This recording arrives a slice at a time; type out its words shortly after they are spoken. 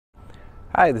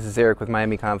Hi, this is Eric with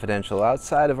Miami Confidential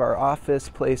outside of our office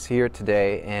place here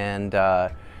today, and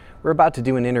we're about to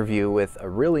do an interview with a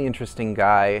really interesting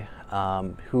guy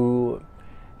who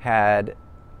had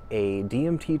a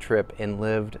DMT trip and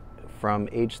lived from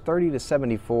age 30 to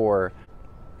 74,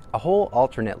 a whole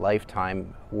alternate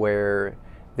lifetime where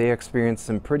they experienced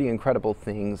some pretty incredible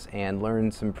things and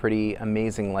learned some pretty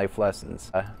amazing life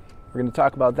lessons. We're going to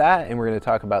talk about that, and we're going to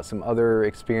talk about some other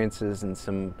experiences and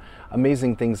some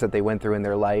amazing things that they went through in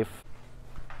their life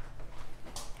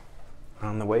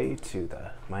on the way to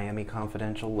the Miami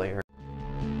Confidential lair.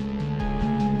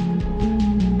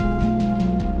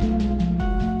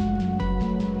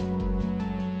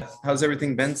 How's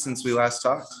everything been since we last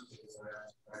talked?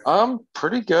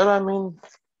 Pretty good. I mean,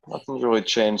 nothing's really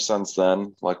changed since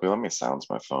then. Luckily, let me silence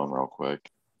my phone real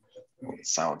quick.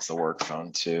 Silence the work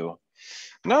phone too.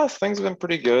 No, things have been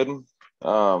pretty good.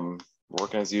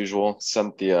 Working as usual.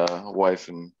 Sent the wife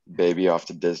and baby off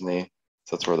to Disney.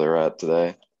 So that's where they're at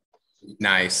today.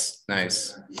 Nice,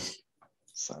 nice.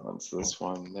 Silence this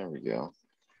one. There we go.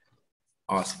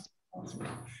 Awesome.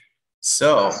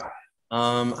 So,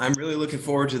 I'm really looking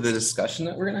forward to the discussion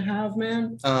that we're gonna have,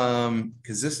 man.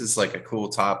 Because this is like a cool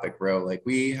topic, bro. Like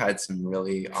we had some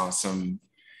really awesome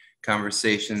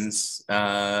conversations,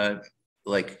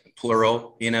 like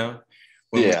plural,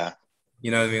 when we, Yeah. you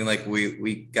know what I mean? Like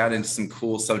we got into some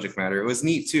cool subject matter. It was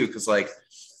neat too, because like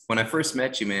when I first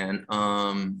met you, man,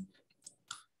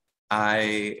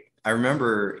 I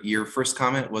remember your first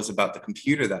comment was about the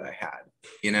computer that I had,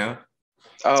 you know?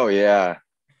 Oh yeah.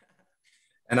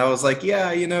 And I was like,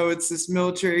 yeah, it's this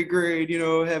military grade,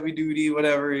 heavy duty,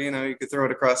 whatever, you could throw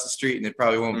it across the street and it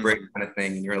probably won't break hmm kind of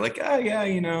thing. And you're like, oh yeah,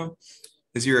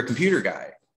 because you're a computer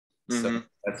guy. So hmm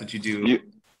that's what you do You,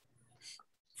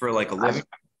 for like a I'm living.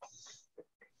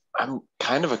 I'm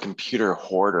kind of a computer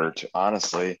hoarder, to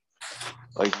honestly.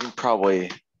 Like you can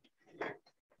probably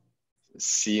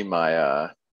see my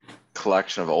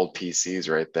collection of old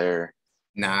PCs right there.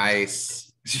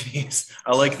 Nice. Jeez.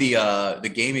 I like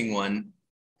the gaming one.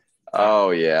 Uh,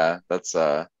 Oh yeah, that's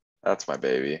my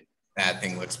baby. that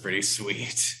thing looks pretty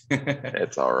sweet.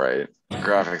 It's all right.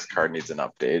 Graphics card needs an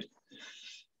update.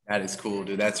 That is cool,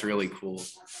 dude. That's really cool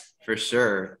for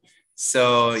sure.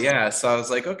 So yeah, so I was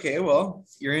like, okay, well,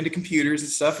 you're into computers and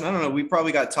stuff, and I don't know, we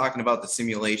probably got talking about the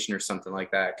simulation or something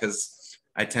like that because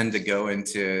I tend to go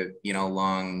into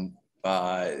long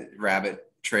rabbit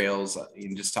trails,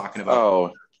 just talking about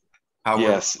Oh how we're,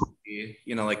 yes,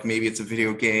 like maybe it's a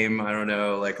video game. I don't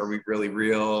know, like are we really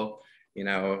real?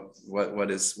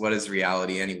 What is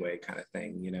reality anyway, kind of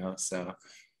thing, So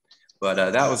but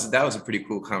that was a pretty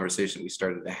cool conversation we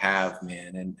started to have,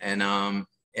 man.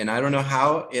 And I don't know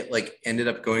how it like ended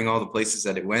up going all the places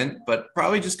that it went, but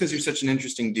probably just because you're such an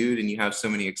interesting dude and you have so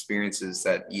many experiences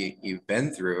that you've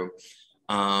been through.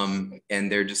 And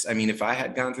they're just, I mean, if I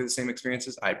had gone through the same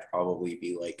experiences, I'd probably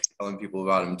be like telling people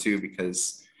about them too,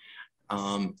 because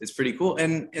it's pretty cool.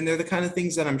 And they're the kind of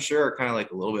things that I'm sure are kind of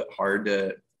like a little bit hard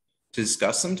to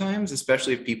discuss sometimes,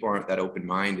 especially if people aren't that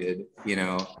open-minded.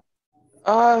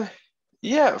 uh,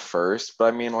 yeah, at first,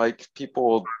 but I mean, like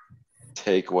people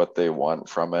take what they want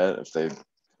from it. If they,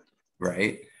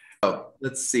 Right. Oh,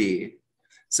 let's see.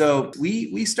 So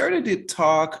we started to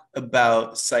talk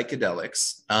about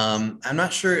psychedelics. I'm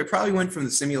not sure. It probably went from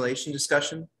the simulation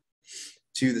discussion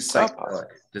to the oh, psychedelic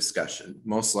discussion,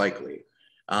 most likely.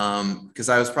 Because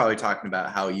I was probably talking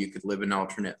about how you could live an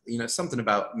alternate, something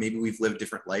about maybe we've lived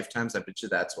different lifetimes. I bet you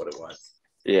that's what it was.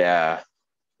 yeah,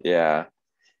 yeah.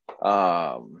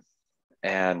 Um,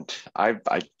 and I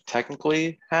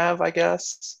technically have, I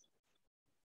guess,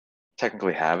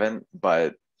 technically haven't,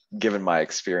 but given my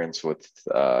experience with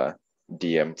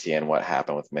DMT and what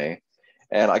happened with me,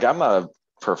 and like I'm not a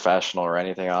professional or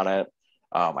anything on it.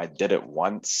 I did it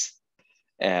once,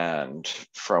 and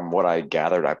from what I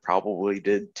gathered, I probably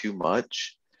did too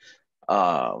much.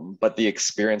 But the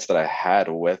experience that I had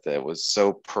with it was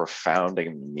so profound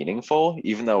and meaningful,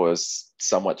 even though it was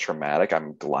somewhat traumatic.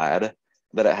 I'm glad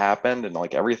that it happened, and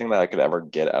like everything that I could ever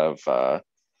get out of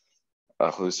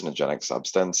a hallucinogenic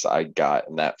substance, I got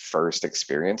in that first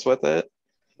experience with it.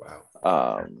 Wow.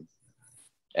 Um,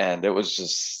 and it was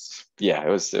just, yeah, it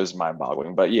was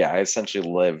mind-boggling. But yeah, I essentially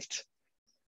lived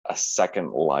a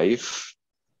second life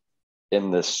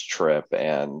in this trip,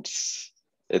 and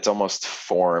it's almost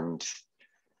formed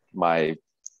my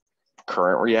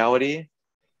current reality,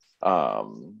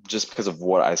 just because of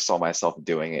what I saw myself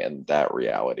doing in that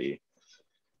reality.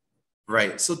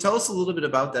 Right. So tell us a little bit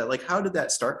about that. Like, how did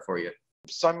that start for you?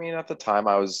 So I mean, at the time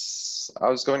I was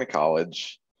going to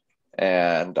college,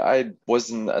 and I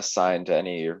wasn't assigned to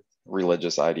any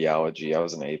religious ideology. I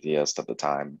was an atheist at the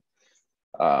time.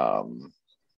 Um,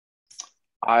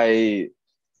 I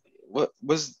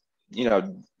was,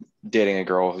 dating a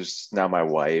girl who's now my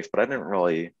wife, but I didn't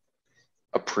really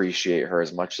appreciate her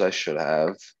as much as I should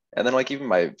have. And then like even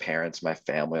my parents, my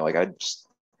family, like I just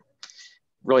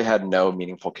really had no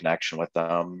meaningful connection with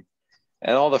them.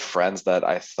 And all the friends that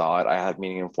I thought I had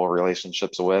meaningful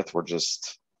relationships with were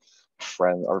just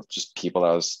friends or just people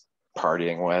that I was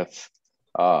partying with,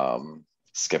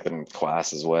 skipping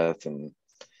classes with, and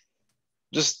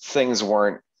just things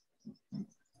weren't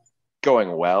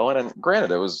going well. And granted,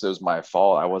 it was my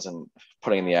fault. I wasn't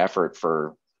putting in the effort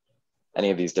for any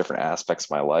of these different aspects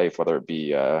of my life, whether it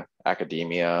be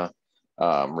academia,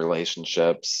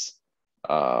 relationships,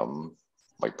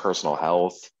 like personal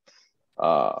health.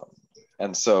 Uh,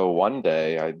 and so one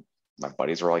day, my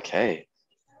buddies were like, "Hey,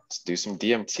 let's do some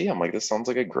DMT." I'm like, "This sounds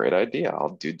like a great idea.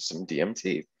 I'll do some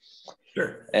DMT."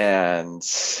 Sure. And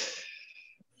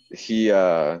he,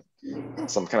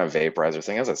 some kind of vaporizer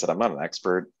thing. As I said, I'm not an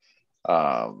expert,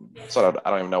 so I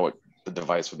don't even know what the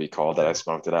device would be called that I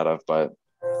smoked it out of, but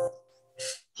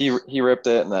he ripped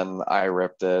it, and then I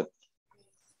ripped it,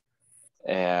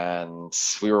 and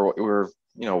we were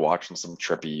watching some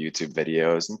trippy YouTube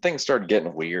videos, and things started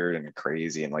getting weird and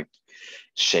crazy, and like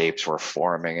shapes were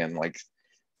forming, and like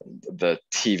the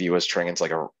TV was turning into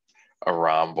like a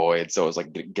rhomboid, so it was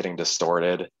like getting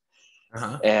distorted.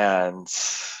 Uh-huh. And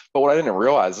but what I didn't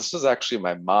realize, this was actually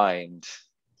my mind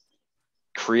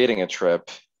creating a trip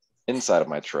inside of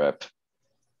my trip,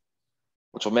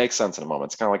 which will make sense in a moment.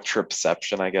 It's kind of like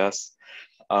tripception, I guess.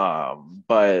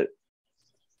 But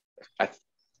I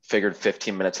figured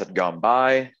 15 minutes had gone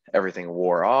by, everything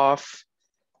wore off,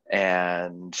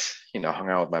 and hung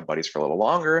out with my buddies for a little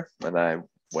longer, and then I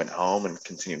went home and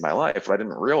continued my life. What I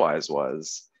didn't realize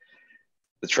was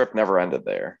the trip never ended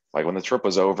there. Like when the trip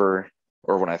was over,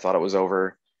 or when I thought it was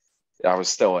over, I was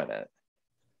still in it.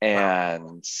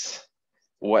 And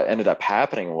what ended up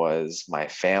happening was my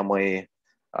family,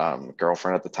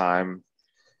 girlfriend at the time,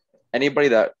 anybody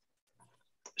that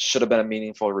should have been a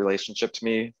meaningful relationship to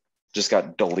me just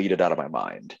got deleted out of my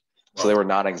mind. So they were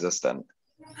non-existent.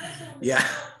 Yeah.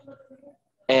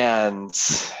 And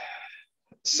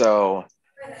so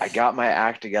I got my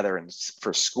act together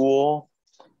for school.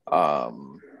 At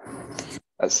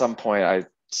some point, I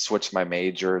switched my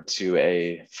major to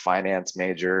a finance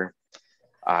major.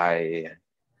 I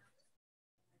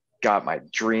got my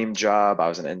dream job. I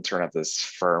was an intern at this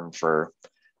firm for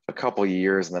a couple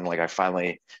years, and then like I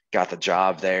finally got the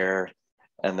job there,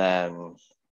 and then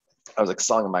I was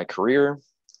excelling in my career.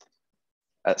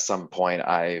 At some point,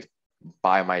 I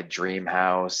buy my dream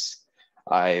house.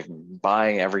 I'm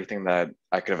buying everything that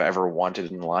I could have ever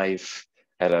wanted in life.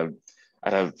 I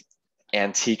had a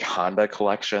antique Honda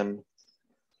collection.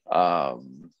 Wow.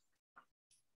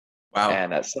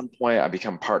 And at some point, I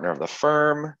become partner of the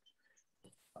firm.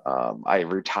 I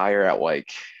retire at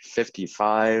like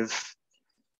 55,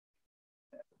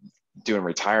 doing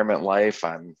retirement life.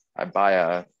 I buy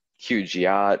a huge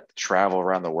yacht, travel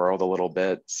around the world a little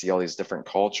bit, see all these different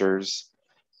cultures.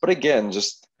 But again,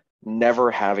 just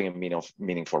never having a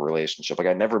meaningful relationship. Like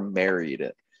I never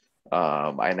married.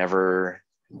 I never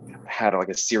had like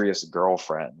a serious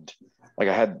girlfriend. Like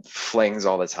I had flings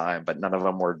all the time, but none of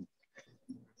them were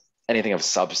anything of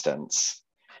substance.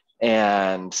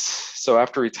 And so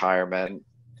after retirement,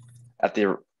 at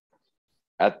the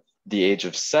age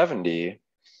of 70,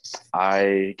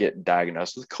 I get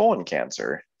diagnosed with colon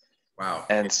cancer. Wow.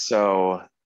 And so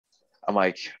I'm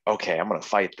like, okay, I'm gonna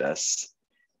fight this.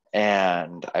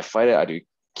 And I fight it. I do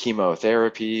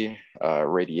chemotherapy,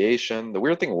 radiation. The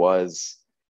weird thing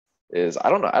is I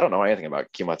don't know anything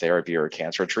about chemotherapy or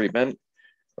cancer treatment,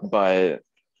 but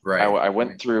Right. I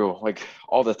went through like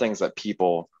all the things that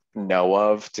people know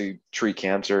of to treat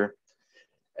cancer.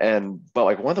 But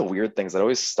like one of the weird things that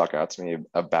always stuck out to me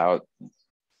about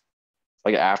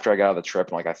like after I got out of the trip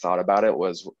and like I thought about it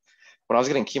was when I was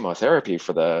getting chemotherapy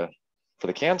for the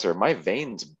cancer, my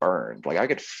veins burned. Like I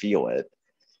could feel it.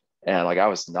 And like I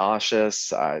was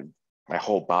nauseous. My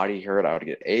whole body hurt. I would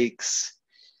get aches.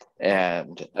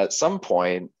 And at some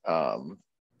point,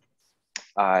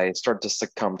 I started to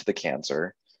succumb to the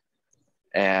cancer.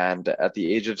 And at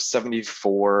the age of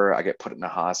 74, I get put in a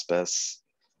hospice.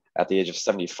 At the age of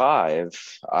 75,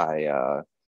 I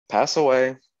pass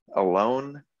away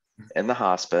alone in the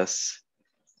hospice.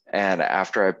 And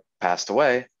after I passed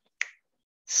away,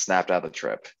 snapped out of the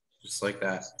trip. Just like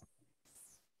that.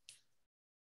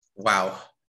 Wow.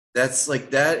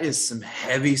 That is some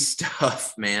heavy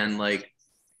stuff, man. Like,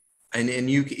 and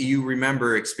you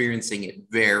remember experiencing it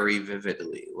very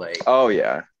vividly. Like, oh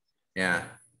yeah. Yeah.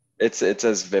 It's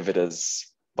as vivid as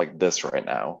like this right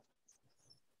now.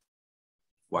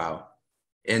 Wow.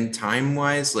 And time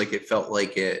wise, like it felt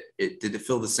like it did it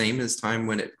feel the same as time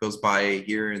when it goes by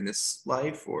here in this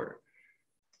life, or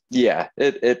Yeah,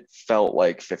 it felt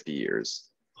like 50 years.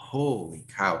 holy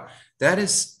cow. That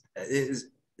is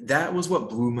that was what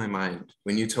blew my mind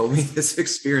when you told me this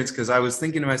experience, because I was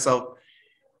thinking to myself,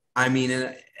 I mean,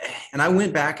 and I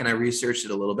went back and I researched it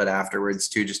a little bit afterwards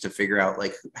too, just to figure out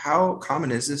like how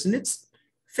common is this? And it's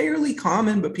fairly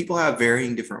common, but people have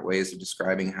varying different ways of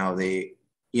describing how they,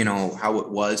 how it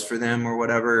was for them or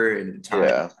whatever, and time,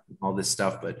 Yeah. all this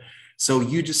stuff. But so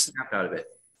you just snapped out of it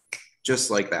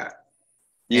just like that.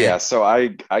 And Yeah, so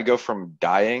I go from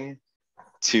dying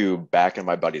to back in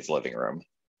my buddy's living room,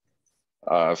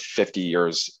 50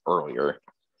 years earlier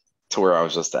to where I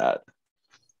was just at.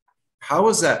 how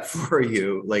was that for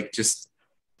you? Like just,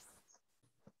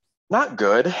 Not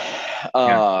good.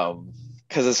 yeah,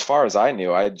 Because as far as I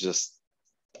knew, I just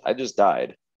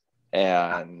died.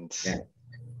 And yeah,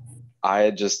 I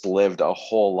had just lived a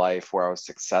whole life where I was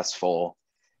successful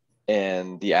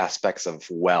in the aspects of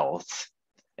wealth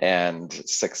and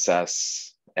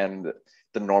success and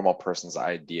the normal person's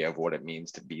idea of what it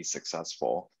means to be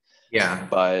successful. yeah.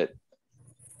 But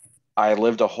I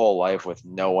lived a whole life with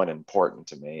no one important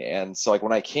to me. And so like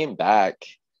when I came back,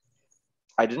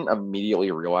 I didn't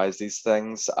immediately realize these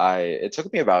things. It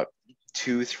took me about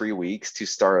 2, 3 weeks to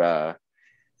start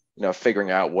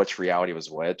figuring out which reality was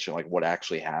which and like what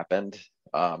actually happened.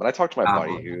 And I talked to my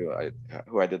buddy Wow.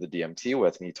 who I did the DMT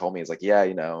with, and he told me, he's like, yeah,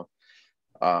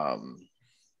 um,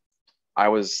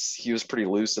 he was pretty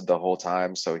lucid the whole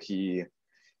time, so he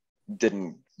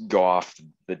didn't go off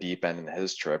the deep end in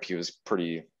his trip. He was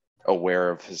pretty aware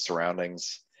of his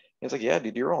surroundings. He's like, yeah,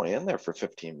 dude, you're only in there for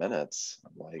 15 minutes.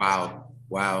 I'm like, Wow.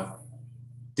 Wow.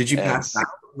 Did you and pass out?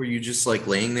 Were you just like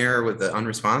laying there with the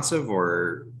unresponsive,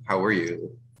 or how were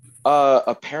you?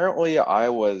 apparently I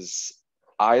was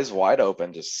eyes wide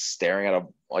open, just staring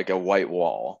at a white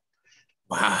wall.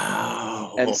 And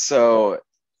Wow. so,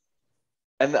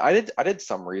 and I did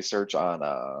some research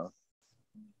on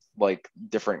like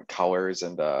different colors,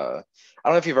 and I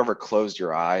don't know if you've ever closed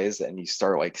your eyes and you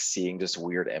start like seeing just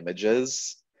weird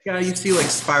images. Yeah, you see like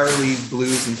spirally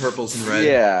blues and purples and red.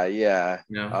 Yeah, yeah.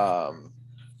 You know?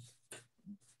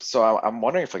 So I'm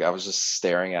wondering if like I was just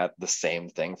staring at the same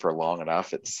thing for long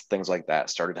enough. It's things like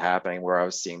that started happening where I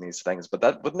was seeing these things, but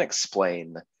that wouldn't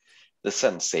explain the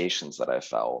sensations that I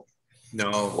felt.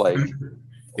 No, Like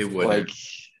it like wouldn't.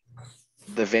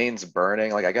 the veins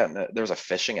burning. Like there was a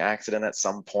fishing accident at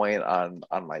some point on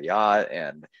my yacht,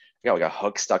 and I got like a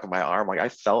hook stuck in my arm. Like I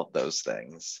felt those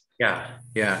things, Yeah,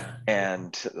 yeah.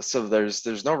 and so there's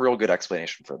no real good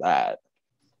explanation for that,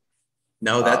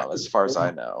 No, that's as far as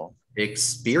I know.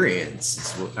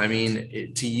 experience. I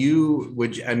mean, to you,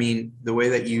 I mean, the way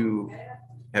that you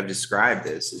have described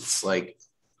this, it's like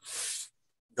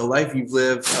the life you've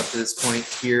lived up to this point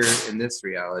here in this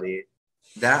reality,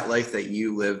 that life that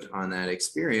you lived on that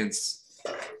experience,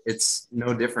 it's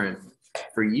no different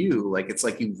for you. Like, it's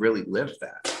like you really lived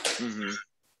that, Mm-hmm.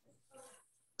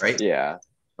 right? Yeah,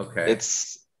 Okay.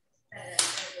 it's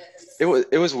it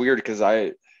was weird because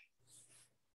I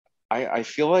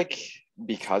feel like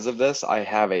because of this, I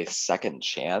have a second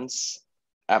chance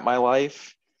at my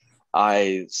life.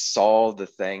 I saw the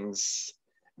things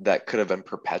that could have been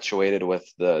perpetuated with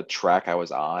the track I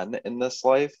was on in this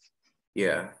life.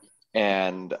 Yeah.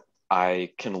 And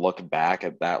I can look back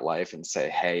at that life and say,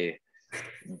 hey,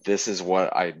 this is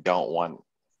what I don't want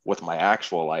with my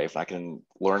actual life. I can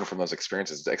learn from those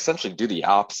experiences, essentially do the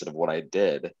opposite of what I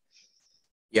did,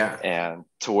 Yeah. and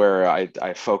to where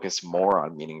I focus more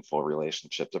on meaningful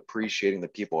relationships, appreciating the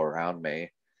people around me,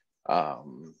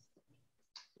 um,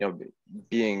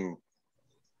 being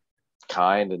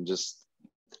kind, and just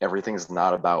everything's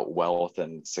not about wealth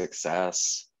and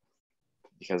success,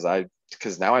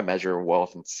 because now I measure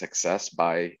wealth and success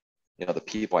by the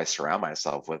people I surround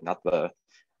myself with, not the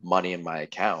money in my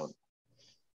account.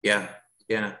 Yeah.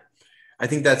 Yeah. I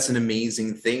think that's an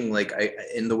amazing thing. Like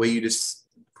in the way you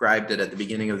described it at the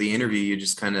beginning of the interview, you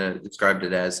just kind of described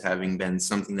it as having been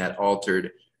something that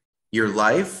altered your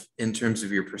life in terms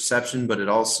of your perception, but it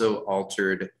also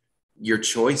altered your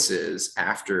choices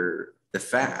after the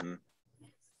fact, Mm-hmm.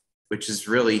 which is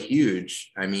really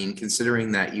huge. I mean,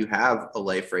 considering that you have a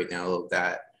life right now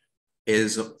that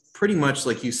is pretty much,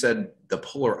 like you said, the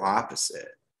polar opposite.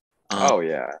 Oh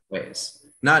yeah. Ways.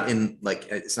 Not in like,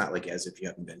 it's not like as if you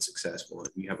haven't been successful.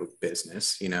 You have a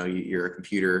business, you're a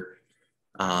computer.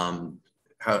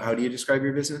 How do you describe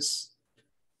your business?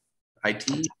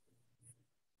 IT?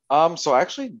 So I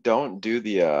actually don't do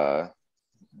the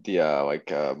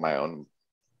my own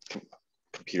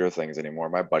computer things anymore.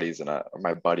 My buddy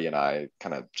and I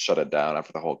kind of shut it down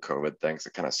after the whole COVID thing, so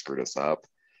it kind of screwed us up.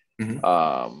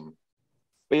 Mhm.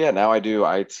 But yeah, now I do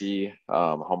IT,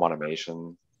 home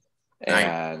automation, Nice.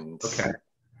 and Okay.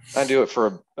 I do it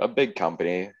for a big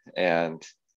company, and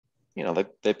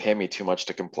they pay me too much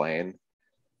to complain.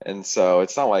 And so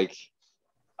it's not like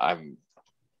I'm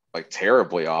like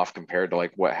terribly off compared to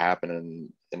like what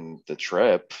happened in the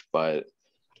trip, but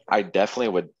I definitely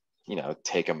would,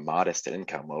 take a modest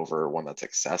income over one that's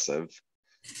excessive.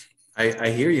 I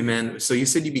hear you, man. So you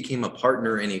said you became a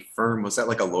partner in a firm. Was that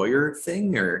like a lawyer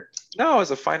thing or? No,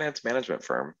 it's a finance management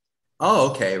firm.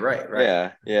 Oh, okay. Right,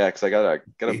 right. Yeah, because I got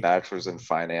a bachelor's in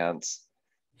finance,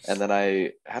 and then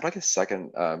I had like a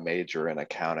second major in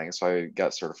accounting, so I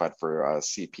got certified for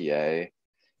CPA.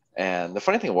 And the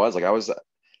funny thing was, like,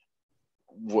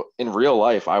 in real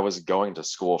life, I was going to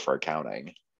school for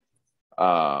accounting,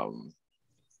 um,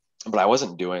 but I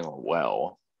wasn't doing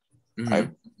well. I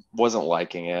Hmm. wasn't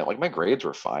liking it. Like my grades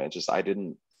were fine. It's just I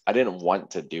didn't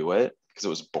want to do it because it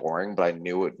was boring, but I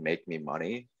knew it would make me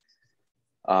money.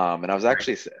 And I was Right.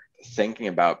 actually thinking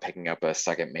about picking up a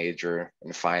second major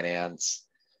in finance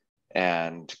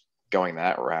and going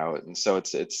that route. And so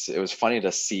it was funny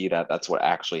to see that that's what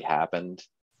actually happened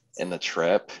in the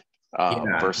trip,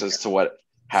 Yeah. versus to what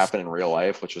happened in real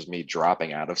life, which was me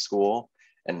dropping out of school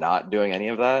and not doing any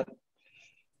of that.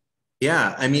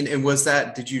 Yeah. I mean, and was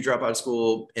that, did you drop out of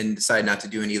school and decide not to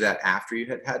do any of that after you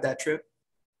had had that trip?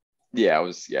 Yeah, it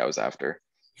was after.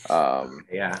 Um,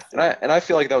 Yeah. and I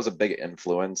feel like that was a big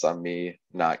influence on me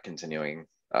not continuing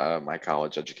my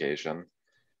college education,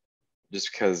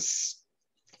 just because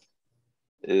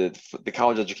the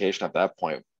college education at that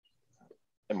point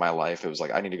in my life, it was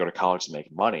like I need to go to college to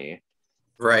make money.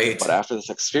 Right. But after this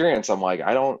experience, I'm like,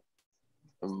 I don't.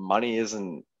 Money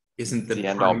isn't Isn't the the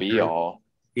end all be primary. all.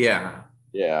 Yeah.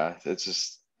 Yeah, it's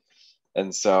just.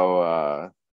 And so I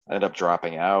ended up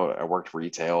dropping out. I worked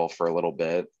retail for a little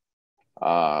bit.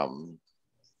 Um,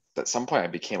 at some point, I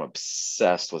became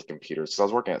obsessed with computers because I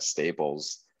was working at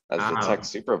Staples as the tech Ah.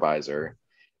 supervisor,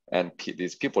 and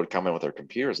these people would come in with their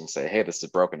computers and say, "Hey, this is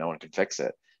broken. No one can fix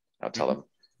it." I'll tell Mhm. them,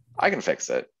 "I can fix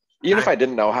it." Even if I, I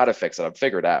didn't know how to fix it, I'd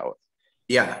figure it out.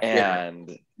 yeah. Yeah.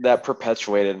 And that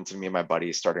perpetuated into me and my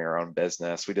buddy starting our own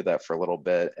business. We did that for a little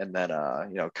bit, and then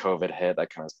COVID hit. That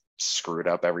kind of screwed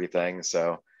up everything.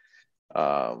 So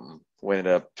we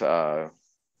ended up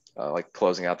like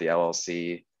closing out the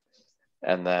LLC,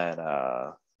 and then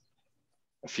a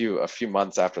few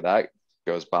months after that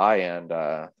goes by, and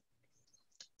I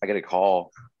get a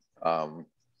call um,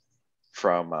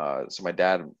 from so my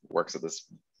dad works at this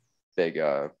big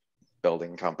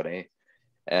building company,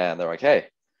 and they're like, "Hey,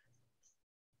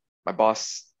 my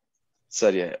boss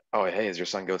said, yeah, oh, hey, is your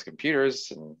son good with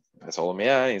computers?" And I told him,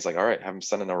 yeah. And he's like, all right, have him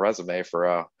send in a resume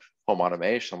for home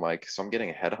automation. I'm like, so I'm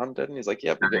getting headhunted? And he's like,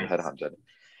 yep, you're getting Nice. headhunted.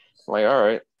 I'm like, all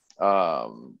right.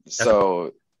 That's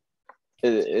So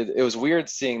it was weird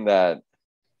seeing that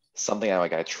something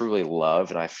I truly love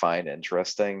and I find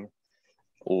interesting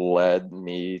led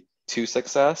me to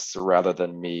success rather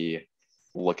than me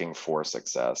looking for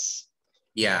success.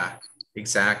 Yeah,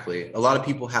 exactly. A lot of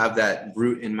people have that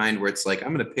route in mind where it's like,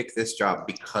 I'm going to pick this job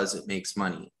because it makes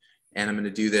money and I'm going to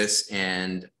do this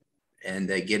and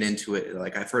they get into it.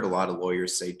 Like I've heard a lot of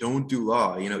lawyers say, don't do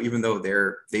law, even though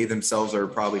they themselves are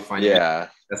probably finding it Yeah.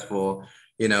 successful,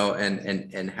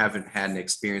 and haven't had an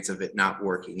experience of it not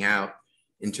working out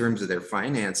in terms of their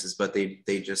finances, but they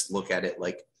just look at it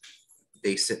like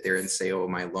they sit there and say, oh,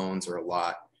 my loans are a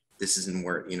lot. This isn't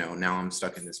where, now I'm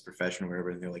stuck in this profession or whatever.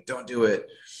 And they're like, don't do it.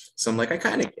 So I'm like, I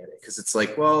kind of get it. Cause it's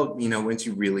like, well, once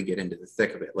you really get into the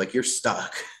thick of it, like you're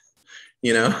stuck,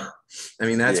 you know, I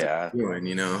mean, that's what Yeah. you're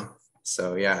doing.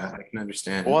 So yeah, I can Well,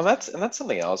 understand. and that's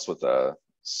something else with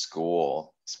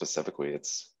school specifically.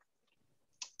 It's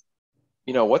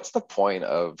what's the point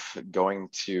of going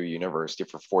to university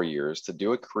for 4 years to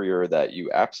do a career that you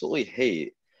absolutely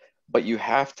hate, but you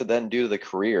have to then do the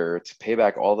career to pay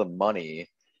back all the money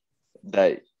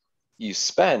that you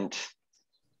spent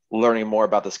learning more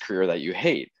about this career that you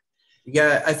hate?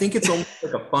 Yeah, I think it's almost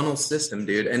like a funnel system,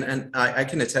 dude. And I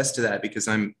can attest to that because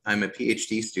I'm a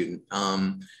PhD student.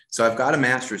 So I've got a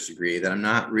master's degree that I'm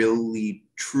not really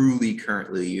truly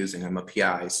currently using. I'm a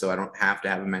PI, so I don't have to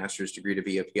have a master's degree to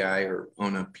be a PI or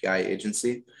own a PI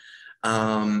agency.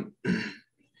 Um,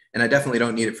 and I definitely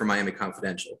don't need it for Miami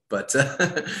Confidential. But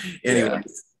Yeah.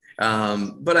 anyways,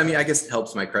 but I mean, I guess it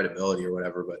helps my credibility or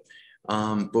whatever.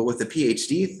 But with the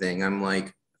PhD thing, I'm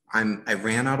like, I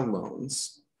ran out of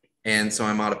loans, and so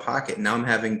I'm out of pocket. Now I'm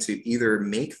having to either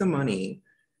make the money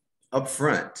up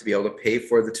front to be able to pay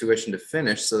for the tuition to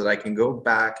finish so that I can go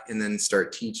back and then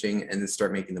start teaching and then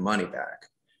start making the money back.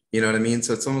 You know what I mean?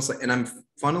 So it's almost like, and I'm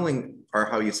funneling, or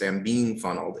how you say, I'm being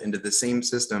funneled into the same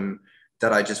system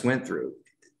that I just went through.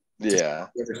 Yeah.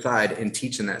 The other side and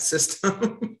teaching that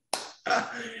system.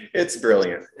 It's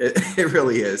brilliant. It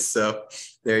really is. So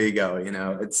there you go. You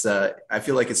know, it's I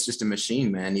feel like it's just a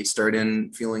machine, man. You start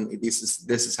in feeling this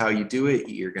is how you do it.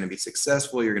 You're going to be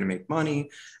successful. You're going to make money,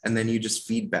 and then you just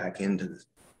feed back into the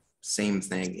same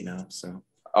thing. You know. So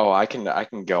Oh, I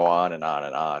can go on and on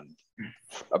and on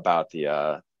about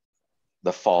the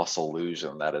false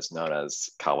illusion that is known as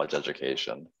college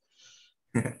education.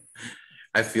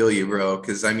 I feel you, bro.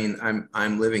 Because I mean,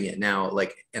 I'm living it now,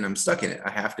 like, and I'm stuck in it. I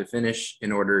have to finish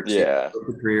in order to Yeah.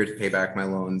 build a career, to pay back my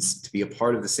loans, to be a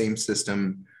part of the same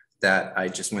system that I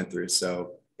just went through.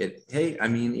 So hey, I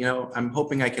mean, you know, I'm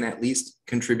hoping I can at least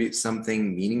contribute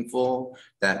something meaningful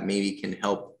that maybe can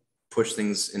help push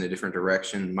things in a different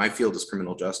direction. My field is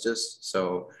criminal justice,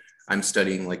 so I'm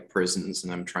studying like prisons,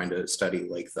 and I'm trying to study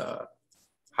like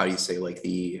how do you say, like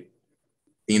the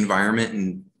environment,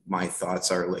 and my thoughts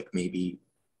are like maybe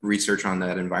research on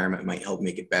that environment might help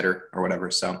make it better or whatever.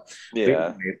 So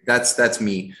Yeah. that's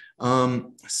me.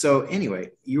 So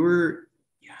anyway,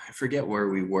 I forget where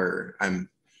we were.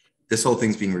 This whole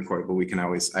thing's being recorded, but we can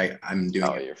always, I'm doing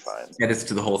Oh, you're fine. edits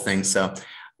to the whole thing. So,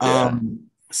 Yeah.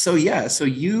 so yeah, so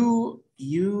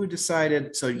you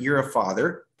decided, so you're a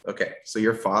father. Okay. So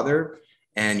you're a father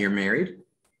and you're married.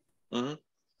 Mm-hmm.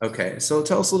 Okay, so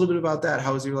tell us a little bit about that.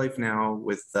 How is your life now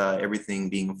with everything,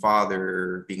 being a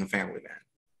father, being a family man?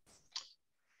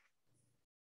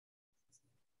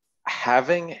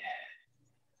 Having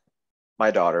my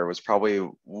daughter was probably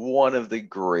one of the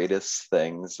greatest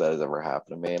things that has ever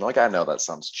happened to me. And like, I know that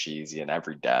sounds cheesy and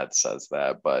every dad says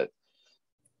that, but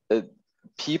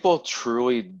people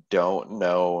truly don't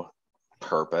know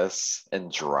purpose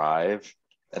and drive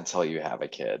until you have a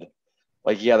kid.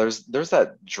 Like, yeah, there's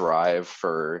that drive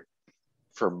for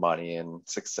money and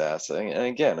success, and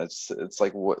again, it's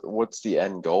like what's the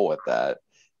end goal with that?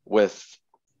 With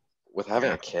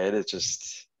having a kid, it's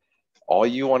just all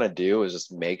you want to do is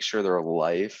just make sure their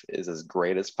life is as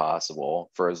great as possible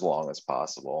for as long as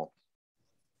possible.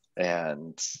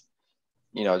 And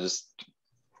you know, just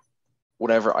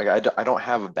whenever I don't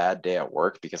have a bad day at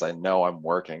work because I know I'm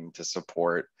working to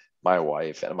support my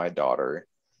wife and my daughter.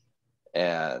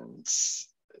 And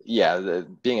yeah,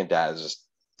 being a dad is just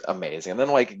amazing. And then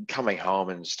like coming home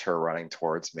and just her running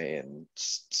towards me and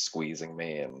squeezing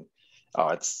me, and oh,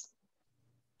 it's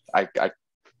I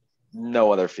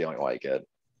no other feeling like it.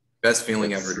 Best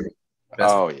feeling ever. Dude.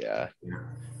 Oh yeah.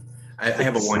 I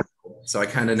have a 1-year-old, so I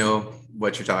kind of know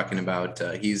what you're talking about.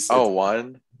 He's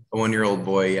one. A 1-year-old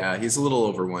boy. Yeah, he's a little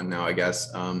over one now, I guess.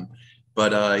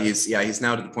 But he's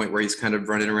now to the point where he's kind of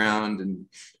running around and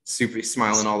super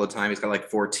smiling all the time. He's got like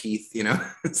 4 teeth, you know.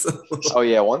 Oh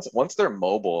yeah, once they're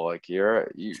mobile, like your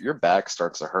back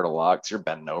starts to hurt a lot because you're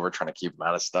bending over trying to keep them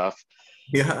out of stuff.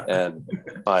 Yeah.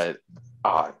 But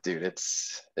oh dude,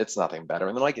 it's nothing better.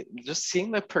 And then like just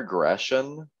seeing the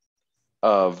progression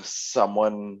of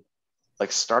someone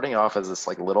like starting off as this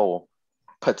like little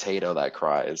potato that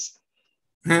cries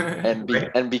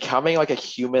and becoming like a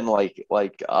human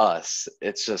like us,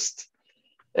 it's just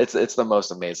it's the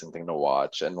most amazing thing to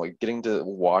watch. And like getting to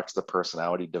watch the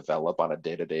personality develop on a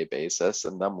day-to-day basis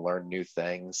and them learn new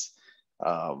things.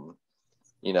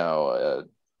 You know,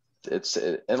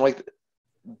 and like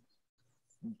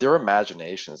their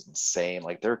imagination is insane.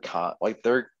 Like their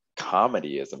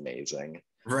comedy is amazing.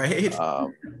 Right.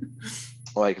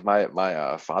 Like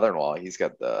my father-in-law,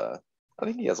 I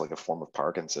think he has like a form of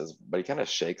Parkinson's, but he kind of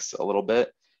shakes a little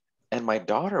bit. And my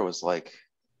daughter was like,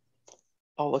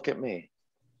 "Oh, look at me.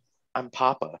 I'm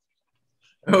Papa."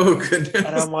 Oh goodness. And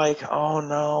I'm like, "Oh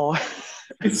no."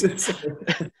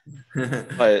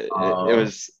 But it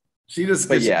was. She just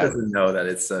doesn't know that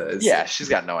it's yeah, she's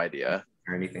got no idea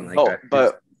or anything like that.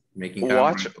 But making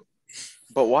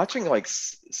watching like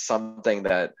something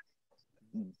that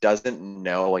doesn't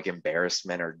know like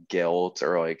embarrassment or guilt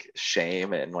or like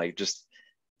shame, and like just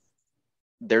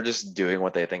they're just doing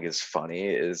what they think is funny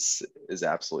is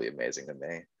absolutely amazing to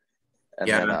me. And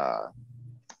then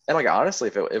and like honestly,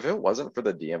 if it wasn't for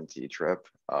the DMT trip,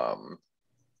 I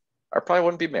probably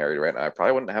wouldn't be married right now. I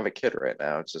probably wouldn't have a kid right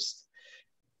now. It's just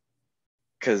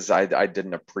because I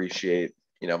didn't appreciate,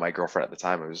 you know, my girlfriend at the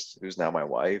time, who's now my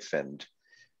wife, and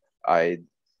I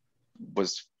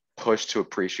was pushed to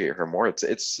appreciate her more.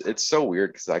 It's so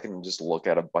weird because I can just look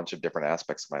at a bunch of different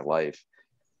aspects of my life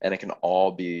and it can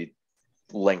all be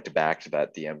linked back to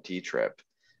that DMT trip.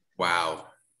 Wow.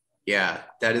 Yeah,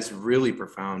 that is really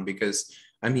profound because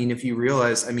I mean, if you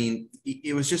realize, I mean,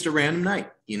 it was just a random night,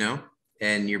 you know,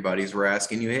 and your buddies were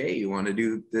asking you, hey, you want to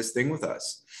do this thing with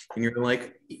us? And you're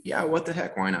like, yeah, what the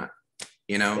heck? Why not?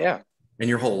 You know, Yeah. and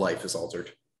your whole life is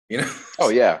altered, you know? Oh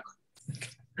yeah.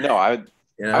 No,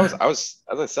 Yeah. as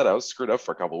I said, I was screwed up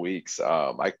for a couple weeks.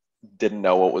 I didn't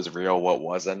know what was real, what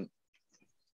wasn't.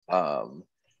 Um,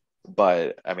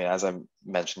 but I mean, as I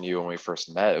mentioned to you when we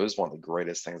first met, it was one of the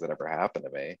greatest things that ever happened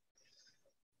to me.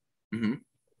 Mhm.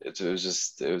 It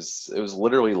was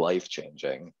literally life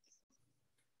changing.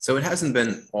 So it hasn't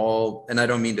been all, and I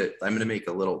don't mean to, I'm going to make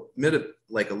a little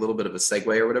like a little bit of a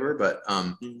segue or whatever, but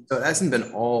so it hasn't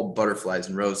been all butterflies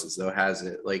and roses though, has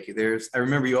it? Like I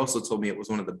remember you also told me it was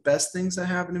one of the best things that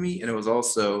happened to me, and it was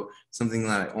also something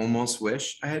that I almost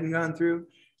wish I hadn't gone through.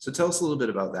 So tell us a little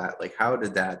bit about that. Like how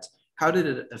did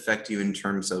it affect you in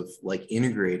terms of like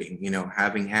integrating, you know,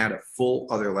 having had a full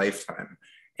other lifetime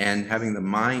and having the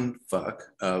mind fuck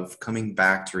of coming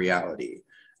back to reality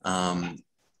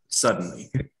suddenly?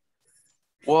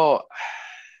 Well,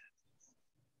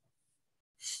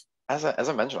 as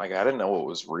I mentioned, like I didn't know what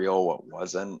was real, what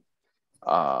wasn't.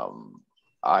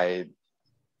 I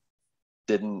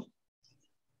didn't.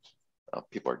 Oh,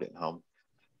 people are getting home.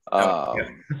 Oh,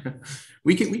 yeah.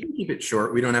 We can keep it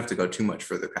short. We don't have to go too much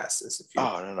further past this if you.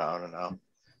 Oh no.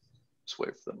 Just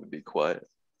wait for them to be quiet.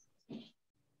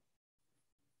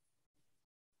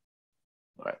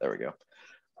 All right, there we go.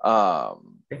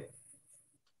 Okay.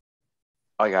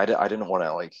 Like I didn't want to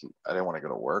I didn't want to go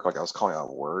to work. Like I was calling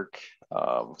out work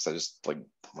because I just like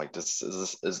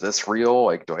is this real?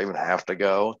 Like do I even have to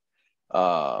go?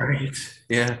 Right.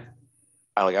 Yeah.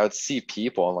 I would see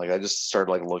people and like I just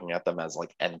started like looking at them as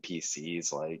like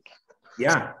NPCs. Like,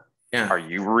 Yeah. Yeah. are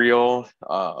you real?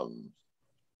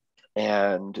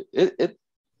 And it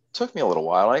took me a little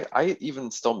while. I even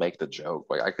still make the joke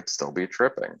like I could still be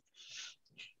tripping.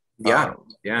 Yeah.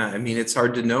 Yeah. I mean, it's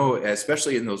hard to know,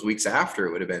 especially in those weeks after.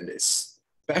 It would have been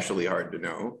especially hard to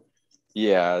know.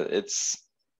 Yeah,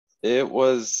 it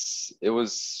was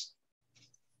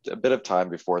a bit of time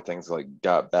before things like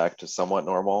got back to somewhat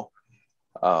normal.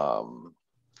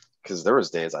 Because there was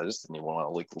days I just didn't even want to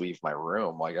like leave my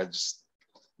room. Like I just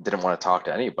didn't want to talk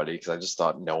to anybody because I just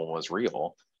thought no one was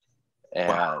real.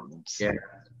 Wow. And Yeah.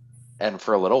 and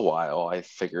for a little while I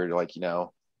figured like, you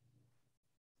know,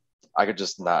 I could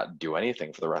just not do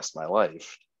anything for the rest of my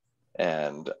life.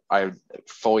 And I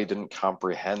fully didn't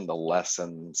comprehend the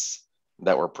lessons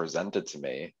that were presented to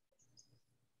me.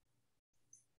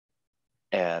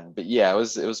 And but yeah, it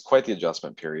was quite the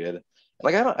adjustment period.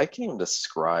 Like I can't even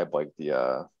describe like the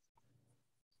I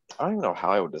don't even know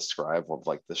how I would describe what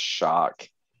like the shock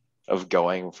of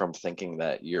going from thinking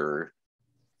that you're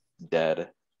dead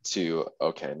to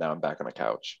okay, now I'm back on the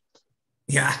couch.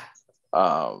 Yeah.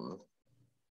 Um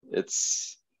it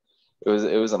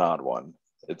was an odd one.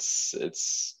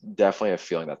 It's definitely a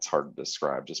feeling that's hard to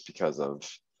describe just because of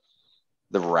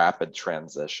the rapid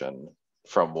transition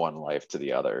from one life to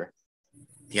the other.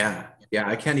 Yeah. Yeah.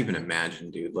 I can't even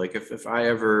imagine, dude. Like if I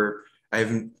ever, I've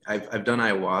done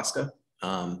ayahuasca.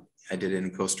 I did it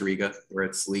in Costa Rica where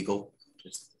it's legal.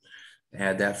 Just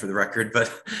add that for the record,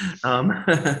 but um,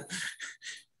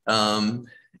 um,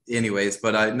 anyways,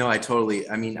 but I no, I totally.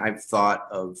 I mean, I've thought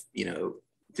of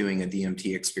doing a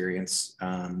DMT experience,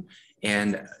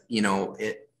 and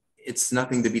it's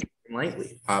nothing to be taken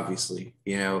lightly, obviously.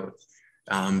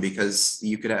 Because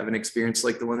you could have an experience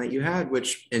like the one that you had,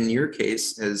 which in your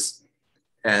case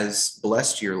has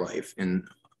blessed your life in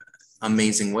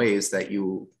amazing ways that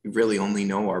you really only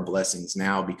know are blessings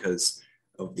now because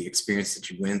of the experience that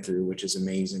you went through, which is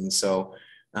amazing. So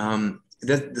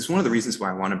that's one of the reasons why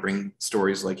I want to bring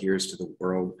stories like yours to the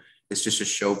world, is just to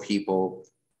show people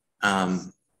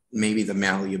maybe the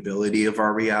malleability of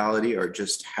our reality, or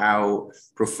just how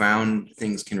profound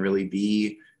things can really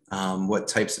be, what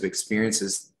types of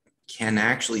experiences can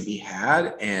actually be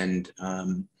had, and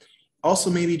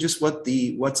also maybe just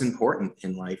what's important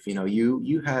in life.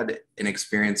 You had an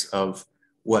experience of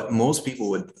what most people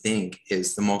would think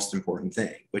is the most important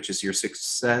thing, which is your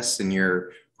success and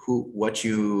what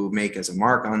you make as a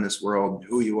mark on this world,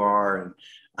 who you are,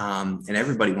 and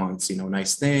everybody wants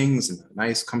nice things and a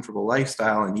nice comfortable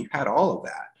lifestyle, and you had all of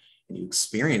that, and you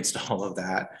experienced all of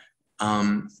that,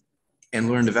 and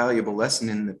learned a valuable lesson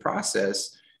in the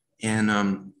process. And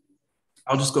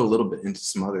I'll just go a little bit into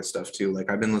some other stuff too. Like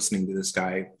I've been listening to this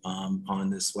guy on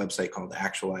this website called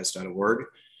actualize.org.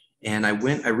 And I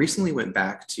recently went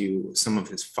back to some of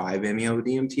his 5-MeO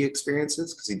DMT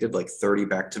experiences, because he did like 30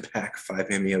 back-to-back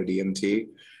 5-MeO DMT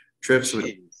trips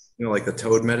with, like the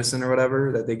toad medicine or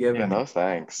whatever that they give. Yeah, And no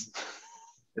thanks.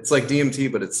 it's like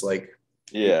DMT, but it's like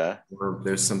Yeah. or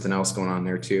there's something else going on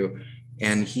there too.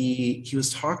 And he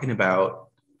was talking about,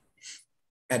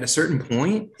 at a certain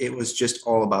point, it was just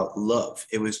all about love.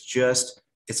 It was just,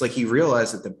 it's like he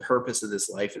realized that the purpose of this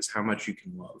life is how much you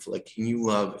can love. Like, can you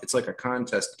love? It's like a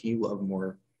contest. Can you love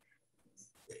more?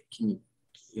 Can you,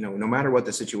 no matter what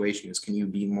the situation is, can you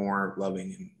be more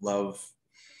loving and love?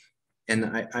 And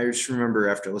I just remember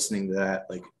after listening to that,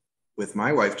 like with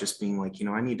my wife, just being like,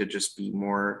 I need to just be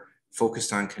more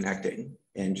focused on connecting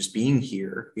and just being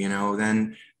here,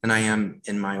 than I am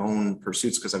in my own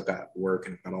pursuits, because I've got work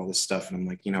and I've got all this stuff. And I'm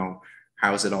like,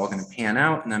 how is it all going to pan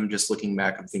out? And I'm just looking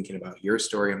back, I'm thinking about your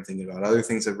story, I'm thinking about other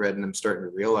things I've read, and I'm starting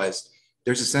to realize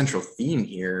there's a central theme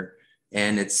here.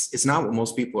 And it's not what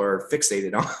most people are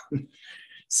fixated on.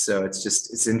 So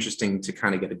it's interesting to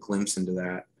kind of get a glimpse into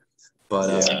that.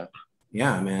 But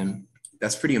yeah, man,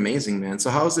 that's pretty amazing, man. So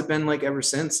how has it been like ever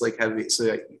since? Like,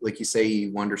 like you say,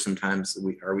 you wonder sometimes,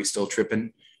 are we still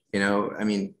tripping? I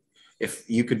mean, if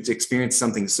you could experience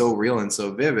something so real and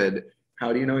so vivid,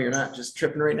 how do you know you're not just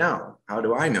tripping right now? How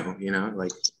do I know,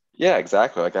 like. Yeah,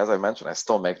 exactly. Like, as I mentioned, I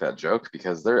still make that joke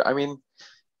because I mean,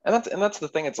 and that's the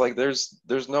thing. It's like, there's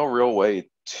no real way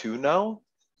to know.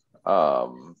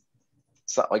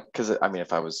 It's not like, because I mean,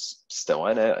 if I was still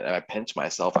in it and I pinch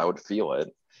myself, I would feel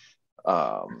it.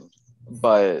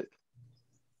 But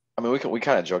I mean, we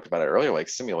kind of joked about it earlier, like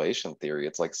simulation theory.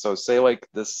 It's like, so say like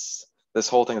this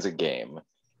whole thing is a game,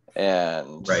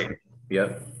 and Right.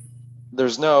 Yep.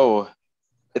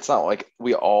 It's not like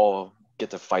we all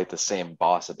get to fight the same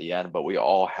boss at the end, but we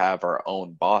all have our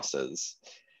own bosses.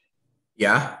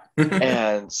 Yeah.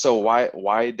 And so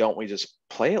why don't we just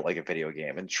play it like a video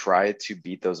game and try to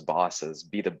beat those bosses,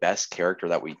 be the best character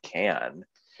that we can,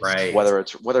 Right. whether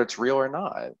it's real or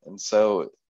not. And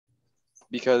so,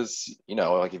 because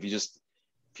like, if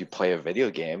you play a video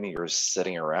game, you're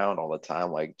sitting around all the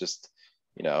time, like, just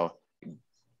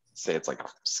say it's like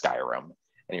Skyrim,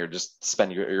 and you're just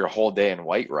spending your whole day in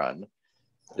Whiterun.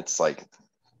 It's like,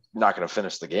 not going to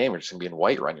finish the game. You're just going to be in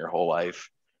Whiterun your whole life.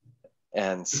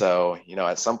 And so,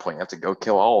 at some point, you have to go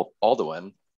kill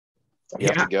Alduin. You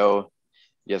have to go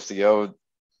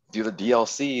do the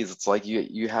DLCs. It's like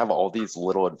you have all these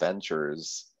little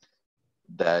adventures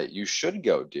that you should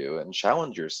go do and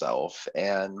challenge yourself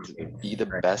and be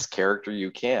the best character you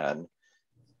can,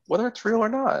 whether it's real or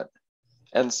not.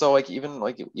 And so, even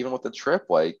with the trip,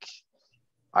 like,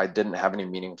 I didn't have any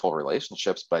meaningful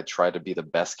relationships, but I tried to be the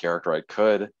best character I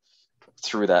could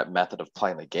through that method of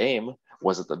playing the game.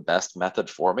 Was it the best method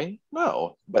for me?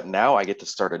 No. But now I get to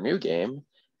start a new game,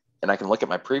 and I can look at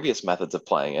my previous methods of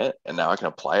playing it, and now I can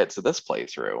apply it to this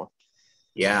playthrough.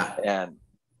 Yeah.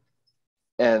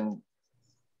 And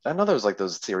I know there's like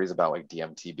those theories about like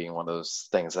DMT being one of those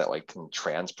things that like can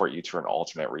transport you to an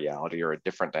alternate reality or a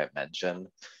different dimension.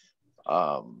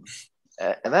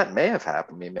 And that may have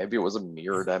happened to me. Maybe it was a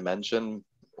mirror dimension,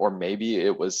 or maybe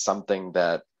it was something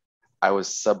that I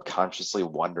was subconsciously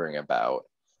wondering about.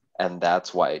 And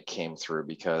that's why it came through,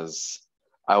 because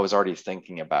I was already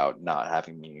thinking about not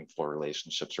having meaningful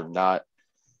relationships, or not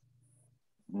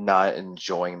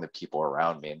enjoying the people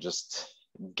around me, and just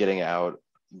getting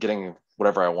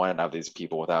whatever I wanted out of these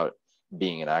people without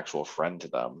being an actual friend to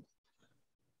them.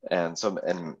 And so,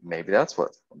 and maybe that's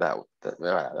what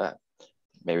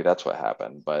maybe that's what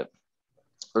happened, but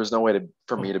there's no way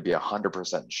for me to be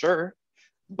 100% sure.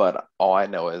 But all I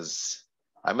know is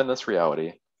I'm in this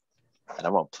reality, and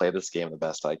I'm gonna play this game the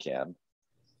best I can.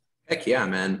 Heck yeah,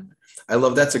 man. I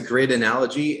love, that's a great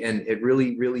analogy, and it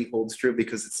really, really holds true,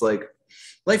 because it's like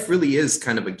life really is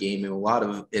kind of a game, and a lot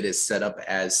of it is set up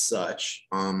as such.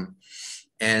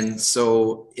 And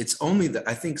so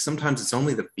I think sometimes it's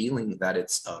only the feeling that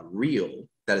it's real,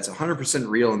 that it's 100%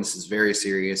 real, and this is very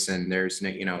serious, and there's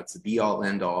it's the be all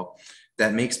end all,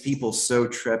 that makes people so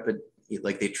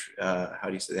like they how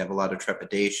do you say, they have a lot of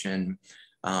trepidation.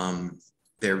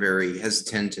 They're very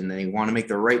hesitant, and they want to make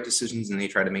the right decisions, and they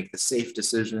try to make the safe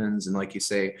decisions. And like you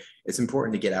say, it's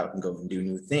important to get out and go and do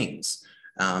new things,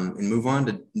 and move on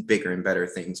to bigger and better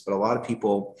things. But a lot of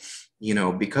people,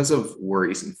 because of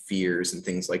worries and fears and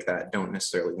things like that, don't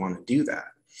necessarily want to do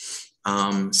that.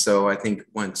 So I think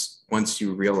once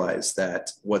you realize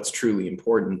that what's truly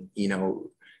important,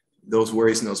 those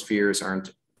worries and those fears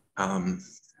aren't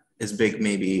as big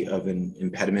maybe of an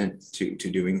impediment to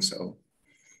doing so.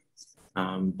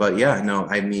 But yeah, no,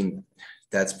 I mean,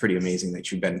 that's pretty amazing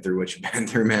that you've been through what you've been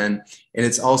through, man. And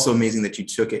it's also amazing that you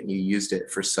took it and you used it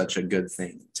for such a good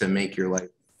thing to make your life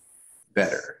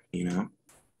better,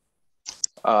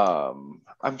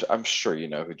 I'm sure you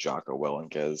know who Jocko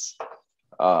Willink is.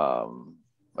 I'm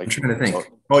trying to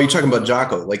think. Oh, you're talking about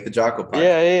Jocko, like the Jocko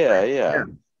podcast. Yeah.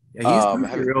 Yeah, he's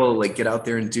Have real, like get out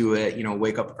there and do it, you know,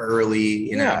 wake up early,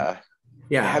 you know. yeah.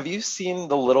 Yeah. Have you seen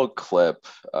the little clip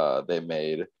they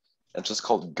made? It's just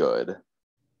called Good,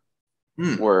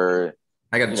 Hmm. where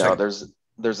I gotta check.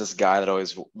 there's this guy that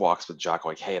always walks with Jocko,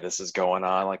 like, hey, this is going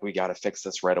on, like we gotta fix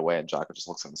this right away. And Jocko just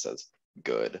looks at him and says,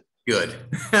 good. Good.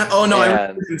 Oh no, I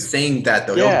remember And him saying that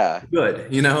though. He'll yeah,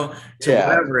 good, you know, to yeah.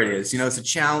 whatever it is. You know, it's a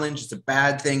challenge, it's a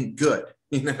bad thing, good.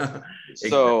 You know.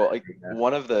 So like Exactly.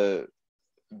 one of the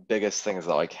biggest things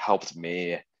that like helped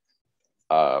me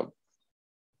uh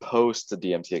post the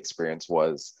DMT experience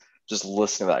was just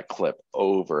listening to that clip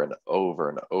over and over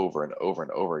and over and over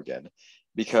and over again.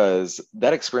 Because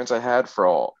that experience I had for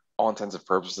all intents and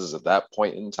purposes at that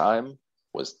point in time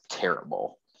was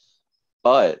terrible.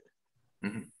 But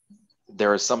Mhm.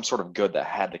 there is some sort of good that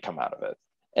had to come out of it.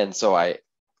 And so I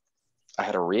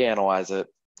had to reanalyze it,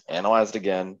 analyze it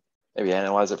again, maybe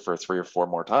analyze it for 3 or 4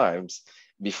 more times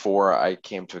before I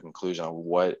came to a conclusion on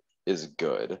what is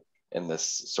good in this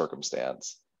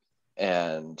circumstance.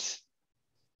 And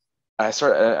I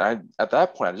at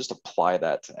that point, I just apply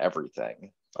that to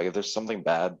everything. Like if there's something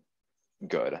bad,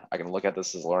 good. I can look at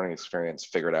this as a learning experience,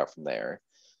 figure it out from there.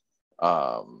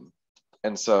 Um,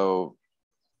 and so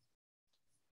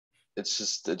it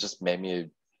just made me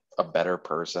a better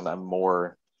person. I'm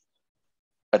more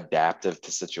adaptive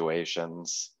to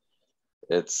situations.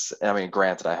 I mean,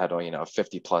 granted, I had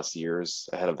 50 plus years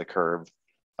ahead of the curve,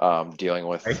 dealing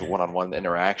with Right? one-on-one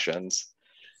interactions,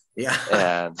 Yeah.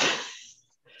 and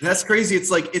That's crazy.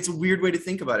 It's like it's a weird way to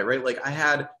think about it, right? Like I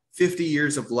had 50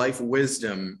 years of life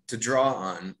wisdom to draw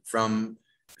on from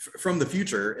the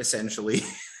future, essentially,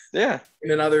 yeah, in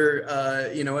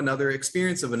another you know, another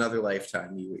experience of another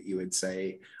lifetime, you would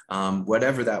say,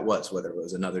 whatever that was, whether it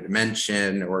was another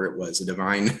dimension or it was a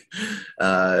divine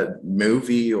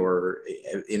movie or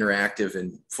interactive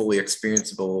and fully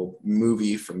experienceable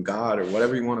movie from God or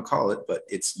whatever you want to call it, but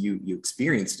it's you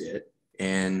experienced it,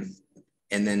 and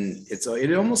then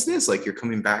it almost is like you're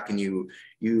coming back and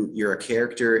you're a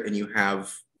character and you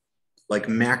have like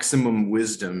maximum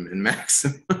wisdom and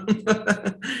maximum you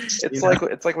know.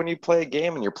 it's like when you play a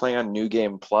game and you're playing on New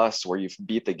Game Plus, where you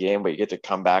beat the game, but you get to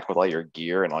come back with all your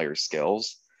gear and all your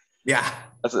skills. Yeah.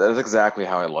 That's exactly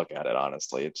how I look at it.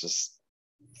 Honestly, it's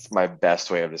my best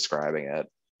way of describing it.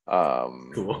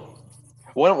 Um, Cool.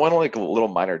 one like little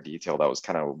minor detail that was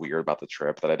kind of weird about the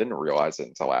trip that I didn't realize it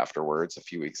until afterwards, a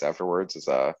few weeks afterwards, is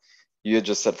you had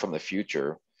just said from the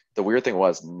future. The weird thing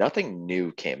was nothing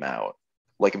new came out.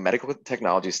 Like medical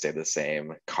technology stayed the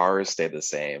same, cars stayed the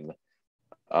same.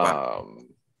 Wow. Um,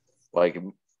 like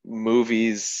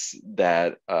movies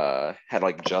that had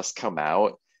like just come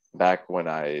out back when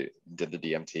I did the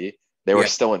DMT, they were Yeah.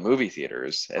 still in movie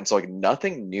theaters. And so like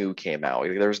nothing new came out.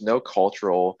 Like, there was no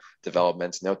cultural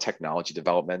developments, no technology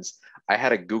developments. I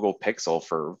had a Google Pixel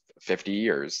for 50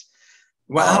 years.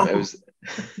 Wow. It was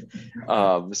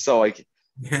so like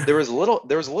Yeah. there was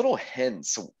little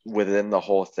hints within the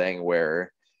whole thing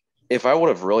where if I would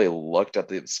have really looked at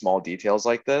the small details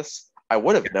like this, I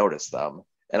would have noticed them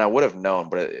and I would have known,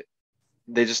 but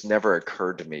they just never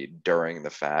occurred to me during the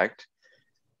fact.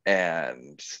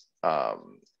 And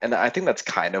and I think that's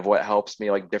kind of what helps me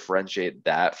like differentiate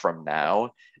that from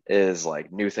now is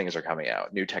like new things are coming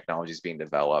out, new technologies being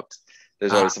developed.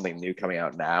 There's Ah, always something new coming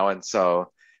out now. And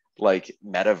so like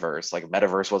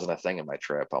metaverse wasn't a thing in my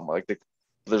trip. I'm like,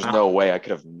 there's ah. no way I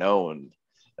could have known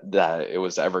that it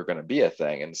was ever going to be a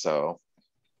thing. And so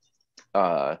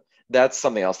uh, that's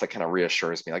something else that kind of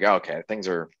reassures me, like, oh, okay, things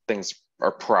are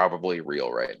probably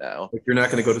real right now. Like you're not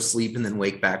going to go to sleep and then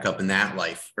wake back up in that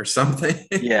life or something.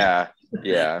 Yeah,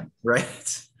 yeah,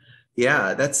 Right.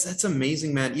 Yeah, that's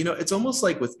amazing, man. You know, it's almost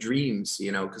like with dreams,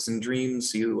 you know, because in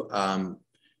dreams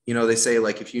you know, they say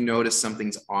like if you notice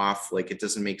something's off, like it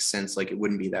doesn't make sense, like it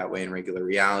wouldn't be that way in regular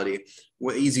reality.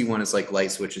 What easy one is like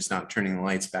light switches not turning the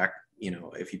lights back, you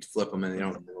know, if you flip them and they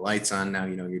don't have the lights on, now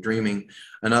you know you're dreaming.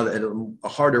 A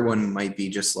harder one might be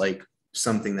just like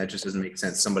something that just doesn't make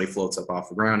sense. Somebody floats up off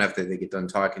the ground after they get done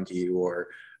talking to you, or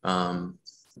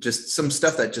just some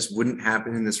stuff that just wouldn't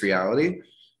happen in this reality,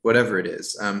 whatever it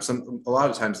is. A lot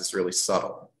of times it's really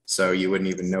subtle, so you wouldn't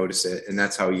even notice it, and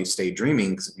that's how you stay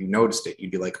dreaming. Because if you noticed it,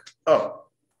 you'd be like, "Oh,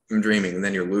 I'm dreaming," and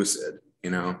then you're lucid.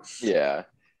 You know? yeah.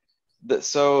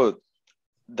 So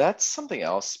that's something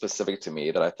else specific to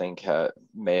me that I think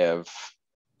may have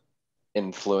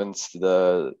influenced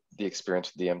the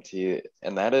experience with DMT,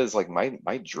 and that is like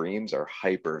my dreams are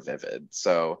hyper vivid.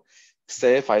 So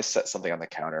say if I set something on the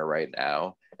counter right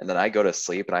now and then I go to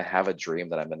sleep and I have a dream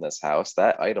that I'm in this house,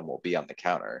 that item will be on the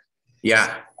counter.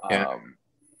 Yeah, yeah,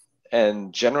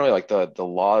 And generally like the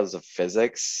laws of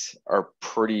physics are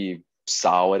pretty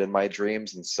solid in my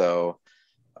dreams, and so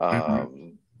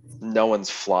no one's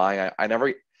flying.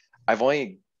 I've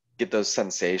only get those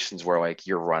sensations where like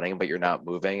you're running but you're not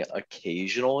moving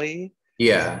occasionally.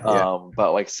 Yeah.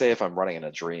 But like say if I'm running in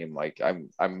a dream, like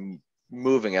I'm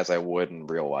moving as I would in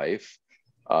real life.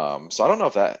 So I don't know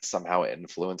if that somehow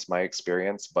influenced my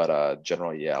experience, but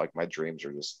generally, yeah, like my dreams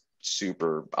are just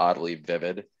super oddly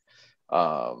vivid.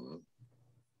 Um,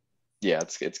 yeah,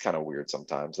 it's kind of weird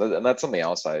sometimes, and that's something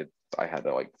else I had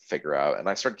to like figure out. And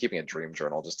I started keeping a dream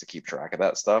journal just to keep track of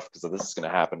that stuff because this is going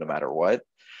to happen no matter what.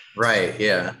 Right.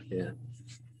 Yeah. Yeah.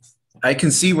 I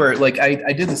can see where, like,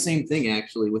 I did the same thing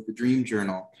actually with the dream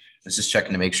journal. I was just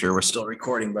checking to make sure we're still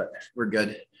recording, but we're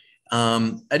good.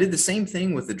 I did the same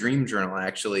thing with the dream journal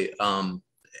actually.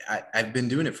 I've been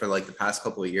doing it for like the past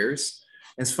couple of years.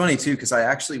 And it's funny too, because I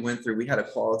actually went through, we had a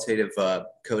qualitative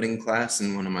coding class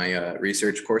in one of my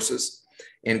research courses.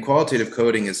 And qualitative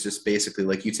coding is just basically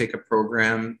like you take a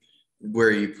program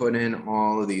where you put in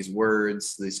all of these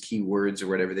words, these keywords or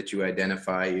whatever that you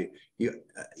identify.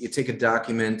 You take a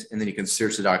document and then you can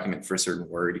search the document for a certain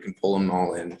word. You can pull them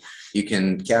all in. You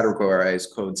can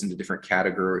categorize codes into different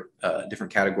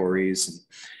categories.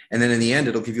 And then in the end,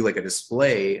 it'll give you like a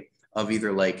display of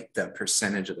either like the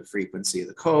percentage of the frequency of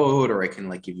the code, or I can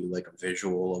like give you like a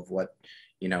visual of what,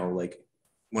 like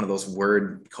one of those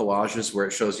word collages where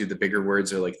it shows you the bigger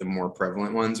words are like the more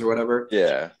prevalent ones or whatever.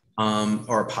 Yeah.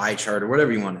 Or a pie chart or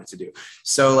whatever you want it to do.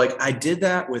 So like I did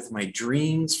that with my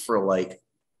dreams for like,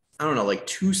 I don't know, like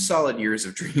 2 solid years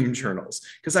of dream journals.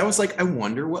 Cause I was like, I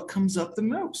wonder what comes up the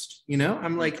most,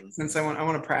 I'm like, since I want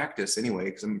to practice anyway,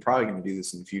 because I'm probably going to do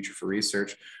this in the future for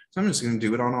research. So I'm just going to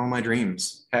do it on all my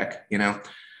dreams. Heck,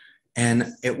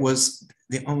 and it was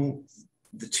the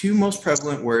 2 most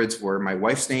prevalent words were my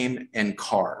wife's name and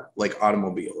car, like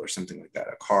automobile or something like that,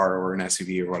 a car or an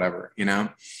SUV or whatever,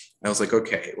 I was like,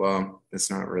 okay, well,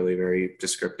 it's not really very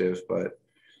descriptive, but,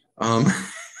 I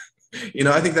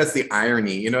think that's the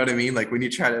irony, you know what I mean? Like when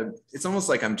you try to, it's almost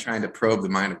like I'm trying to probe the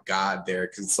mind of God there.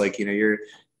 Cause it's like,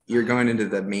 you're going into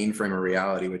the mainframe of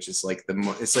reality, which is like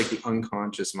it's like the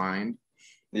unconscious mind.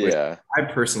 Yeah. I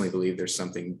personally believe there's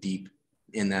something deep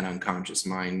in that unconscious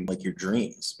mind, like your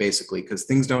dreams, basically, because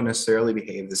things don't necessarily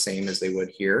behave the same as they would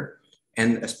here.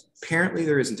 And apparently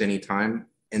there isn't any time.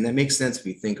 And that makes sense if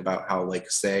you think about how,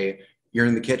 like, say you're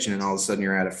in the kitchen and all of a sudden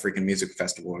you're at a freaking music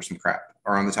festival or some crap,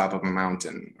 or on the top of a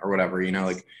mountain or whatever,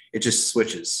 like it just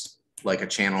switches like a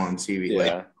channel on TV. Yeah.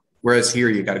 Like, whereas here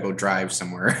you got to go drive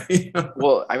somewhere.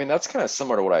 Well, I mean, that's kind of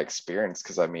similar to what I experienced.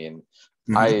 Cause I mean,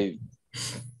 I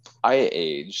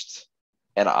aged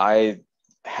and I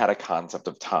had a concept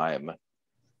of time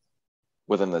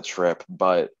within the trip,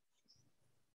 but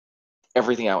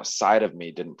everything outside of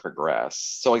me didn't progress.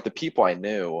 So like the people I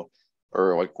knew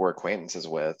or like were acquaintances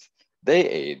with, they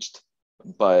aged,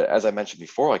 but as I mentioned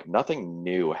before, like nothing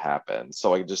new happened.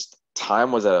 So like just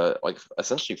time was like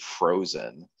essentially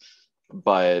frozen,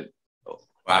 but wow.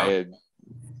 I had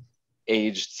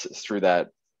aged through that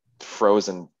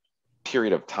frozen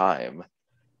period of time.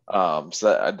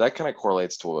 So that kind of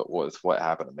correlates to what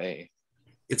happened to me.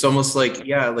 It's almost like,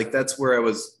 yeah, like that's where I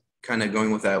was kind of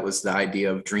going with. That was the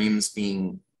idea of dreams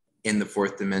being in the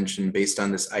 4th dimension based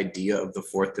on this idea of the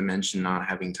 4th dimension not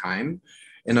having time.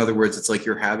 In other words, it's like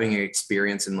you're having an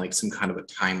experience in like some kind of a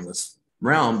timeless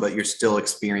realm, but you're still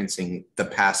experiencing the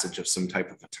passage of some type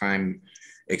of a time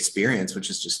experience, which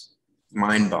is just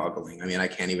mind-boggling. I mean, I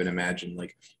can't even imagine,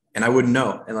 like, and I wouldn't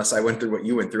know unless I went through what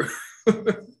you went through.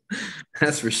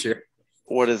 That's for sure.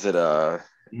 What is it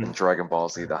in Dragon Ball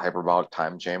Z, the hyperbolic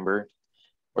time chamber,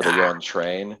 where they go on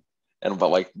train, and but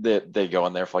like they go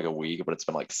in there for like a week, but it's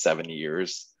been like 7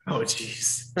 years. Oh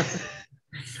jeez.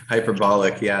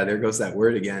 Hyperbolic, yeah, there goes that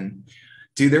word again.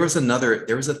 Dude, there was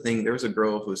a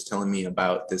girl who was telling me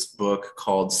about this book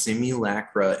called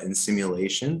Simulacra and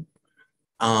Simulation.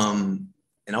 And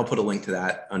I'll put a link to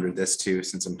that under this too,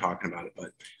 since I'm talking about it.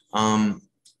 But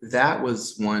that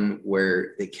was one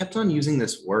where they kept on using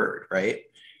this word, right?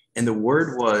 And the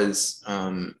word was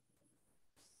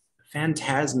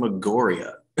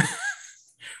phantasmagoria,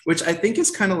 which I think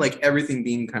is kind of like everything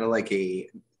being kind of like a,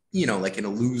 like an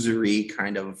illusory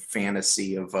kind of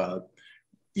fantasy of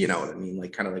you know what I mean?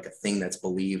 Like kind of like a thing that's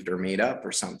believed or made up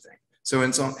or something. So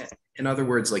in other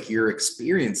words, like you're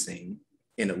experiencing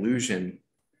an illusion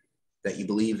that you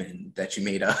believe in, that you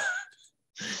made up.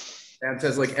 And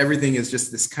says like everything is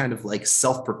just this kind of like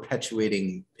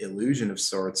self-perpetuating illusion of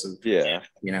sorts of,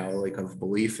 like of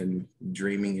belief and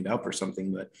dreaming it up or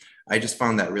something. But I just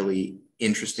found that really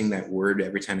interesting, that word,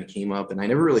 every time it came up. And I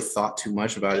never really thought too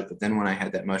much about it. But then when I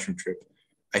had that mushroom trip,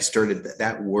 I started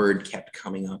that word kept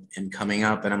coming up.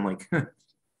 And I'm like,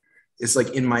 it's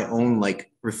like in my own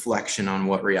like reflection on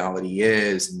what reality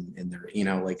is, and there, you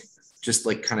know, like just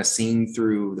like kind of seeing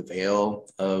through the veil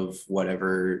of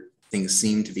whatever things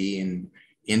seem to be and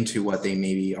into what they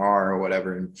maybe are or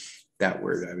whatever. And that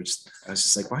word, I was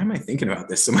just like, why am I thinking about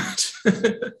this so much?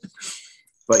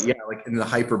 But yeah, like in the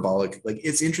hyperbolic, like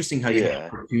it's interesting how you have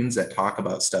cartoons that talk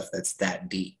about stuff that's that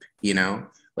deep, you know,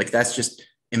 like that's just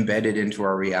embedded into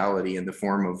our reality in the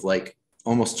form of like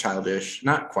almost childish,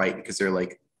 not quite, because they're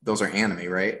like, those are anime,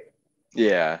 right?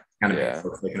 Yeah. Anime, Yeah.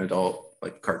 so it's like an adult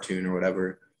like cartoon or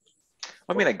whatever.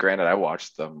 I mean, granted, I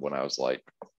watched them when I was like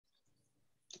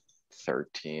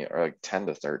 13 or like 10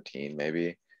 to 13,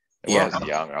 maybe. And when I was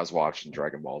young, I was watching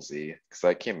Dragon Ball Z because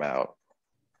that came out,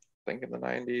 I think, in the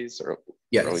 90s or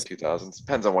early 2000s.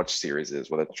 Depends on which series it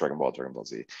is, whether it's Dragon Ball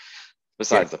Z.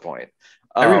 Besides the point.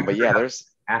 But yeah,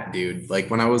 there's hat, dude. Like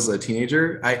when I was a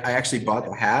teenager, I actually bought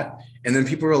the hat, and then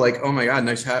people were like, "Oh my god,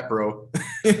 nice hat, bro!"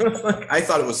 Like, I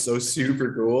thought it was so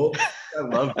super cool. I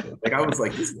loved it. Like I was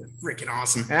like, "This is a freaking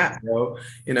awesome hat, bro!"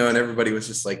 You know, and everybody was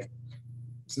just like,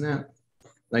 "Isn't that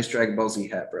nice Dragon Ball Z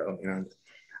hat, bro?" You know.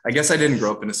 I guess I didn't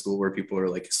grow up in a school where people are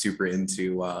like super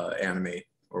into anime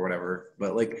or whatever,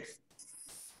 but like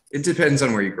it depends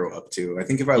on where you grow up too. I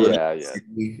think if I lived in the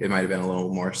city, it might have been a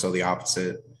little more so the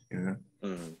opposite. You know.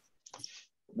 Mm.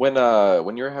 When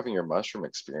you were having your mushroom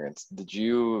experience, did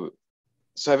you?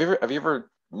 So have you ever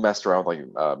messed around with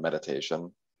like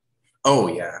meditation? Oh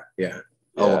yeah, yeah.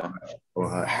 Yeah. A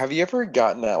lot. Have you ever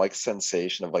gotten that like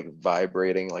sensation of like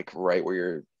vibrating like right where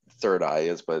your third eye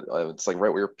is, but it's like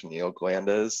right where your pineal gland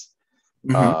is?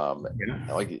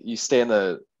 Like you stay in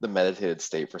the meditated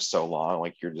state for so long,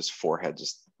 like your just forehead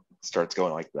just starts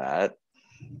going like that.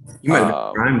 You might have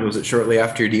been primed. Was it shortly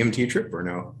after your DMT trip or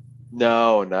no?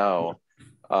 No.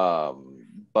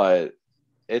 But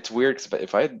it's weird because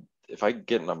if I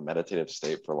get in a meditative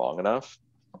state for long enough,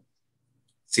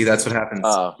 see, that's what happens.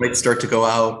 Lights start to go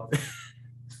out.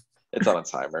 It's on a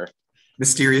timer.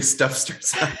 Mysterious stuff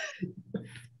starts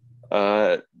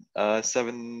out.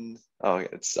 7. Oh,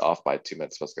 it's off by 2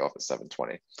 minutes. It's supposed to go off at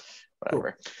 7:20.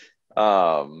 Whatever.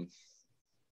 Cool.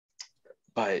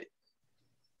 But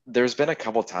there's been a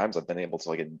couple times I've been able to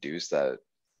like induce that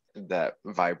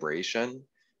vibration.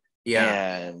 Yeah.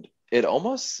 And it's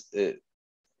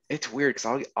weird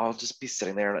because I'll just be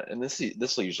sitting there and this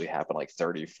will usually happen like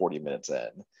 30-40 minutes in.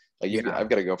 Like I've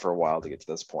got to go for a while to get to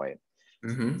this point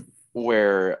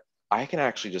where I can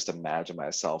actually just imagine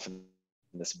myself in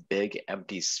this big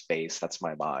empty space that's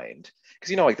my mind,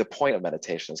 because you know, like the point of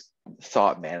meditation is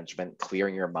thought management,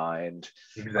 clearing your mind,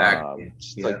 exactly.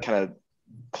 like kind of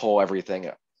pull everything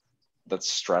that's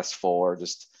stressful or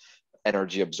just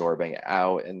energy absorbing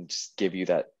out and just give you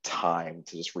that time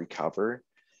to just recover.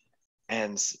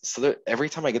 And so that every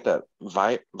time I get that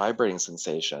vibrating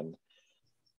sensation,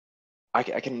 I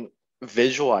can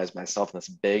visualize myself in this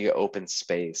big open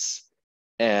space,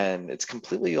 and it's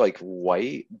completely like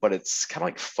white, but it's kind of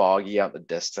like foggy out in the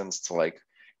distance to like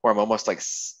where I'm almost like,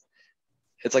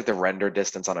 it's like the render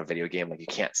distance on a video game. Like you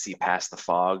can't see past the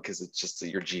fog because it's just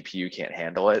your GPU can't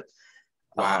handle it.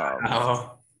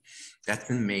 Wow. That's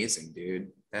amazing,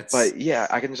 dude. But yeah,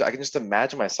 I can just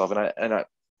imagine myself, and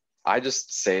I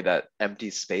just say that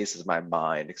empty space is my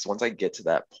mind, because once I get to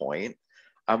that point,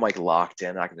 I'm like locked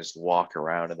in. I can just walk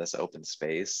around in this open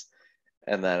space,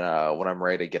 and then when I'm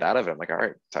ready to get out of it, I'm like, all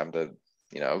right, time to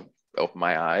open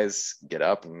my eyes, get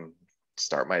up, and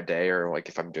start my day, or like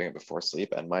if I'm doing it before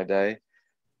sleep, end my day.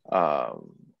 But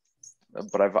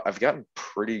I've gotten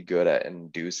pretty good at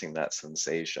inducing that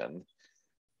sensation.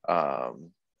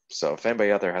 So if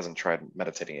anybody out there hasn't tried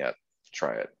meditating yet,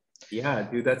 try it. Yeah,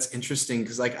 dude, that's interesting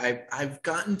because like I've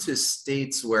gotten to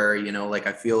states where, like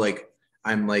I feel like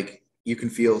I'm like, you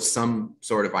can feel some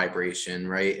sort of vibration,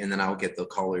 right? And then I'll get the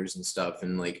colors and stuff,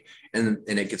 and like and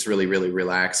it gets really, really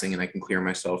relaxing, and I can clear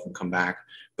myself and come back,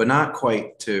 but not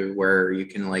quite to where you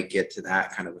can like get to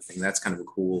that kind of a thing. That's kind of a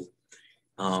cool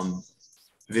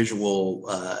visual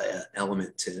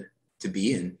element to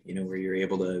be in, where you're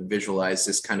able to visualize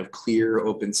this kind of clear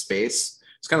open space.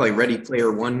 It's kind of like Ready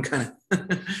Player One, kind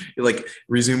of like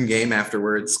resume game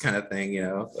afterwards kind of thing,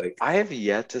 like I have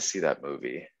yet to see that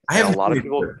movie. I have a lot of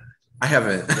people. I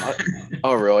haven't.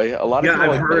 Oh, really? A lot of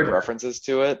people I've make references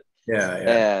to it. Yeah.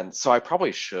 And so I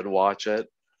probably should watch it.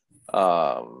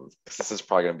 Because this is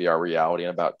probably going to be our reality in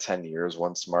about 10 years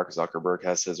once Mark Zuckerberg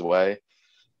has his way.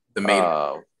 The main.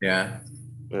 Yeah.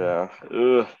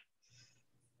 Ugh.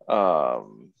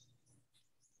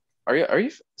 Are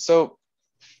you so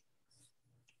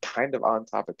kind of on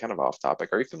topic, kind of off topic?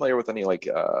 Are you familiar with any like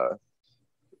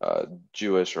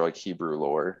Jewish or like Hebrew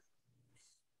lore?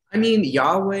 I mean,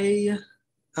 Yahweh,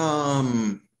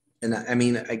 and I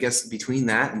mean, I guess between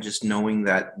that and just knowing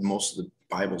that most of the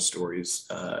Bible stories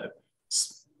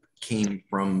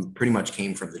pretty much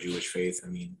came from the Jewish faith. I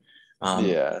mean, um,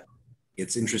 Yeah.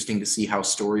 it's interesting to see how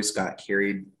stories got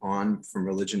carried on from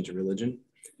religion to religion.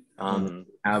 Hmm.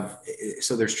 Have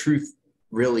so there's truth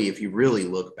really, if you really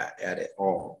look back at it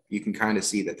all, you can kind of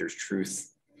see that there's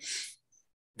truth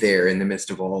there in the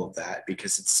midst of all of that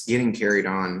because it's getting carried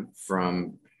on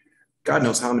from God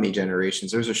knows how many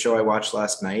generations. There's a show I watched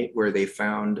last night where they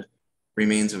found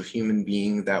remains of a human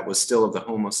being that was still of the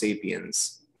Homo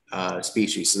sapiens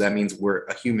species. So that means we're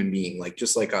a human being, like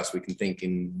just like us, we can think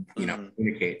and Hmm.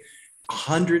 communicate.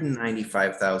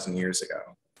 195,000 years ago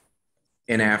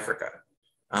in Africa.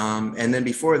 And then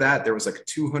before that, there was like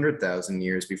 200,000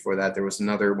 years before that, there was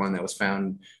another one that was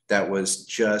found that was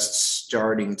just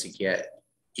starting to get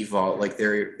evolved. Like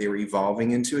they were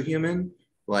evolving into a human.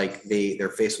 Like their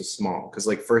face was small because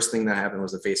like first thing that happened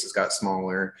was the faces got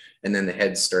smaller and then the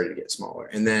heads started to get smaller.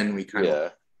 And then we kind of Yeah.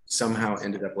 somehow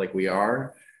ended up like we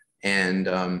are. And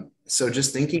so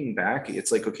just thinking back,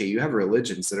 it's like, okay, you have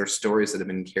religions that are stories that have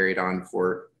been carried on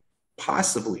for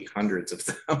possibly hundreds of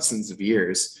thousands of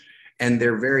years. And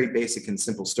they're very basic and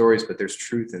simple stories, but there's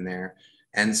truth in there.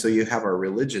 And so you have our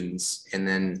religions, and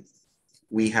then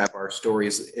we have our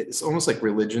stories. It's almost like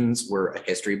religions were a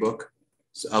history book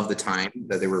of the time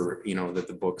that they were,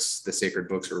 that the sacred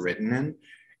books were written in.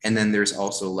 And then there's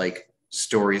also like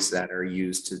stories that are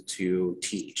used to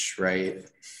teach, right?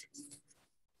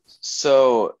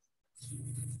 So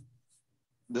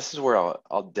this is where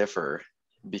I'll differ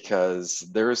because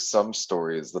there are some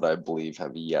stories that I believe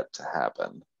have yet to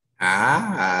happen.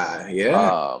 Ah,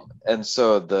 yeah. And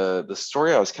so the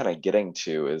story I was kind of getting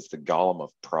to is the Golem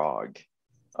of Prague.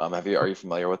 Are you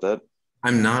familiar with it?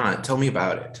 I'm not. Tell me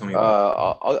about it. Tell me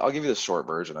about it. I'll give you the short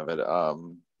version of it.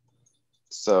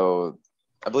 So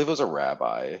I believe it was a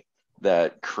rabbi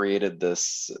that created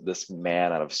this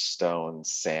man out of stone,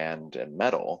 sand, and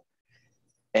metal.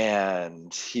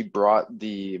 And he brought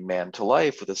the man to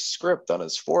life with a script on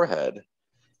his forehead.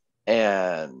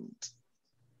 And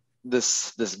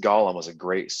this golem was a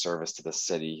great service to the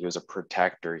city. He was a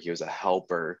protector. He was a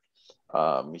helper.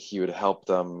 He would help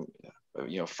them,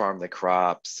 farm the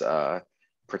crops,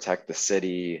 protect the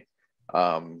city,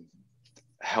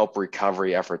 help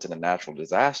recovery efforts in a natural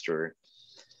disaster.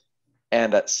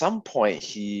 And at some point,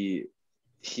 he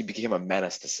became a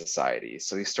menace to society.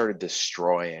 So he started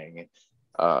destroying,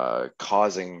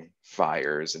 causing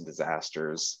fires and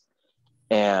disasters.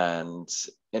 And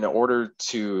in order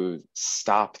to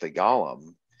stop the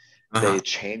golem, Uh-huh. they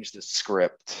changed the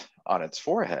script on its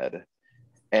forehead,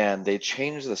 and they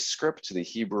changed the script to the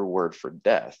Hebrew word for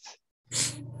death.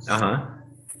 Uh-huh.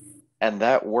 And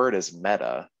that word is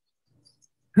meta.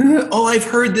 Oh, I've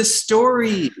heard this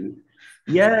story.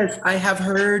 Yes, I have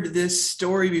heard this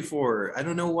story before. I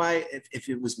don't know why, if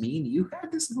it was me and you who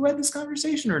had this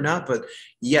conversation or not, but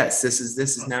yes, this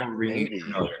is now ringing. Maybe,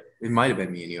 It might have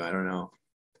been me and you. I don't know.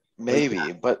 But yeah,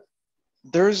 maybe, but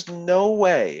there's no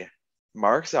way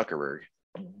Mark Zuckerberg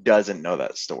doesn't know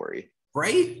that story.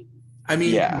 right? I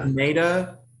mean, Yeah,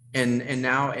 Meta and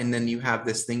then you have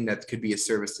this thing that could be a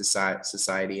service to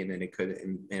society, and then it could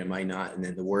and it might not, and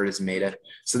then the word is Meta.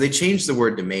 So they changed the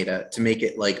word to Meta to make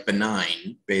it like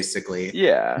benign, basically.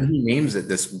 yeah. And he names it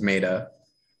this Meta.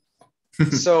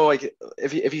 So like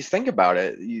if you think about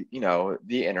it,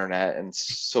 the internet and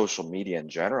social media in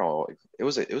general, it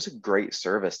was a great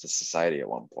service to society at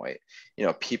one point.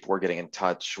 People were getting in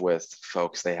touch with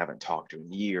folks they haven't talked to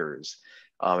in years.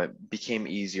 It became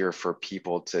easier for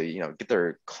people to get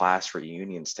their class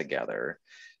reunions together,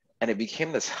 and it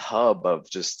became this hub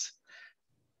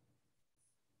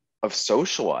of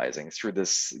socializing through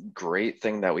this great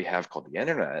thing that we have called the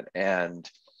internet.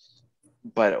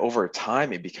 But over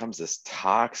time it becomes this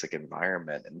toxic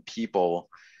environment, and people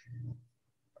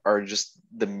are just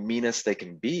the meanest they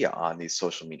can be on these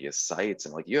social media sites.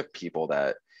 And like you have people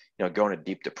that go into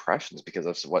deep depressions because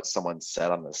of what someone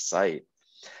said on the site.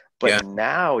 But Yeah.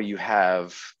 now you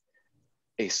have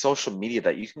a social media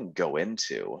that you can go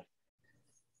into,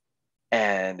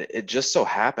 and it just so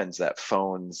happens that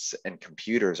phones and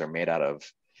computers are made out of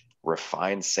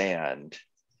refined sand,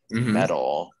 Hmm.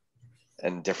 metal,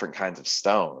 and different kinds of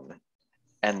stone,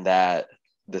 and that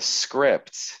the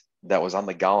script that was on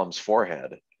the golem's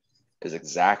forehead is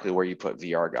exactly where you put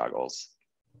VR goggles.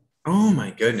 Oh my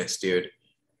goodness, dude.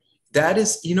 That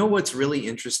is, what's really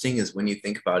interesting is when you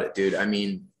think about it, dude. I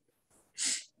mean,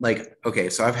 like, okay,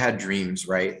 so I've had dreams,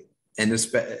 right? And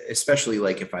especially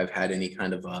like if I've had any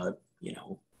kind of a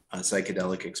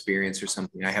psychedelic experience or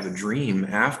something, I have a dream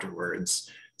afterwards.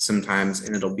 sometimes,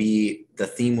 and it'll be, the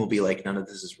theme will be like, none of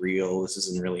this is real, this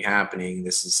isn't really happening,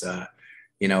 this is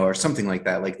you know, or something like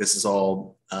that, like this is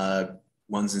all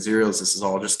ones and zeros, this is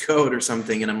all just code or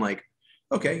something. And I'm like,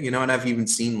 okay, you know. And I've even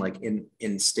seen like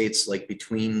in states like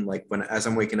between, like when, as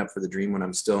I'm waking up for the dream, when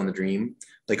I'm still in the dream,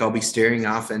 like I'll be staring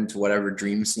off into whatever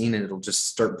dream scene, and it'll just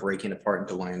start breaking apart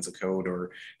into lines of code,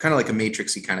 or kind of like a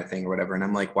matrixy kind of thing or whatever. And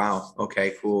I'm like, wow,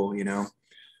 okay, cool, you know.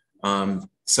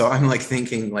 So I'm like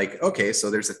thinking like, okay, so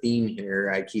there's a theme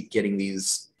here. I keep getting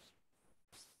these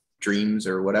dreams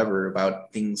or whatever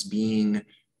about things being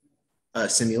a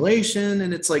simulation.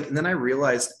 And it's like, and then I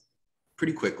realized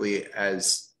pretty quickly,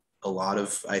 as a lot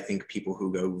of, I think, people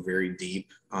who go very deep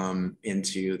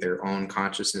into their own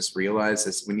consciousness realize,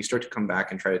 is when you start to come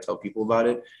back and try to tell people about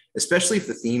it, especially if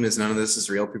the theme is none of this is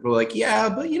real, people are like, yeah,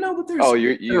 but you know, but there's, Oh,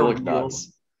 you look real.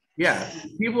 nuts. Yeah,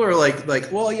 people are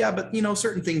like, well, yeah, but you know,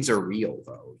 certain things are real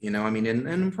though, you know. I mean, you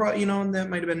know, and that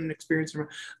might have been an experience.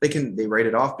 They write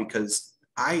it off, because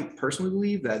I personally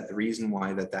believe that the reason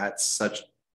why that's such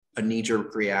a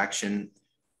knee-jerk reaction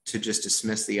to just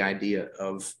dismiss the idea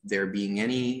of there being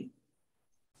any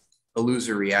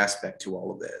illusory aspect to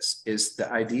all of this is the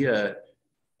idea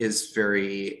is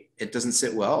very, it doesn't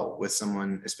sit well with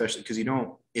someone, especially because you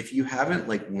don't, if you haven't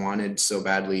like wanted so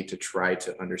badly to try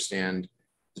to understand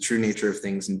the true nature of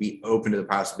things and be open to the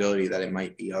possibility that it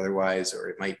might be otherwise, or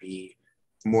it might be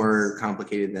more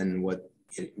complicated than what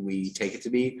we take it to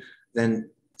be, then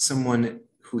someone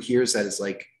who hears that is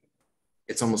like,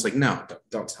 it's almost like, no,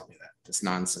 don't tell me that. It's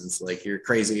nonsense. Like, you're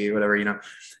crazy or whatever, you know.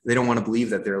 They don't want to believe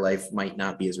that their life might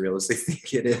not be as real as they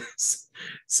think it is.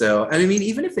 So, and I mean,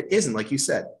 even if it isn't, like you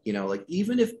said, you know, like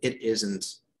even if it isn't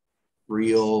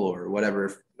real or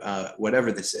whatever,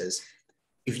 whatever this is,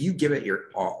 if you give it your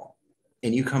all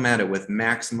and you come at it with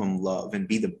maximum love and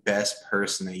be the best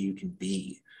person that you can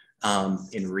be,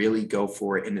 and really go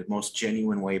for it in the most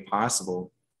genuine way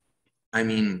possible, I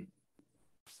mean,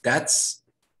 that's,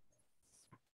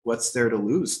 what's there to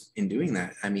lose in doing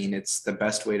that? I mean, it's the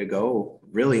best way to go,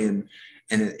 really. And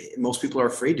most people are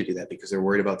afraid to do that because they're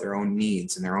worried about their own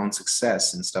needs and their own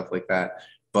success and stuff like that.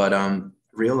 But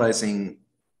realizing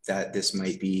that this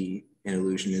might be an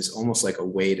illusion is almost like a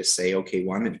way to say, okay,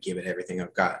 well, I'm going to give it everything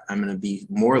I've got. I'm going to be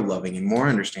more loving and more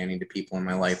understanding to people in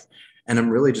my life. And I'm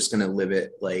really just going to live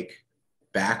it like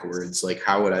backwards. Like,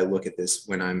 how would I look at this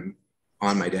when I'm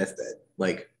on my deathbed?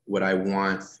 Like, would I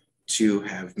want to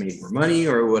have made more money,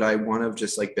 or would I want to have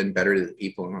just like been better to the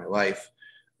people in my life?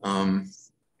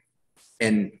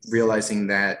 And realizing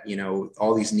that, you know,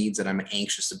 all these needs that I'm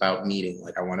anxious about meeting,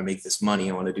 like I want to make this money,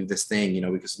 I want to do this thing, you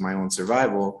know, because of my own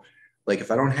survival. Like,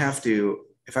 if I don't have to,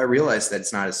 if I realize that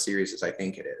it's not as serious as I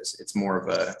think it is, it's more of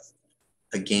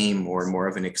a game or more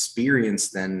of an experience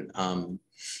than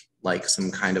like some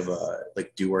kind of a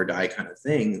like do or die kind of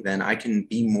thing, then I can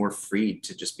be more freed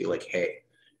to just be like, hey,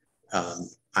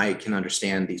 I can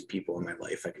understand these people in my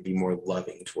life. I can be more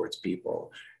loving towards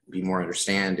people, be more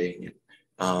understanding,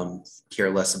 and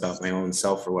care less about my own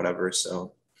self or whatever.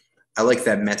 So I like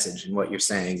that message and what you're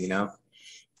saying, you know?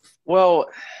 Well,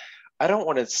 I don't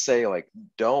want to say like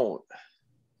don't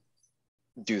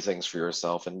do things for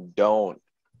yourself and don't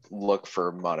look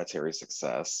for monetary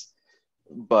success,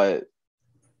 but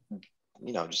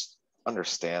you know, just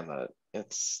understand that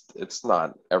it's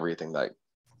not everything that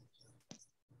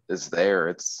is there.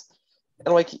 It's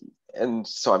and like and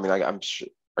so I mean I'm sure,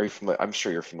 are you familiar? I'm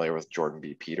sure you're familiar with Jordan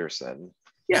B. Peterson.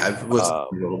 Yeah, I've listened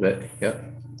a little bit. Yeah.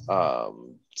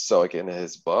 So like in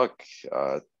his book,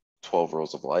 12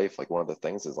 Rules of Life, like one of the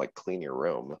things is like clean your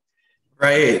room.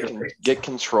 Right. Get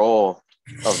control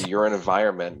of your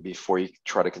environment before you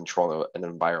try to control an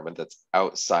environment that's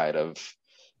outside of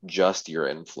just your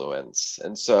influence.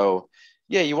 And so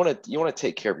yeah, you want to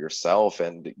take care of yourself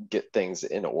and get things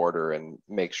in order and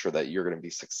make sure that you're going to be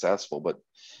successful, but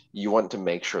you want to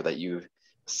make sure that you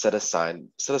set aside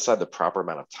the proper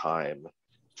amount of time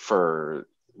for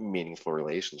meaningful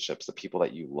relationships, the people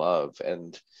that you love.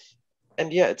 And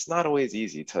yeah, it's not always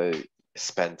easy to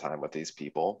spend time with these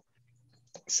people.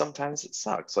 Sometimes it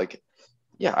sucks. Like,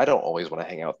 yeah, I don't always want to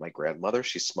hang out with my grandmother.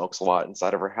 She smokes a lot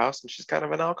inside of her house and she's kind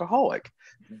of an alcoholic.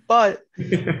 But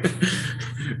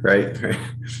right.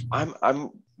 I'm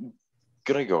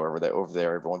gonna go over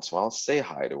there every once in a while, say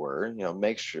hi to her, you know,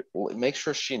 make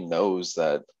sure she knows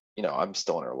that, you know, I'm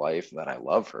still in her life and that I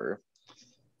love her.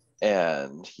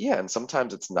 And yeah, and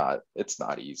sometimes it's not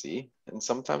easy, and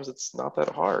sometimes it's not that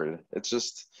hard. It's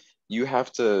just you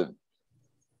have to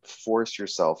force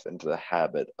yourself into the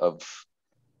habit of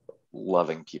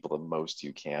loving people the most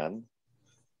you can.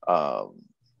 Um,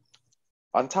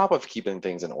 on top of keeping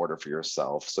things in order for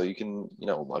yourself, so you can,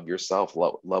 love yourself,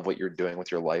 love what you're doing with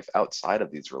your life outside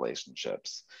of these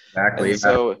relationships. Exactly. And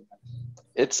so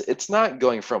it's not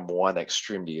going from one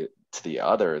extreme to the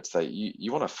other. It's that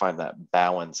you want to find that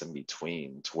balance in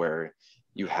between, to where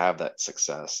you have that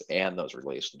success and those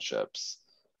relationships.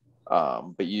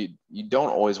 But you don't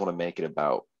always want to make it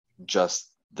about just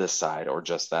this side or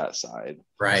just that side.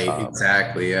 Right.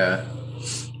 Exactly. Yeah.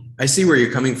 I see where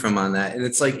you're coming from on that. And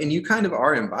it's like, and you kind of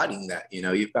are embodying that,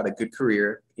 you've got a good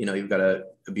career, you've got a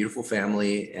beautiful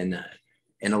family, and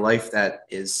a life that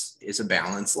is a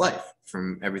balanced life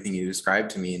from everything you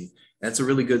described to me. And that's a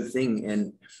really good thing.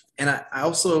 And I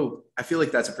feel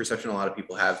like that's a perception a lot of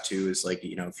people have too, is like,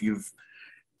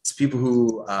 it's people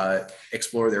who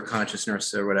explore their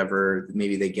consciousness or whatever,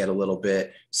 maybe they get a little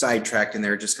bit sidetracked and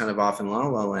they're just kind of off in la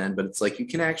la land, but it's like, you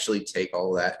can actually take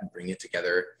all that and bring it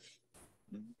together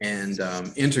and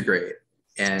integrate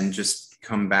and just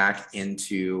come back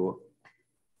into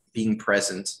being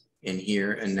present in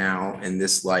here and now in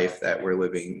this life that we're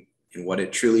living and what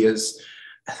it truly is.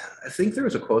 I think there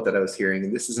was a quote that I was hearing,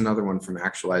 and this is another one from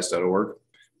actualize.org,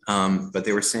 but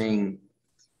they were saying,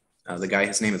 the guy,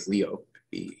 his name is Leo,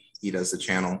 he does the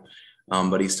channel,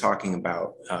 but he's talking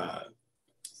about,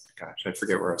 gosh, I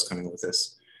forget where I was coming with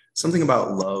this, something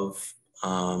about love,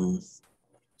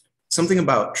 something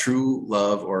about true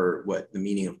love, or what the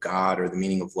meaning of God or the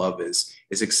meaning of love is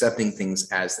accepting things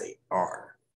as they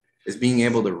are, is being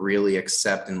able to really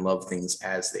accept and love things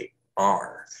as they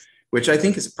are, which I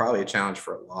think is probably a challenge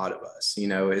for a lot of us,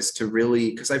 is to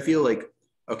really, because I feel like,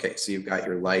 okay, so you've got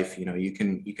your life, you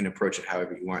can approach it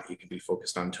however you want. You can be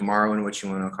focused on tomorrow and what you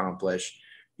want to accomplish.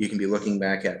 You can be looking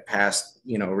back at past,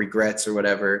 regrets or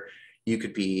whatever. You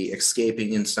could be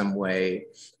escaping in some way,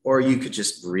 or you could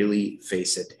just really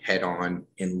face it head on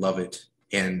and love it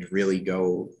and really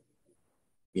go,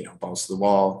 balls to the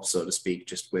wall, so to speak,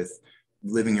 just with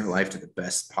living your life to the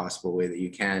best possible way that you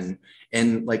can,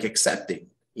 and like accepting,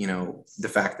 the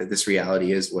fact that this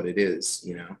reality is what it is,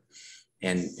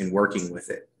 and working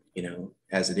with it,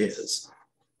 as it is.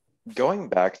 Going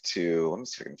back to, let me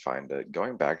see if I can find it.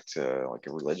 Going back to like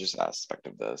a religious aspect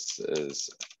of this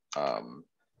is,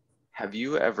 have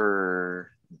you ever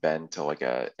been to like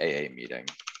a AA meeting?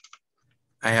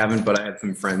 I haven't, but I have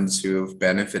some friends who have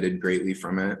benefited greatly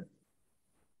from it.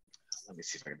 Let me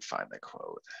see if I can find that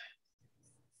quote.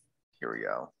 Here we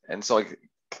go. And so like,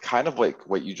 kind of like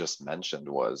what you just mentioned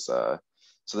was,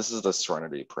 so this is the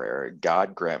serenity prayer.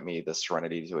 God grant me the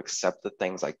serenity to accept the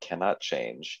things I cannot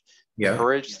change,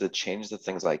 courage to change the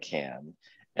things I can,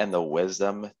 and the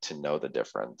wisdom to know the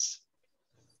difference.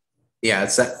 Yeah,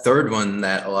 it's that third one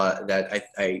that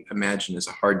I imagine is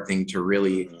a hard thing to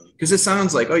really, because it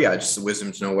sounds like, oh yeah, just the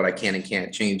wisdom to know what I can and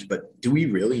can't change, but do we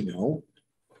really know?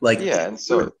 Like, yeah, and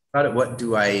so what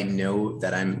do I know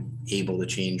that I'm able to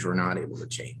change or not able to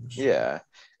change? Yeah,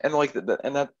 and like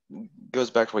and that goes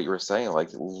back to what you were saying, like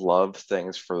love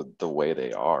things for the way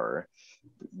they are,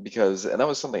 because, and that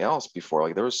was something else before,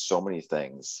 like there was so many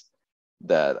things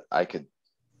that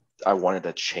I wanted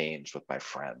to change with my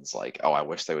friends, like, oh, I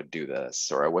wish they would do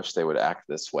this, or I wish they would act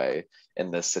this way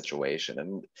in this situation.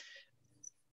 And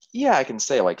yeah, I can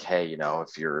say like, hey,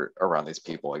 if you're around these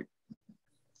people, like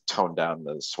tone down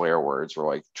the swear words, or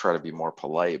like try to be more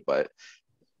polite, but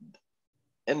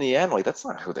in the end, like that's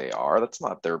not who they are, that's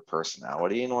not their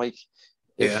personality. And like,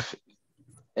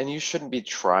 and you shouldn't be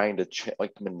trying to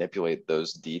like manipulate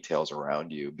those details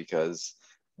around you, because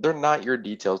they're not your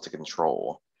details to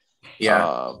control.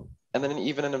 And then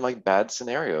even in like bad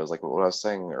scenarios, like what I was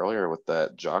saying earlier with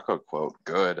that Jocko quote,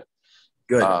 good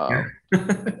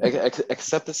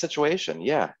accept the situation.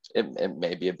 It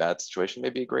may be a bad situation,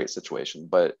 maybe a great situation,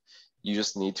 but you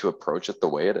just need to approach it the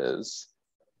way it is,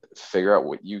 figure out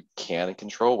what you can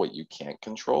control, what you can't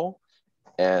control,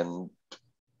 and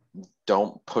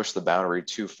don't push the boundary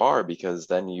too far, because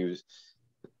then you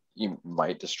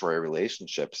might destroy a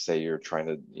relationship. Say you're trying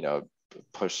to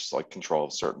push like control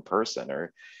of a certain person,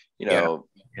 or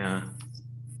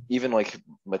even like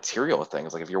material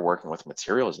things. Like if you're working with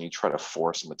materials and you try to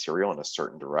force material in a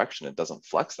certain direction, it doesn't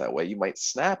flex that way, you might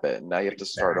snap it, and now you have to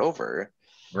start over.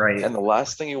 Right. And the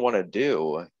last thing you want to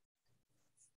do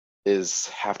is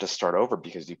have to start over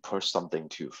because you push something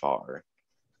too far.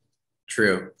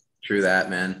 True that,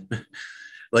 man.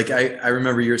 Like I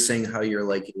remember you were saying how you're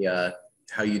like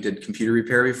how you did computer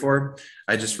repair before.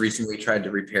 I just recently tried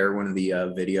to repair one of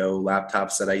the video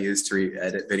laptops that I use to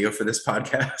edit video for this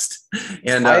podcast.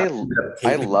 And I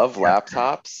love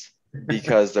laptops,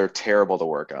 because they're terrible to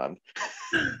work on.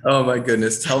 Oh my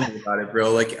goodness, tell me about it,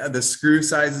 bro. Like the screw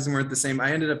sizes weren't the same.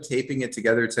 I ended up taping it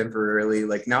together temporarily.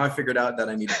 Like now I figured out that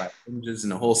I need to buy hinges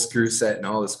and a whole screw set and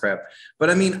all this crap. But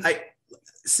I mean, I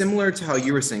similar to how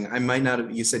you were saying, I might not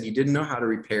have, you said you didn't know how to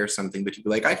repair something, but you'd be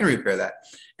like, I can repair that.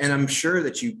 And I'm sure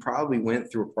that you probably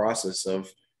went through a process of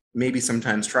maybe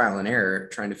sometimes trial and error,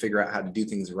 trying to figure out how to do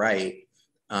things right.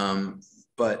 Um,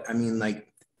 but I mean,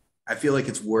 like, I feel like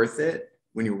it's worth it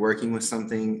when you're working with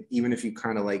something, even if you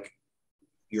kind of like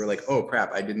you're like, oh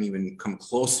crap, I didn't even come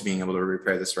close to being able to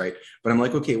repair this right. But I'm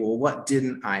like, okay, well, what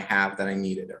didn't I have that I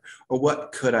needed? Or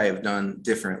what could I have done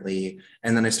differently?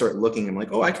 And then I start looking, I'm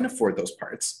like, oh, I can afford those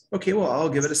parts. Okay, well, I'll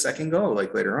give it a second go,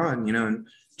 like later on, you know, and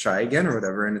try again or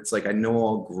whatever. And it's like, I know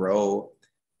I'll grow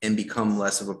and become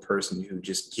less of a person who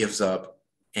just gives up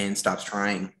and stops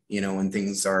trying, you know, when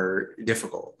things are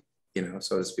difficult, you know,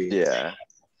 so to speak. Yeah.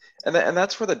 And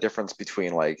that's where the difference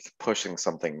between like pushing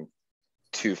something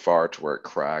too far to where it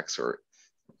cracks or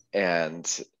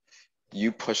and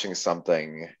you pushing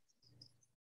something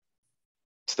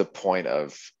to the point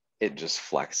of it just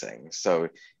flexing. So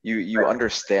you Right.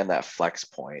 understand that flex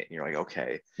point and you're like,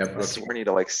 okay, Yep. this is Okay. where I need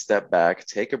to like step back,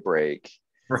 take a break,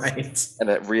 Right. and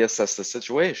then reassess the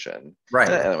situation. Right.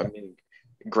 And I mean,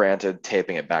 granted,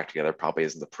 taping it back together probably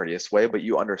isn't the prettiest way, but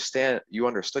you understood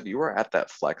you were at that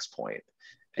flex point.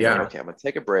 And you're like, Yeah. okay, I'm gonna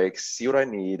take a break, see what I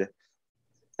need,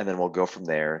 and then we'll go from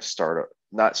there,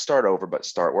 not start over, but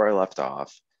start where I left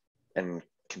off and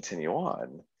continue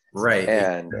on. Right.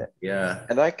 And Yeah.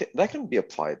 that can be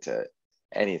applied to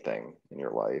anything in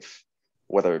your life,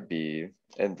 whether it be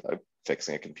in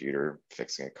fixing a computer,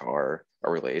 fixing a car, a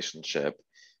relationship,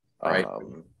 Right.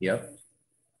 um, Yep.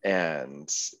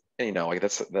 and, and you know, like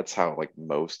that's how like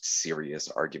most serious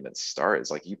arguments start.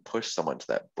 Is like you push someone to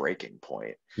that breaking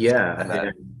point, and Yeah. that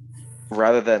Yeah.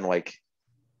 rather than like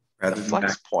the Rather than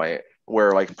flex back. point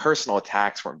where like personal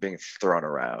attacks weren't being thrown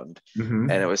around,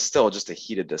 and it Hmm. was still just a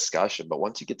heated discussion. But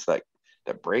once you get to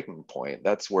that breaking point,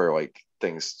 that's where like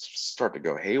things start to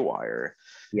go haywire,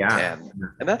 Yeah. and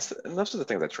and those are the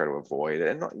things I try to avoid.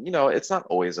 And you know, it's not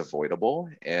always avoidable,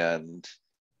 and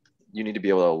you need to be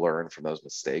able to learn from those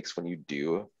mistakes when you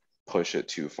do push it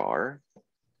too far.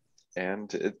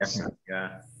 And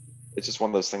Yeah. it's just one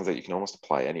of those things that you can almost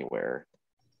apply anywhere.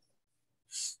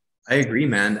 I agree,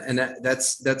 man. And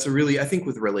that's a really, I think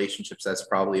with relationships, that's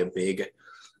probably a big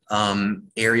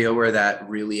area where that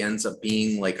really ends up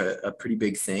being like a pretty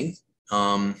big thing.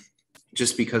 Um,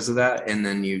 just because of that. And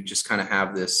then you just kind of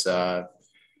have this,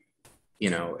 you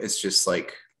know, it's just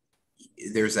like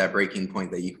there's that breaking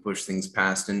point that you can push things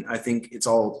past. And I think it's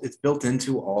built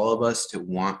into all of us to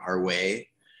want our way.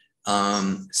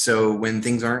 So when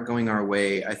things aren't going our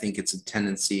way, I think it's a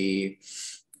tendency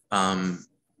um,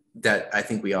 that I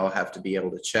think we all have to be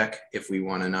able to check if we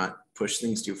want to not push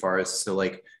things too far. So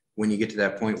like when you get to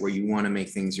that point where you want to make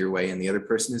things your way and the other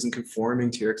person isn't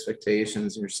conforming to your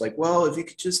expectations, and you're just like, well, if you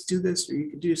could just do this or you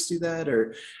could just do that,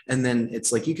 or and then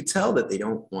it's like you could tell that they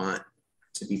don't want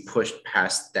to be pushed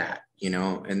past that, you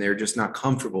know, and they're just not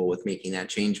comfortable with making that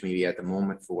change maybe at the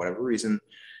moment for whatever reason.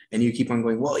 And you keep on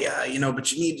going, well, yeah, you know,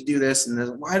 but you need to do this. And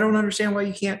well, I don't understand why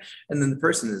you can't. And then the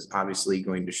person is obviously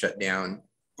going to shut down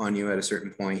on you at a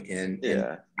certain point and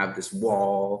Yeah, have this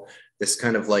wall, this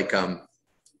kind of like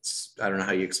I don't know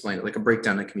how you explain it, like a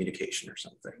breakdown in communication or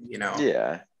something, you know.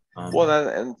 yeah. Well, Um, then,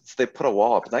 and they put a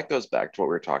wall up, and that goes back to what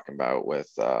we were talking about with,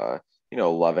 you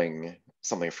know, loving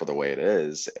something for the way it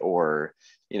is, or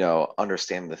you know,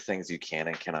 understanding the things you can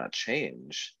and cannot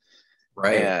change.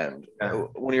 right. And Yeah.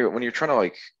 when you're trying to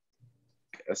like,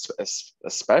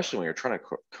 especially when you're trying to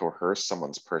coerce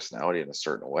someone's personality in a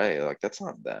certain way, like that's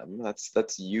not them.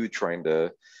 That's you trying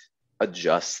to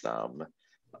adjust them.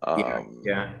 Yeah. Um,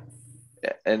 Yeah.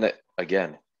 and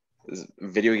again,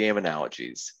 video game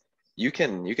analogies. You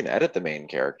can edit the main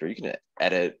character. You can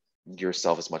edit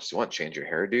yourself as much as you want. Change your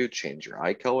hairdo, change your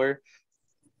eye color,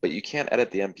 but you can't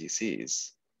edit the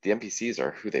NPCs. The NPCs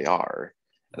are who they are,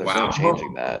 and there's no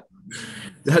changing Wow. that.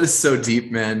 That is so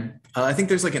deep, man. I think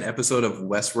there's like an episode of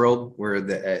Westworld where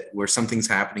where something's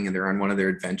happening and they're on one of their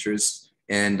adventures,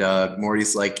 and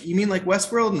Morty's like, "You mean like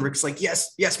Westworld?" And Rick's like,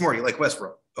 "Yes, yes, Morty, like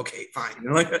Westworld." Okay, fine.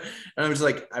 And, like, and I was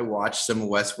like, I watched some of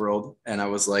Westworld, and I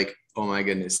was like, "Oh my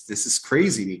goodness, this is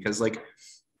crazy!" Because like,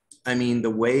 I mean,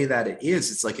 the way that it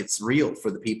is, it's like it's real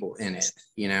for the people in it,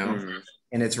 you know, Mm,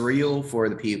 and it's real for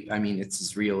the people. I mean, it's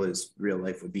as real as real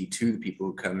life would be to the people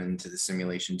who come into the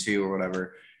simulation too, or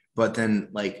whatever. But then,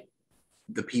 like,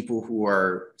 the people who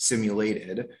are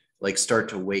simulated like start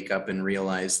to wake up and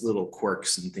realize little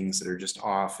quirks and things that are just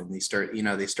off, and they start, you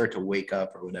know, they start to wake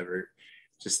up or whatever.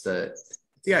 Just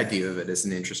the idea of it is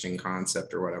an interesting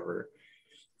concept or whatever,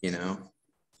 you know.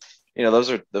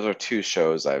 Those are two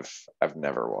shows I've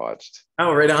never watched.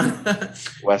 Oh, right on.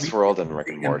 Westworld and Rick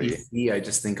and Morty. NPC, I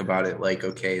just think about it like,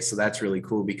 okay, so that's really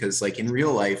cool because like in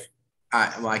real life,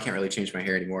 I can't really change my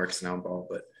hair anymore because now I'm bald,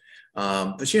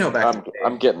 but you know, back in the day,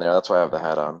 I'm getting there. That's why I have the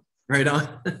hat on. right on.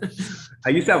 I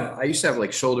used to have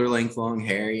like shoulder length long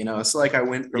hair, you know. So like I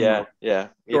went from like, Yeah,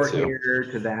 me short too. hair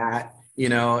to that, you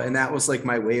know, and that was like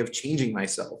my way of changing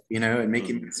myself, you know, and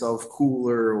making myself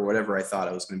cooler or whatever I thought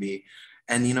I was going to be.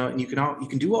 And you know, and you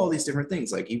can do all these different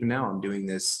things. Like even now I'm doing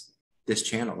this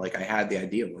channel. Like I had the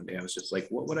idea one day. I was just like,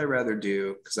 what would I rather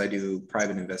do? Because I do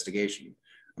private investigation.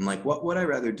 I'm like, what would I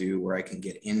rather do where I can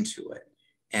get into it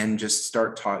and just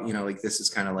start talking, you know, like this is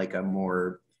kind of like a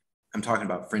more, I'm talking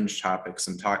about fringe topics.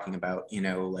 I'm talking about, you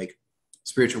know, like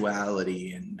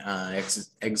spirituality and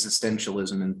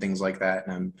existentialism and things like that.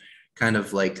 And I'm kind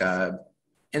of like,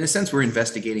 in a sense, we're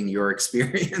investigating your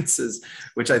experiences,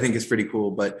 which I think is pretty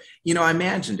cool. But, you know, I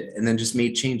imagined it and then just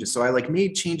made changes. So I like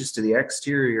made changes to the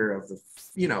exterior of the,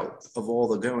 you know, of all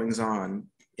the goings on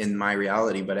in my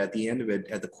reality. But at the end of it,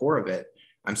 at the core of it,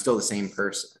 I'm still the same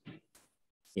person,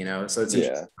 you know? So it's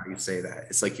interesting how you say that.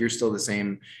 It's like, you're still the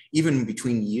same, even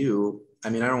between you. I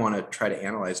mean, I don't want to try to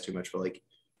analyze too much, but like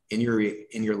in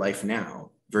your life now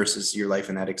versus your life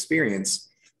in that experience,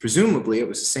 presumably it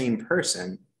was the same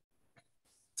person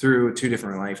through two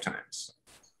different lifetimes,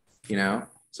 you know?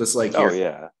 So it's like, you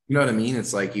know what I mean?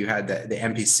 It's like you had the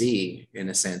NPC in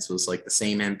a sense was like the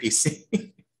same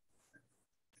NPC.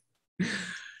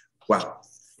 Wow.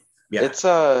 Yeah.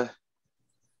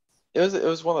 It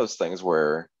was one of those things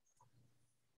where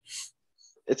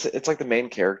it's like the main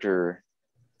character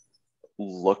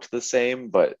looked the same,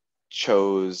 but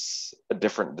chose a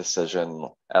different decision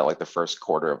at like the first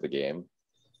quarter of the game.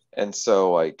 And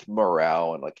so like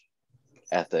morale and like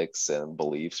ethics and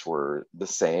beliefs were the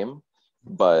same,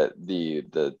 but the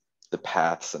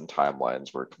paths and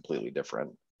timelines were completely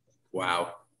different.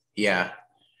 Wow. Yeah.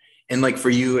 And like for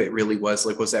you, it really was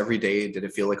like, was every day, did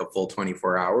it feel like a full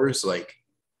 24 hours? Like,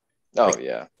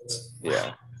 Yeah.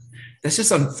 That's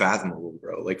just unfathomable,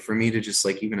 bro. Like for me to just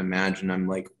like even imagine, I'm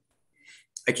like,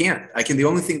 the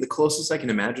only thing, the closest I can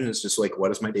imagine is just like, what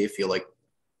does my day feel like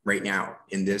right now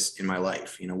in my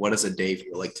life? You know, what does a day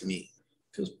feel like to me?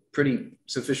 It feels pretty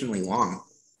sufficiently long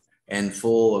and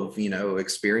full of, you know,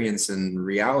 experience and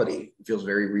reality. It feels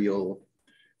very real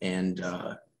and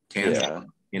tangible,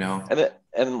 you know?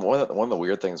 And one of the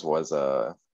weird things was,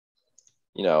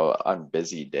 you know, on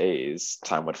busy days,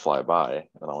 time would fly by,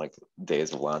 and on like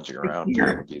days of lounging around,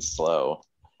 time would be slow.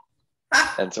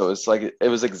 And so it's like it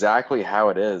was exactly how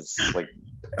it is, like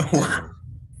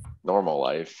normal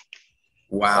life.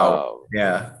 Wow.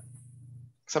 Yeah.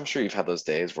 Because I'm sure you've had those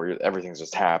days where everything's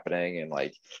just happening, and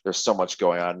like there's so much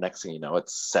going on. Next thing you know,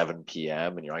 it's 7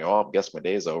 p.m. and you're like, oh, I guess my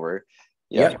day's over.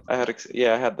 Yeah, I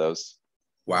had those.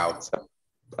 Wow. So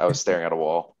I was staring at a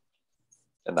wall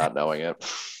and not knowing it.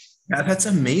 Yeah, that's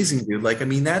amazing, dude. Like, I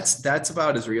mean, that's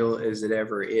about as real as it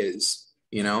ever is,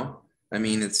 you know? I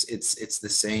mean, it's the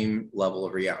same level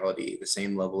of reality, the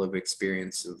same level of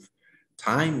experience of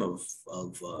time, of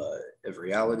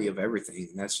reality, of everything.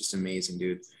 And that's just amazing,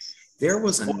 dude. There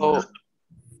was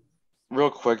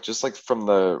real quick, just like from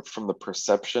the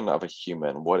perception of a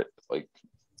human,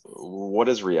 what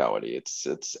is reality?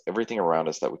 It's everything around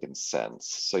us that we can sense.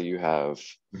 So you have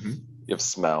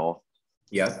smell,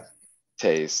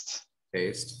 taste,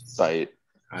 sight,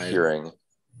 hearing,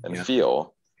 and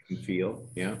feel.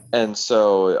 And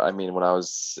so, I mean, when I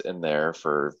was in there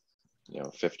for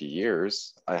 50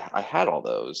 years, I had all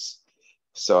those.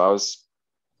 So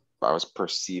I was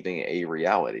perceiving a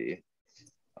reality.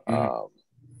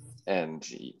 And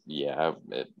yeah,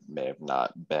 it may have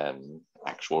not been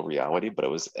actual reality, but it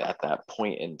was at that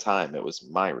point in time, it was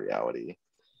my reality.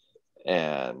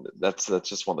 And that's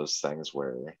just one of those things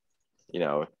where, you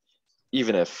know,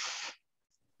 even if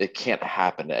it can't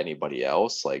happen to anybody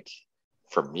else, like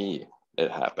for me,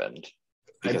 it happened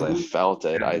because I felt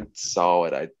it, I saw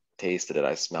it, I tasted it,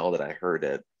 I smelled it, I heard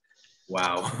it.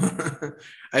 Wow.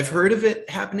 I've heard of it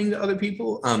happening to other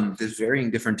people. There's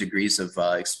varying different degrees of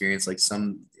experience. Like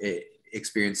some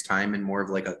experience time in more of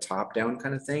like a top-down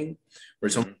kind of thing, where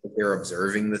it's almost like they're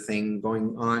observing the thing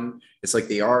going on. It's like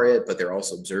they are it, but they're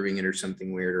also observing it or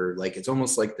something weird. Or like it's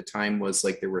almost like the time was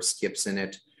like there were skips in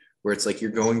it, where it's like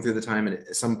you're going through the time and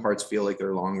some parts feel like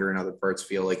they're longer and other parts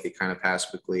feel like they kind of pass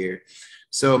quickly.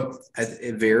 So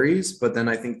it varies, but then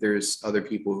I think there's other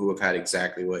people who have had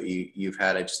exactly what you've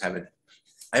had. I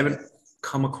haven't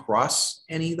come across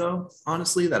any though,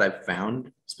 honestly, that I've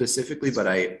found specifically, but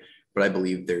I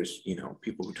believe there's,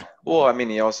 people who talk. Well, I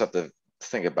mean, you also have to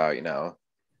think about,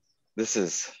 this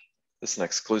is an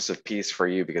exclusive piece for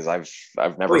you because I've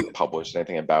Oh, never yeah. published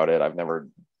anything about it. I've never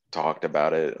talked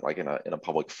about it like in a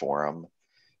public forum.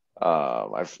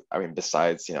 I mean,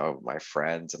 besides, my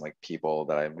friends and like people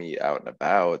that I meet out and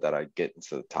about that I get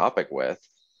into the topic with,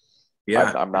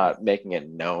 Yeah. I'm not making it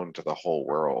known to the whole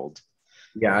world.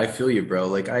 Yeah, I feel you, bro.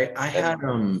 Like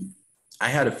And I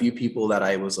had a few people that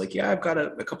I was like, yeah, I've got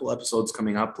a couple episodes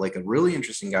coming up. Like a really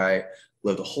interesting guy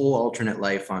lived a whole alternate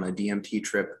life on a DMT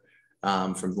trip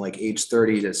from like age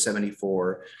 30 to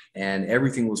 74, and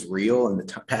everything was real, and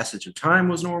the passage of time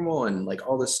was normal, and like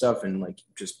all this stuff, and like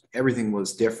just everything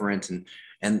was different.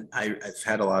 And I've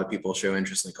had a lot of people show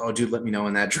interest, like, oh, dude, let me know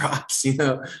when that drops,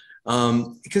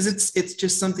 because it's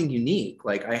just something unique.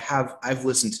 Like I've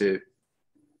listened to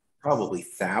probably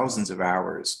thousands of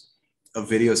hours of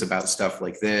videos about stuff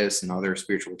like this and other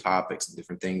spiritual topics and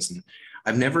different things. And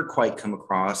I've never quite come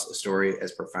across a story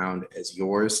as profound as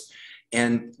yours.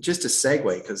 And just a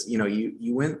segue, because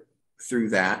you went through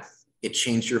that, it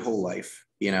changed your whole life.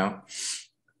 You've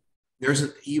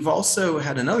also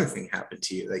had another thing happen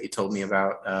to you that you told me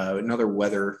about, another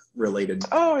weather related.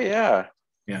 oh yeah,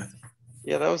 Yeah.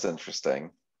 yeah, that was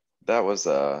interesting. That was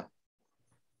that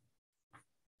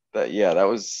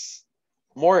was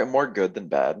more good than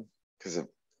bad because of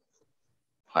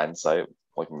hindsight,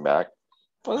 looking back,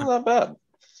 wasn't that bad.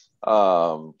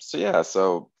 So yeah,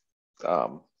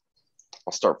 um,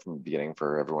 I'll start from the beginning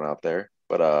for everyone out there.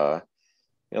 But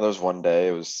there was one day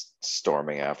it was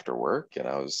storming after work, and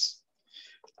I was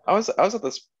at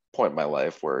this point in my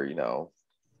life where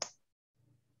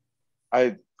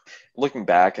I looking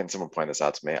back and someone pointed this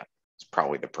out to me, I was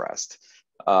probably depressed.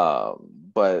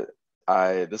 But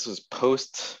I this was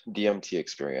post DMT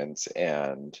experience,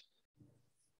 and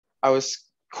I was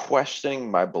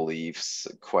questioning my beliefs,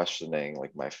 questioning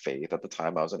like my faith. At the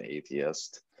time, I was an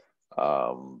atheist.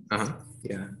 Um, Uh-huh.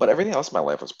 Yeah. but everything else in my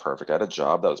life was perfect. I had a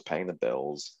job that was paying the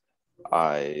bills.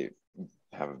 I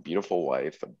have a beautiful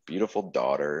wife, a beautiful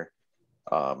daughter.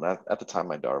 At the time,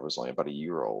 my daughter was only about a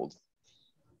year old,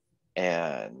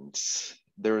 and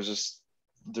there was just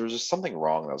there was just something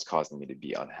wrong that was causing me to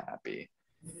be unhappy.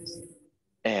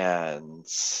 And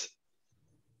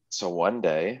so one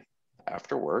day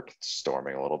after work, it's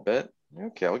storming a little bit.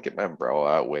 Okay, I'll get my umbrella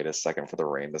out, wait a second for the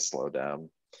rain to slow down.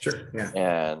 Sure. Yeah.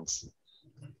 And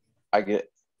I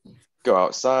go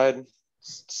outside,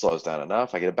 slows down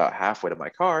enough. I get about halfway to my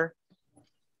car,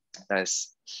 and I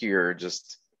hear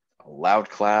just a loud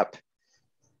clap,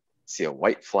 see a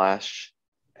white flash,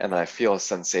 and then I feel a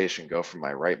sensation go from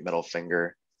my right middle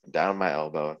finger down my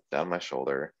elbow, down my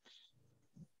shoulder,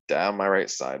 down my right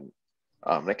side.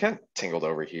 And it kind of tingled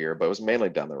over here, but it was mainly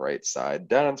down the right side,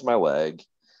 down into my leg,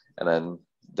 and then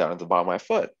down into the bottom of my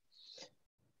foot.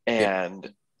 Yeah.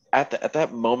 And at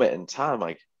that moment in time,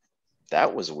 like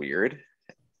that was weird.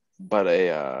 But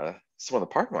someone in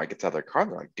the parking lot gets out of their car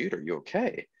and they're like, "Dude, are you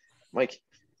okay?" I'm like,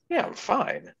 "Yeah, I'm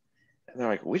fine." And they're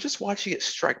like, "We just watched you get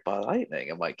struck by lightning."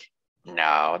 I'm like,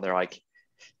 "No." And they're like,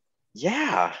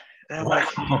 "Yeah." And I'm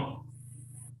like, Wow.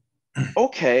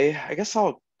 "Okay, I guess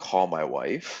I'll call my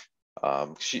wife."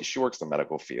 She works in the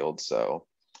medical field, so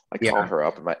I call Yeah. her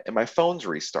up, and my phone's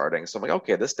restarting. So I'm like,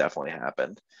 "Okay, this definitely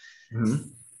happened."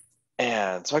 Mhm.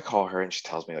 And so I call her, and she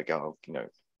tells me like, "Oh,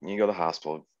 you go to the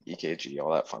hospital, EKG,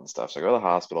 all that fun stuff." So I go to the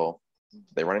hospital.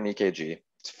 They run an EKG.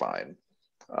 It's fine.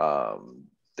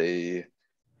 They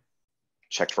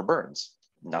checked for burns.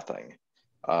 Nothing.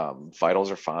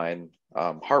 Vitals are fine.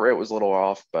 Heart rate was a little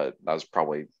off, but that was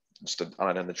probably just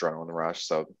on an adrenaline rush.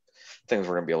 So things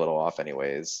were going to be a little off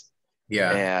anyways.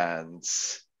 Yeah. And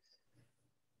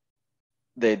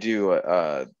they do,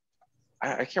 I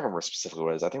can't remember specifically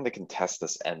what it is. I think they can test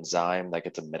this enzyme that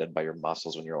gets emitted by your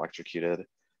muscles when you're electrocuted.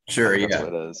 I Sure. think that's Yeah.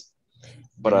 what it is.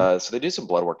 But Mhm. so they do some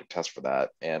blood work to test for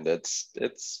that, and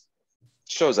it's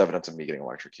shows evidence of me getting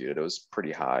electrocuted. It was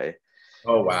pretty high.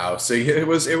 Oh wow. So it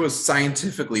was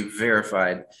scientifically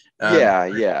verified. Um, Yeah,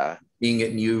 yeah, being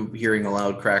it and you hearing a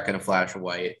loud crack and a flash of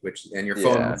white, which and your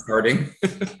phone yeah, was starting.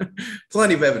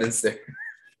 Plenty of evidence there.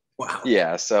 Wow.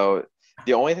 yeah. So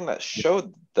the only thing that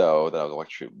showed though that I was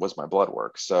electrocuted was my blood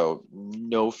work. So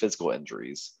no physical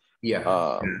injuries. Yeah.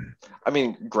 Um, I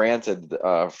mean, granted,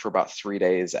 for about 3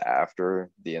 days after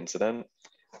the incident,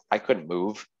 I couldn't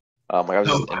move. Like I was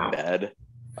Oh just in wow. bed.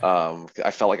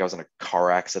 I felt like I was in a car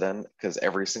accident because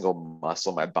every single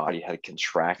muscle in my body had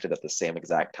contracted at the same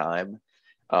exact time.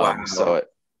 Um, so Wow.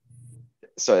 it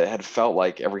so it had felt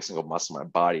like every single muscle in my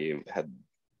body had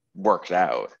worked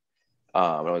out.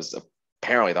 It was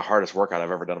apparently the hardest workout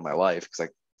I've ever done in my life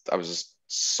because I was just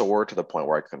sore to the point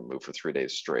where I couldn't move for 3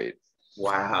 days straight.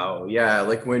 Wow. Yeah.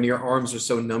 Like when your arms are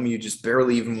so numb, you just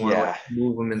barely even want to like Yeah,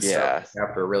 move them and stuff yeah.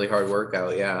 after a really hard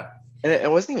workout. Yeah. And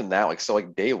it wasn't even that, like, so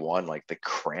like day one, like the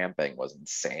cramping was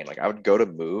insane. Like I would go to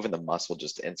move and the muscle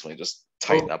just instantly just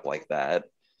tighten Oh, up like that.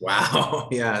 wow.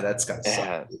 Yeah. That's gotta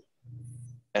suck.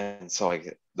 And so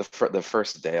like the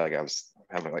first day, like I was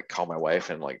having to like call my wife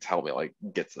and like tell me like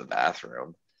get to the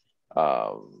bathroom.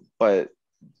 But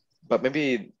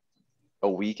maybe a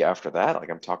week after that, like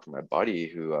I'm talking to my buddy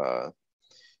who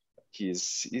he's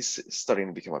studying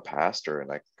to become a pastor,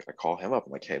 and I call him up.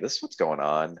 I'm like, hey, this is what's going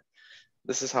on.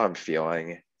 This is how I'm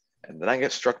feeling. And then I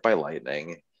get struck by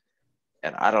lightning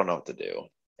and I don't know what to do.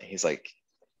 And he's like,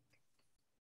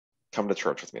 come to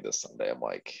church with me this Sunday. I'm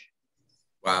like,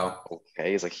 Wow.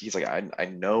 okay. He's like, I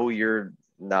know you're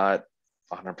not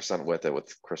 100% with it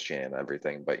with Christianity and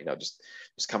everything, but just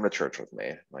come to church with me.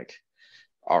 I'm like,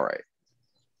 all right.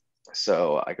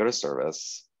 So I go to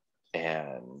service,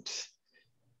 and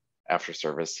after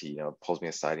service, he pulls me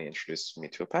aside. He introduces me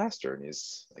to a pastor, and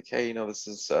he's like, hey, this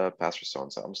is Pastor so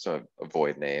and so. I'm just gonna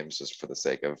avoid names just for the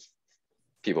sake of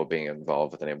people being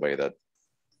involved with anybody that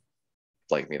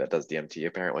like me that does DMT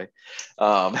apparently.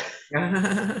 Um,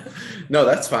 No,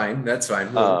 that's fine. That's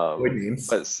fine. We'll avoid names.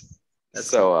 but That's cool.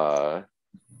 so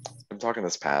I'm talking to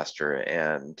this pastor,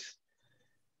 and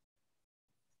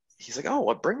he's like, oh,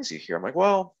 what brings you here? I'm like,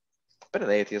 well, I've been an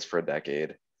atheist for a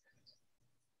decade.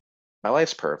 My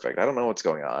life's perfect. I don't know what's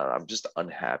going on. I'm just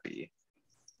unhappy.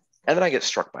 And then I get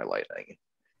struck by lightning.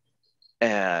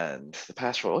 And the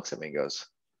pastor looks at me and goes,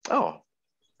 oh,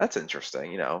 that's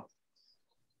interesting.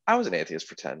 I was an atheist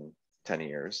for 10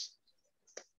 years.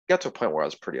 Got to a point where I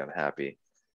was pretty unhappy.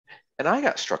 And I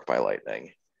got struck by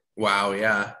lightning. Wow.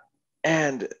 Yeah.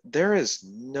 And there is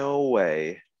no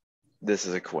way this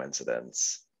is a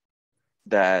coincidence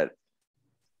that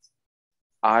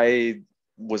I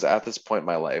was at this point in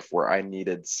my life where I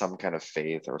needed some kind of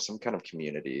faith or some kind of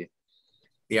community.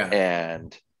 Yeah.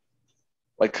 And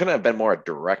like couldn't have been more a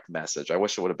direct message. I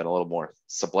wish it would have been a little more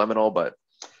subliminal, but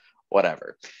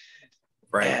whatever.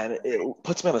 Right. And it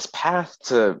puts me on this path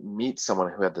to meet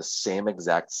someone who had the same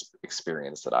exact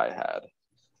experience that I had.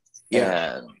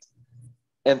 Yeah.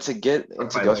 And to go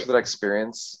through that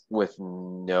experience with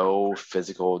no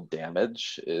physical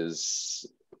damage is.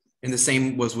 And the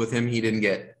same was with him.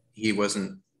 He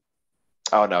wasn't.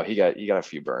 Oh no, he got a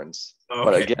few burns. Okay.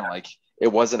 But again, like it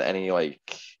wasn't any like.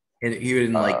 And he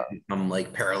didn't like become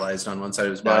like paralyzed on one side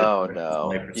of his body.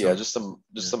 No. Yeah, just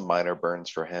some minor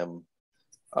burns for him.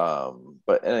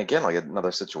 But and again, like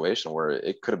another situation where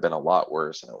it could have been a lot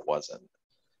worse and it wasn't.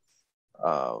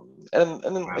 And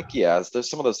then Wow. like yeah, there's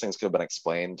some of those things could have been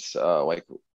explained. Like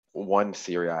one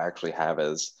theory I actually have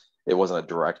is it wasn't a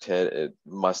direct hit. It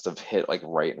must have hit like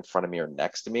right in front of me or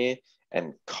next to me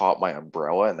and caught my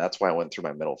umbrella, and that's why I went through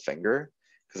my middle finger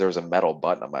because there was a metal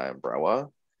button on my umbrella.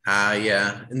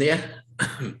 Yeah, and they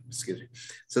excuse me.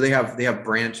 So they have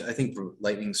branch. I think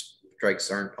lightning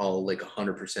strikes aren't all like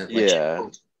 100%. Yeah.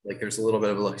 Like there's a little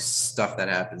bit of like stuff that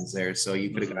happens there. So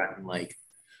you could have gotten like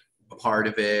a part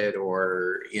of it,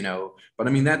 or But I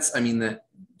mean that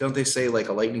don't they say like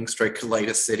a lightning strike could light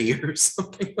a city or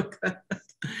something like that?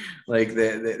 Like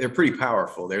they're pretty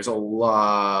powerful. There's a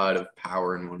lot of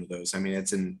power in one of those. I mean,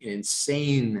 it's an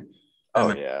insane.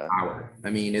 Oh yeah. Power.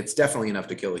 I mean, it's definitely enough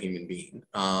to kill a human being.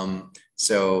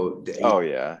 So Oh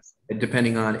yeah.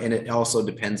 depending on, and it also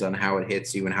depends on how it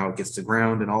hits you and how it gets to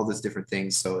ground and all these different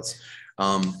things. So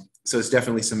it's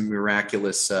definitely some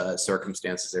miraculous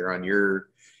circumstances there in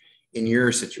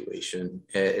your situation.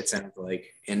 It sounds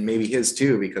like, and maybe his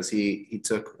too, because he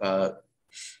took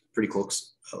pretty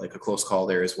close, like a close call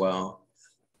there as well.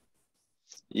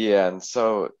 Yeah, and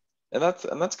that's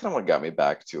kind of what got me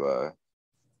back to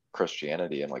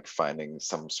Christianity and like finding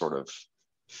some sort of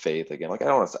faith again. Like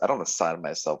I don't assign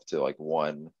myself to like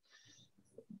one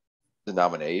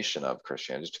denomination of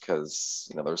Christianity just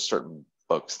because there's certain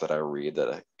books that I read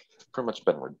that have pretty much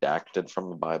been redacted from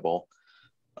the Bible.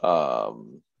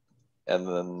 And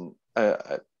then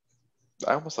I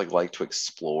almost like to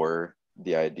explore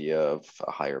the idea of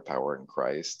a higher power in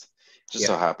Christ. Just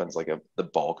so happens like the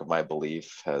bulk of my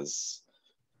belief is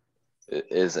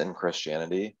in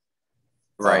Christianity.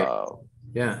 Right.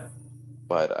 Yeah.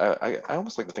 But I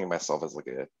almost like to think of myself as like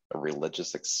a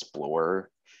religious explorer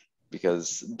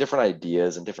because different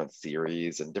ideas and different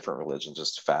theories and different religions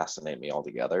just fascinate me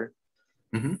altogether.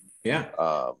 Mm-hmm.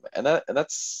 Yeah. And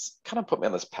that's kind of put me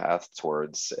on this path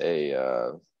towards like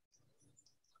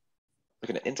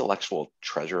an intellectual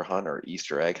treasure hunt or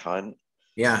Easter egg hunt.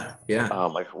 Yeah. Yeah.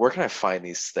 Like where can I find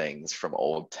these things from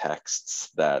old texts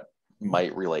that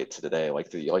might relate to today, like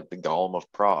the Golem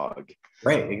of Prague,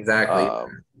 Right, exactly.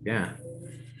 Um, Yeah.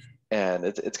 and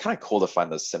it's kind of cool to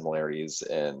find those similarities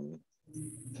in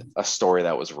a story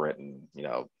that was written,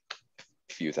 a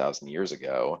few thousand years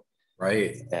ago,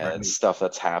 Right, and right. stuff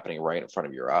that's happening right in front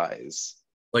of your eyes.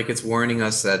 Like it's warning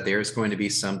us that there's going to be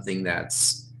something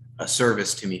that's a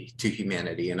service to me, to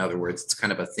humanity. In other words, it's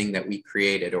kind of a thing that we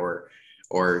created or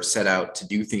set out to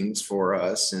do things for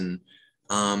us, and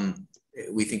um,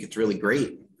 we think it's really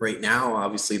great. Right now,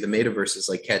 obviously, the metaverse is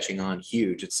like catching on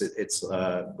huge. It's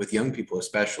with young people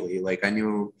especially. Like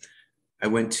I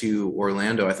went to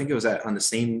Orlando. I think it was on the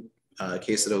same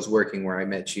case that I was working where I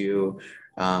met you.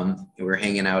 We were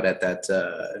hanging out at that.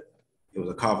 It was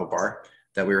a kava bar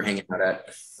that we were hanging out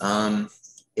at.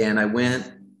 And I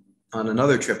went on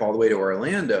another trip all the way to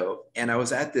Orlando, and I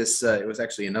was at this. It was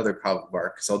actually another kava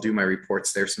bar because I'll do my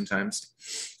reports there sometimes.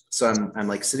 So I'm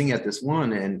like sitting at this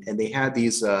one, and they had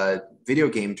these video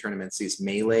game tournaments, these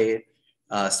Melee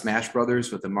Smash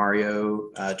Brothers with the Mario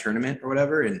tournament or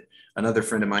whatever, and another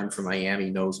friend of mine from Miami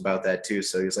knows about that too.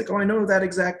 So he was like, "Oh, I know that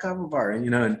exact kava bar," and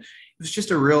and it was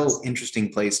just a real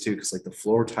interesting place too, because like the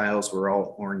floor tiles were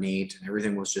all ornate and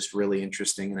everything was just really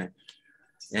interesting.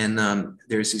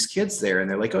 There's these kids there, and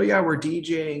they're like, "Oh yeah, we're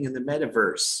DJing in the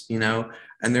metaverse,"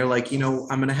 and they're like, "I'm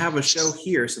gonna have a show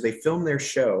here." So they film their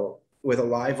show with a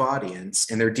live audience,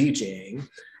 and they're DJing.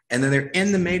 And then they're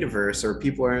in the metaverse, or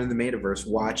people are in the metaverse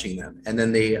watching them. And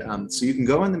then so you can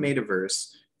go in the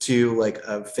metaverse to like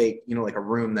a fake, like a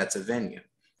room that's a venue,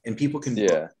 and people can book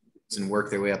Yeah. and work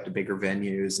their way up to bigger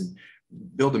venues and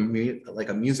build like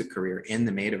a music career in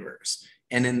the metaverse.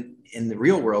 And in the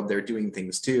real world, they're doing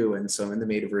things too. And so in the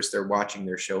metaverse, they're watching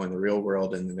their show in the real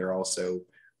world, and then they're also,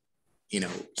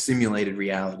 simulated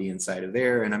reality inside of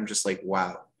there. And I'm just like,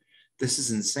 wow, this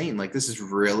is insane. Like this is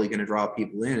really going to draw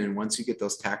people in. And once you get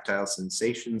those tactile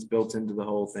sensations built into the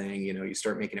whole thing, you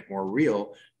start making it more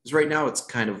real. Because right now it's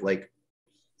kind of like,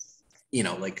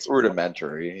 like It's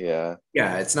rudimentary. Yeah.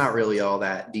 yeah, it's not really all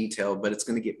that detailed, but it's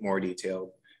going to get more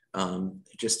detailed,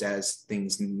 just as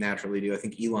things naturally do. I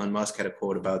think Elon Musk had a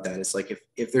quote about that. It's like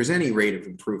if there's any rate of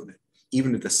improvement,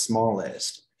 even at the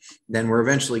smallest, then we're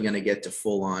eventually going to get to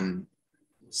full on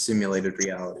simulated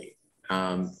reality.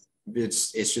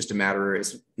 It's just a matter.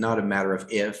 It's not a matter of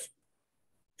if,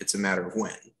 it's a matter of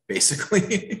when,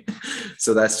 basically.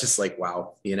 So that's just like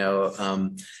wow,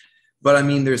 but I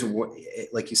mean,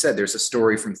 like you said, there's a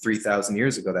story from 3,000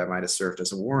 years ago that might have served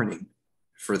as a warning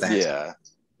for that. Yeah.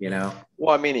 You know?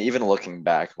 Well, I mean, even looking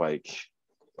back, like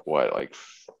what, like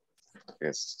I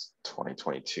guess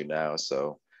 2022 now,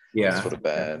 so Yeah. this would have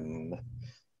been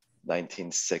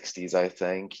 1960s, I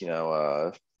think.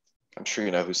 I'm sure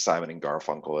you know who Simon and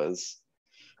Garfunkel is.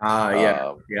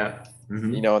 Yeah. Um, Yeah.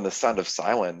 Mm-hmm. in The Sound of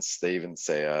Silence, they even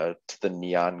say, "To the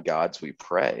neon gods we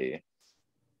pray."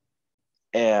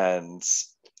 And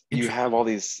you have all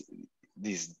these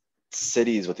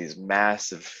cities with these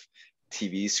massive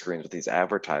TV screens with these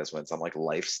advertisements on like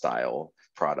lifestyle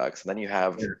products, and then you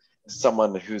have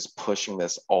someone who's pushing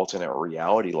this alternate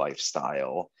reality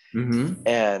lifestyle, Mm-hmm.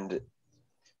 and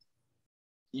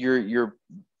you're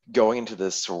going into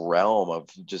this realm of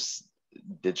just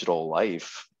digital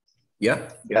life. Yeah.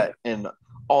 Yeah. And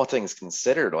all things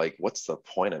considered, like, what's the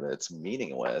point of it? It's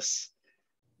meaningless.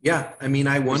 Yeah. I mean,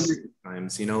 I wonder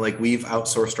sometimes, like we've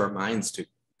outsourced our minds to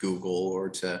Google or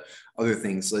to other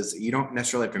things. You don't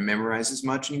necessarily have to memorize as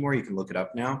much anymore. You can look it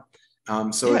up now.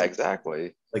 So Yeah,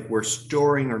 exactly. like we're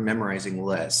storing or memorizing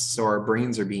less. So our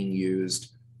brains are being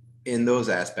used in those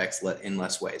aspects in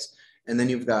less ways. And then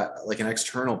you've got like an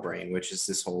external brain, which is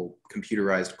this whole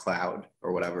computerized cloud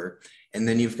or whatever. And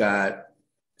then you've got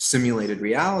simulated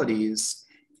realities.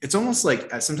 It's almost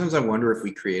like sometimes I wonder if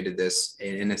we created this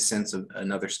in a sense of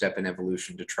another step in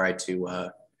evolution to try to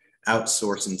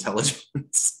outsource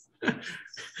intelligence.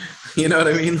 You know what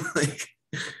I mean? Like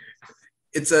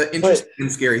it's an interesting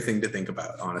and scary thing to think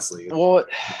about, honestly. Well,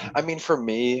 I mean, for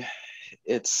me,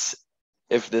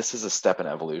 if this is a step in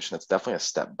evolution, it's definitely a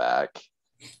step back.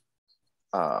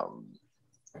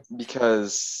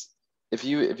 Because if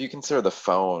you consider the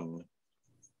phone,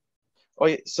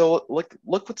 so look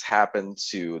what's happened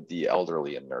to the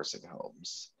elderly in nursing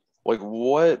homes. Like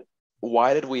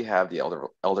why did we have the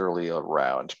elderly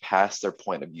around past their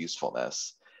point of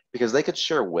usefulness? Because they could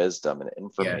share wisdom and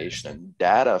information and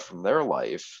data from their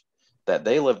life that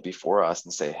they lived before us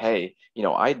and say, hey,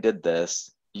 I did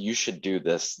this, you should do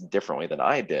this differently than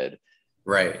I did.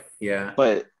 Right. Yeah.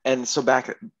 And so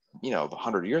back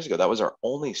 100 years ago, that was our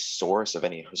only source of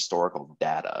any historical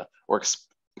data or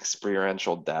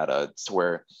experiential data, to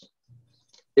where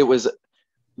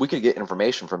we could get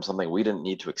information from something we didn't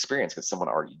need to experience because someone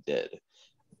already did.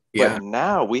 Yeah. But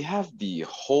now we have the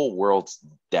whole world's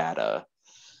data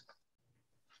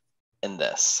in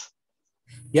this.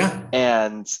 Yeah.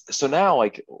 And so now,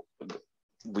 like,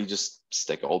 we just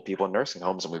stick old people in nursing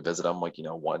homes and we visit them, like,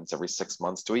 once every 6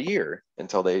 months to a year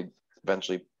until they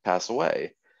eventually pass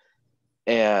away.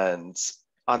 And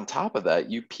on top of that,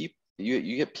 you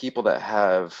get people that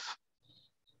have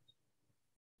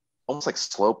almost like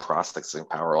slow processing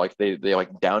power. Like they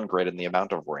like downgraded the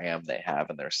amount of RAM they have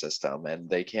in their system, and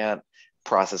they can't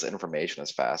process information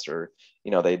as fast. Or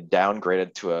they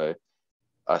downgraded to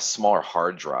a smaller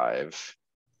hard drive,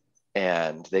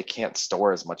 and they can't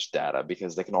store as much data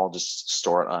because they can all just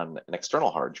store it on an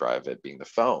external hard drive, it being the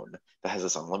phone that has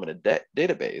this unlimited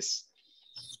database.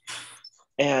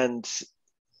 And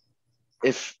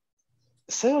if,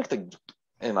 say, like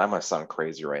and I might sound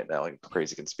crazy right now, like a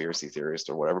crazy conspiracy theorist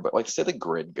or whatever, but like, say the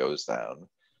grid goes down.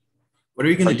 What are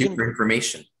you going to do for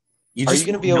information? You Are you just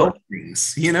going to be know able to,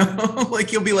 things,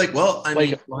 like you'll be like, well, I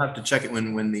mean, like, we'll have to check it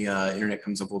when the internet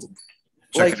comes up. We'll check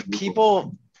like it.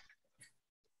 people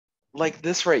like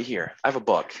this right here? I have a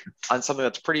book on something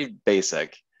that's pretty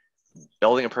basic,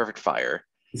 building a perfect fire.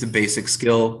 It's a basic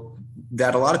skill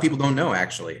that a lot of people don't know,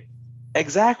 actually.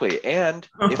 Exactly. And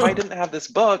if I didn't have this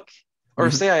book, or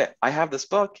say I have this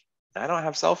book and I don't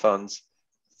have cell phones,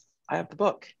 I have the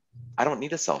book. I don't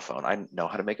need a cell phone. I know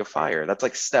how to make a fire. That's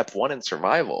like step one in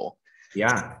survival.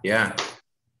 Yeah, yeah.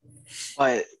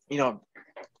 But,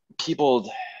 people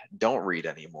don't read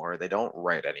anymore. They don't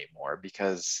write anymore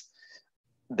because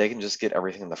they can just get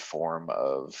everything in the form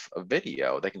of a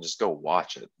video. They can just go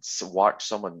watch it. So watch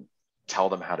someone tell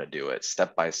them how to do it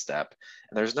step by step.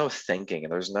 And there's no thinking,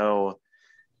 and there's no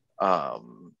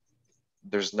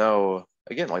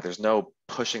again, like, there's no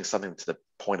pushing something to the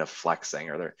point of flexing,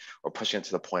 or pushing it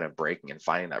to the point of breaking and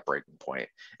finding that breaking point,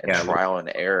 and trial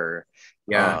and error.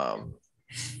 Yeah.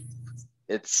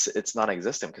 It's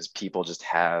non-existent because people just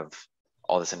have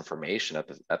all this information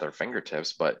at their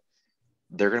fingertips, but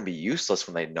they're going to be useless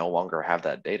when they no longer have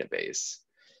that database.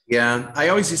 Yeah. I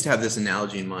always used to have this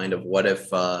analogy in mind of what if,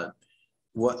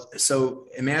 so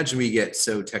imagine we get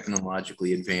so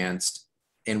technologically advanced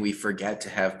and we forget to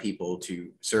have people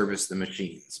to service the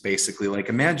machines. Basically, like,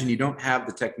 imagine you don't have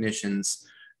the technicians,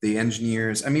 the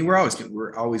engineers. I mean,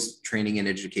 we're always training and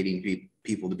educating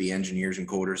people to be engineers and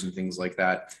coders and things like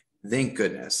that. Thank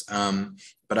goodness.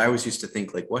 But I always used to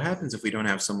think, like, what happens if we don't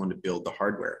have someone to build the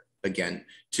hardware again,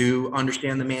 to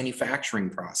understand the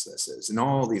manufacturing processes and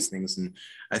all these things? And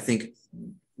I think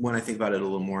when I think about it a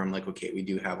little more, I'm like, okay, we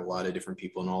do have a lot of different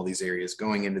people in all these areas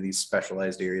going into these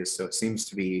specialized areas. So it seems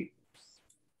to be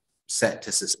set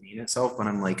to sustain itself. But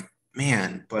I'm like,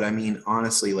 man, but I mean,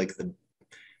 honestly, like,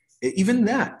 even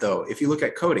that though, if you look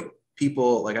at coding,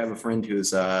 people, like, I have a friend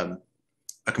who's a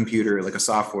computer, like a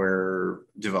software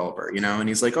developer, and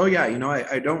he's like, oh yeah,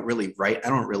 I don't really write. I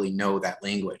don't really know that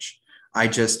language. I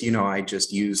just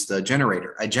use the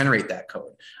generator. I generate that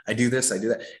code. I do this, I do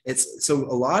that. It's so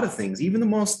a lot of things, even the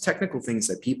most technical things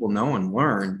that people know and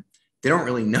learn, they don't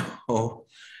really know.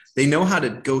 They know how to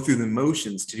go through the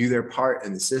motions to do their part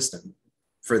in the system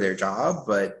for their job.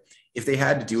 But if they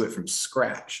had to do it from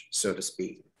scratch, so to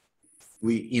speak,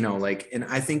 and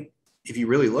I think if you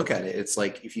really look at it, it's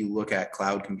like, if you look at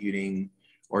cloud computing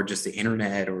or just the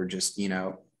internet, or just,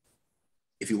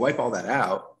 if you wipe all that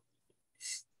out,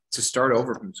 to start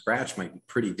over from scratch might be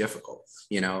pretty difficult,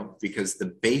 because the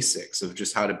basics of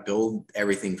just how to build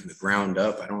everything from the ground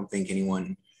up, I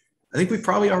think we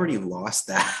probably already lost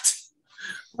that.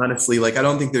 Honestly, like, I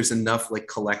don't think there's enough, like,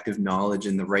 collective knowledge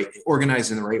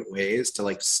organized in the right ways to,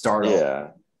 like, start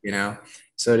over,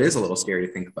 so it is a little scary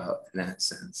to think about in that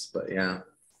sense. But yeah.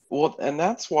 Well, and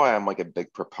that's why I'm like a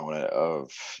big proponent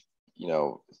of,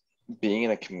 being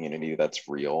in a community that's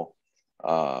real.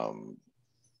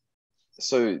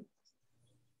 So,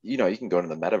 you can go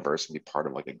into the metaverse and be part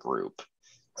of like a group,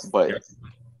 but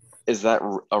is that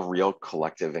a real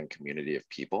collective and community of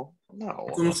people? No.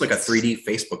 It's almost like a 3D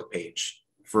Facebook page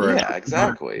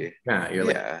exactly. Yeah, you're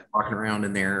like walking around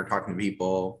in there, talking to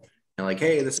people, and like,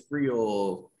 hey, this is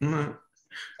real.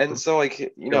 And so,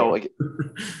 like, like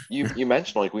you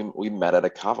mentioned, like, we met at a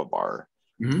kava bar.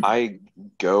 Mm-hmm. I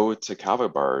go to kava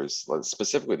bars, like,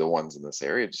 specifically the ones in this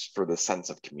area, just for the sense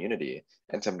of community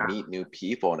and to meet new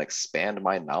people and expand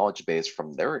my knowledge base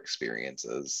from their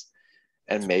experiences,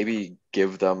 and maybe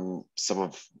give them some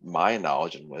of my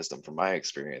knowledge and wisdom from my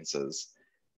experiences.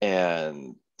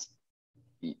 And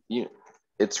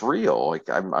it's real. Like,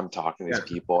 I'm talking to these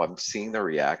people, I'm seeing their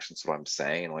reactions to what I'm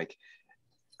saying, and like,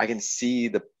 I can see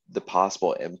the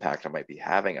possible impact I might be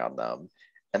having on them,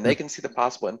 and they can see the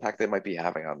possible impact they might be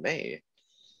having on me.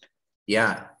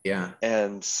 Yeah.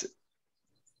 And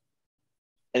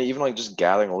and even like just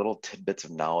gathering little tidbits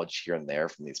of knowledge here and there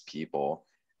from these people,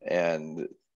 and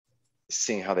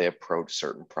seeing how they approach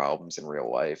certain problems in real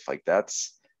life, like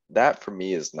that for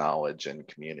me is knowledge and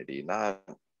community, not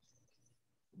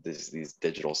these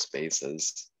digital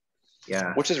spaces.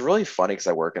 Yeah. Which is really funny because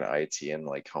I work in IT and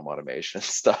like home automation and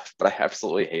stuff, but I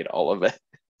absolutely hate all of it.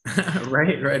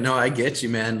 Right, right. No, I get you,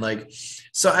 man. Like,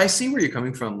 so I see where you're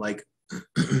coming from. Like,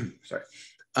 sorry.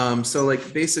 So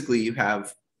like basically you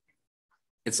have,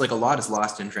 it's like a lot is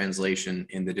lost in translation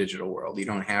in the digital world. You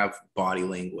don't have body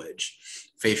language,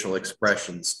 facial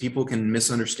expressions. People can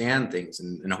misunderstand things,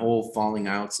 and whole falling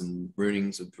outs and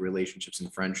ruinings of relationships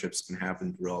and friendships can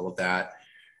happen through all of that.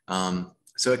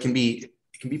 So it can be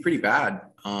pretty bad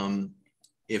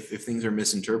if things are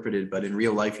misinterpreted. But in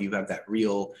real life, you have that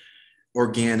real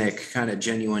organic kind of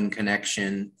genuine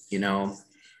connection, you know.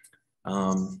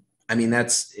 I mean,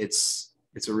 it's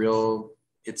a real,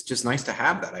 it's just nice to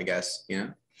have that, I guess, you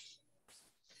know.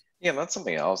 Yeah, and that's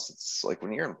something else. It's like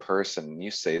when you're in person,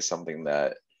 you say something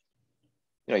that,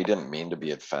 you know, you didn't mean to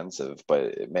be offensive, but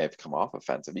it may have come off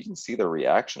offensive. You can see the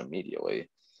reaction immediately.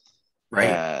 Right.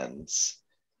 And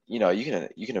you know, you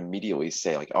can immediately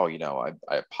say like, oh, you know,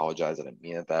 I apologize, I didn't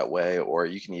mean it that way. Or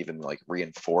you can even like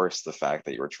reinforce the fact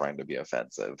that you were trying to be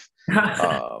offensive.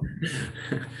 Um,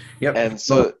 Yep. and Oh,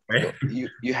 so right.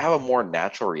 you have a more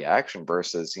natural reaction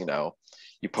versus, you know,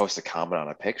 you post a comment on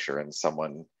a picture and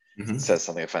someone Mhm. says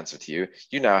something offensive to you,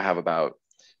 you now have about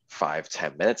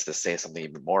 5-10 minutes to say something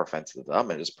even more offensive to them,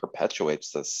 and it just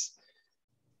perpetuates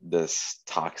this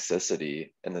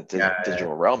toxicity in the Yeah.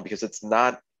 digital realm because it's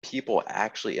not people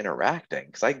actually interacting.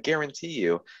 Because I guarantee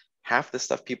you, half the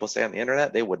stuff people say on the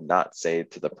internet, they would not say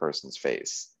to the person's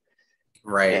face.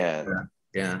 Right. And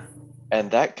Yeah. Yeah.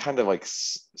 that kind of like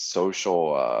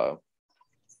social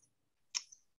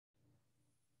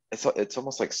it's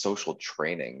almost like social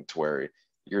training to where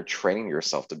you're training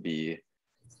yourself to be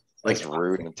Like, as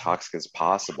rude and toxic as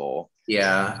possible.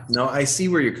 yeah, no, I see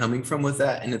where you're coming from with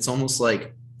that. And it's almost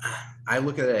like I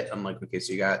look at it, I'm like, okay,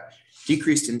 so you got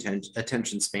decreased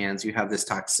attention spans, you have this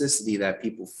toxicity that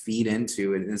people feed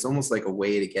into, and it's almost like a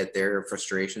way to get their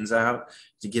frustrations out,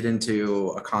 to get into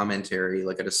a commentary,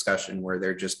 like a discussion where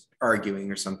they're just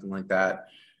arguing or something like that.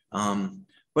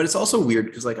 But it's also weird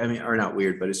because, like, I mean, or not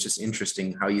weird, but it's just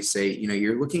interesting how you say, you know,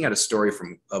 you're looking at a story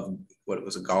from of what it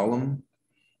was, a golem.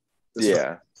 This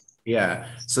Yeah. yeah.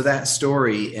 So that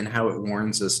story and how it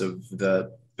warns us of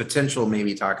the potential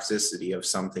maybe toxicity of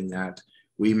something that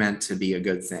we meant to be a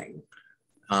good thing,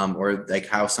 or like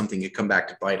how something could come back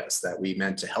to bite us that we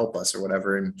meant to help us or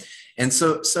whatever. And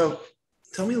so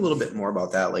tell me a little bit more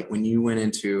about that. Like when you went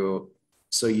into,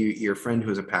 so your friend who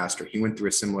was a pastor, he went through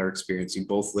a similar experience. You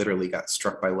both literally got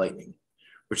struck by lightning,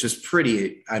 which is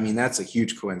pretty, I mean, that's a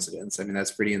huge coincidence. I mean,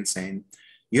 that's pretty insane.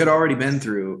 You had already been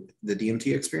through the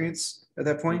DMT experience at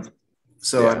that point. Mhm.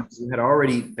 So Yeah. you had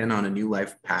already been on a new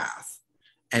life path.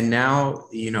 And now,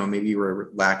 you know, maybe you were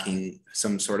lacking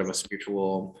some sort of a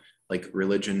spiritual, like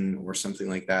religion or something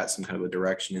like that, some kind of a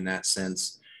direction in that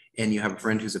sense. And you have a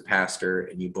friend who's a pastor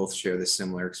and you both share this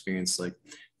similar experience. Like,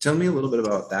 tell me a little bit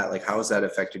about that. Like, how has that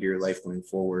affected your life going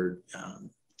forward?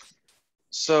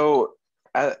 So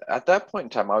at that point in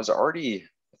time, I was already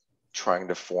trying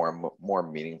to form more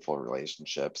meaningful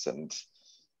relationships and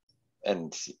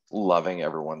loving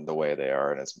everyone the way they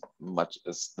are and as much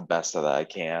as the best that I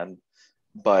can.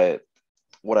 But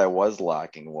what I was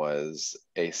lacking was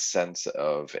a sense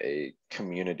of a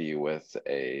community with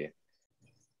a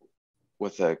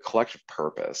collective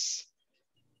purpose.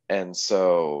 And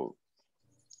so,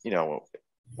 you know,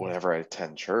 whenever I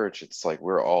attend church, it's like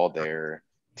we're all there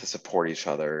to support each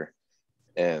other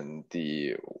in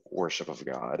the worship of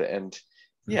God. And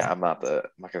yeah, I'm not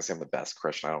gonna say I'm the best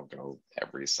Christian. I don't go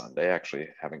every Sunday. I actually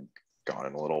haven't gone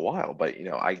in a little while, but you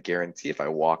know, I guarantee if I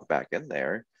walk back in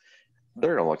there,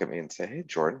 they're gonna look at me and say, "Hey,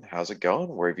 Jordan, how's it going?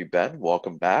 Where have you been?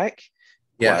 Welcome back.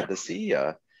 Yeah. Glad to see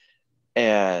you."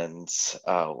 And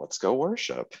let's go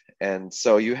worship. And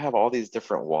so you have all these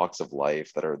different walks of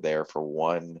life that are there for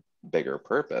one bigger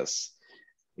purpose.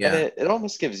 And Yeah. it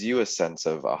almost gives you a sense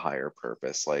of a higher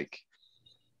purpose. Like,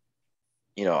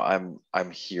 you know,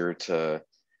 I'm here to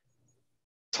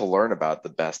learn about the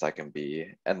best I can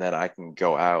be, and then I can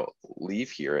go out,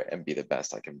 leave here, and be the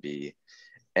best I can be.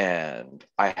 And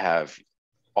I have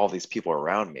all these people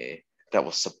around me that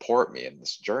will support me in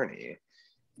this journey,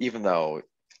 even though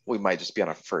we might just be on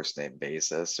a first name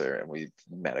basis or and we've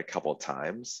met a couple of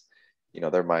times. You know,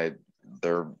 they're my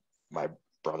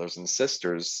brothers and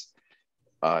sisters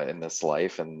in this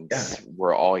life, and Yeah.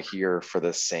 we're all here for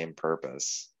the same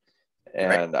purpose.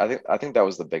 Right. And I think that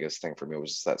was the biggest thing for me,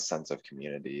 was just that sense of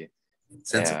community.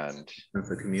 Sense And of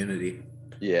the community.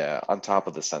 yeah, on top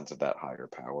of the sense of that higher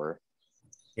power.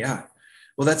 Yeah.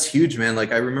 Well, that's huge, man.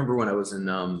 Like I remember when I was in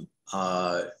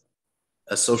a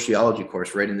sociology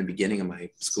course right in the beginning of my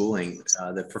schooling,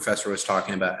 the professor was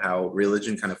talking about how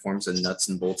religion kind of forms the nuts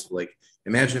and bolts of, like,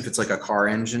 imagine if it's like a car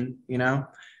engine, you know,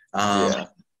 um, Yeah.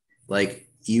 like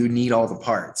you need all the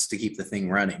parts to keep the thing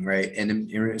running, right?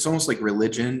 And it's almost like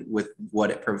religion with what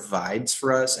it provides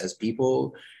for us as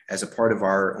people, as a part of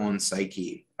our own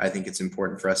psyche. I think it's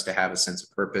important for us to have a sense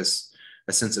of purpose,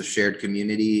 a sense of shared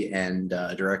community and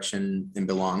direction and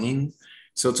belonging.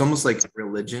 So it's almost like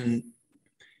religion,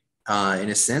 in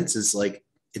a sense, is like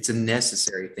it's a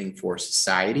necessary thing for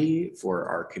society, for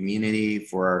our community,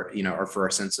 for our, you know, or for our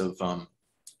sense of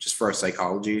just for our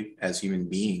psychology as human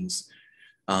beings.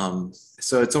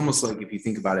 So it's almost like if you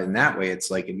think about it in that way,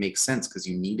 it's like it makes sense because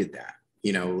you needed that,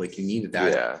 you know, like you needed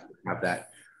that Yeah. to have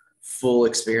that full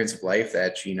experience of life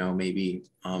that, you know, maybe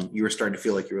you were starting to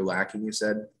feel like you were lacking, you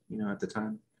said, you know, at the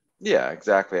time. Yeah,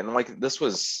 exactly. And like this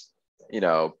was,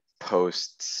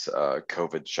 post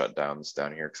COVID shutdowns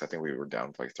down here because I think we were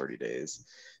down for like 30 days.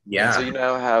 And so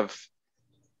Yeah.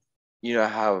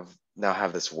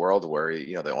 have this world where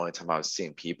the only time I was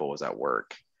seeing people was at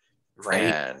work. Right.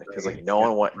 And because like Right. no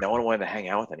one wanted to hang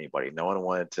out with anybody, no one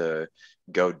wanted to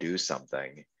go do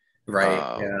something,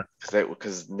 Right. Yeah.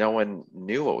 because no one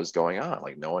knew what was going on.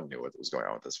 Like no one knew what was going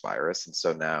on with this virus. And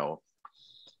so now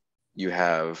you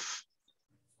have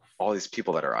all these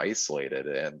people that are isolated,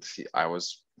 and I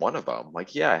was one of them.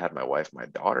 Like, yeah, I had my wife, my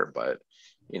daughter, but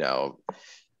you know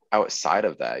outside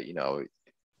of that,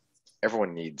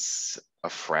 everyone needs a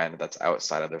friend that's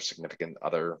outside of their significant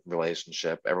other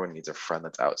relationship. Everyone needs a friend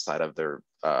that's outside of their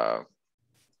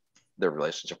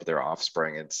relationship with their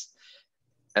offspring.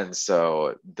 And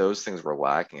so those things were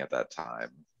lacking at that time.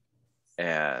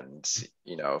 And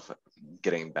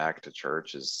getting back to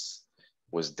church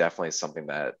was definitely something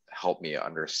that helped me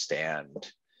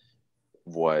understand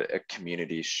what a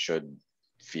community should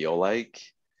feel like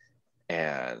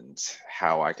and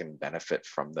how I can benefit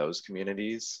from those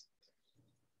communities.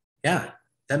 Yeah,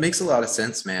 that makes a lot of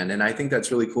sense, man. And I think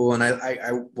that's really cool. And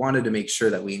I wanted to make sure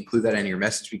that we include that in your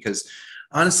message because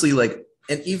honestly, like,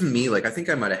 and even me, like, I think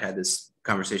I might have had this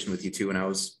conversation with you too when I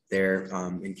was there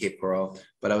in Cape Coral,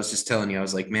 but I was just telling you, I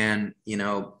was like, man,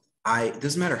 it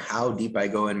doesn't matter how deep I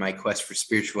go in my quest for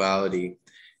spirituality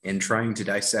and trying to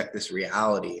dissect this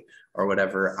reality or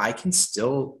whatever, I can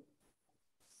still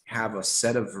have a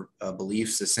set of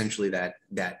beliefs essentially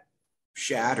that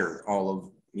shatter all of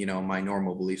my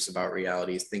normal beliefs about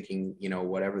reality, is thinking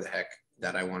whatever the heck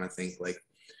that I want to think, like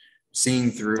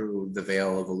seeing through the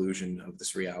veil of illusion of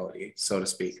this reality, so to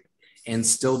speak, and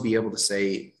still be able to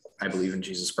say I believe in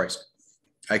Jesus Christ.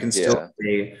 I can still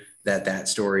say that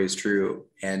story is true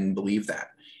and believe that.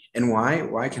 And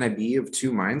why can I be of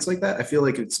two minds like that? I feel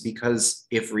like it's because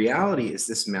if reality is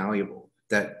this malleable,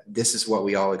 that this is what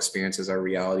we all experience as our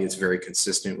reality, it's very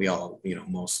consistent, we all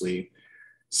mostly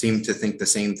seem to think the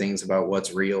same things about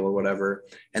what's real or whatever,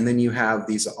 and then you have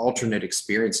these alternate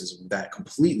experiences that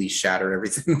completely shatter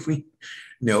everything we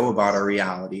know about our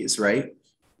realities, right?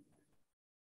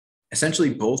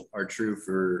 Essentially both are true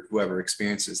for whoever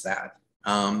experiences that.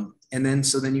 And then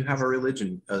so then you have a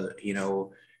religion,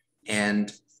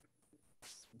 and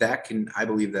that can, I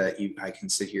believe that I can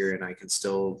sit here and I can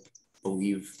still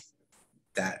believe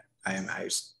that I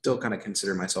still kind of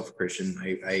consider myself a Christian.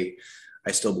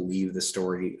 I still believe the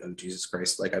story of Jesus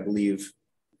Christ. Like I believe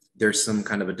there's some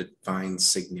kind of a divine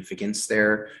significance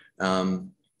there. I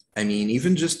mean,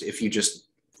 even just if you just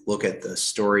look at the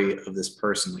story of this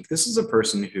person, like this is a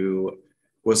person who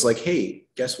was like, hey,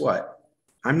 guess what?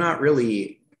 I'm not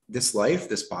really this life,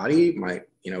 this body,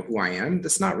 who I am.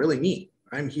 That's not really me.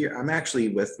 I'm here. I'm actually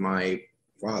with my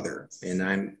father,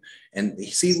 and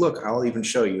see, look, I'll even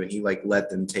show you. And he like let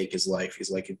them take his life. He's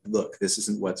like, look, this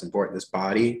isn't what's important. This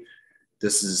body,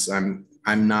 I'm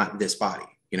not this body.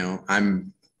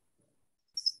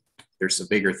 There's a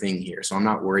bigger thing here. So I'm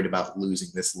not worried about losing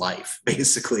this life,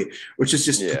 basically, which is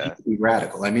just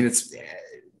radical. I mean, it's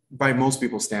by most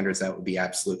people's standards, that would be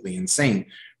absolutely insane.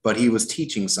 But he was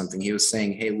teaching something. He was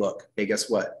saying, hey, look, hey, guess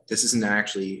what? This isn't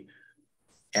actually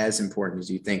as important as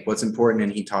you think. What's important,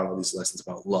 and he taught all these lessons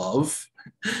about love,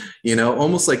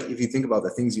 almost like if you think about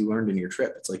the things you learned in your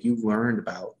trip, it's like you learned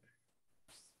about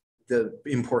the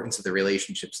importance of the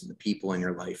relationships and the people in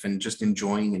your life, and just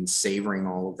enjoying and savoring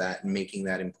all of that and making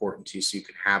that important to you so you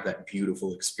can have that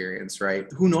beautiful experience, right?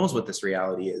 Who knows what this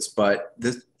reality is, but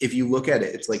if you look at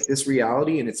it, it's like this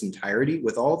reality in its entirety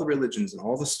with all the religions and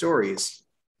all the stories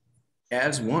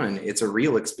as one, it's a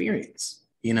real experience,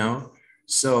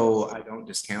 so I don't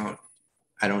discount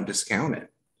I don't discount it.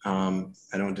 I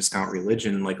don't discount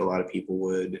religion like a lot of people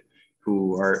would,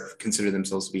 who are consider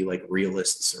themselves to be like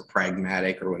realists or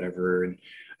pragmatic or whatever. And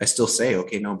I still say,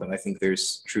 okay, no, but I think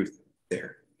there's truth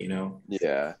there, you know.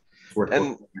 Yeah. Worth And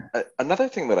looking at. another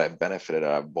thing that I benefited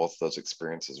out of both those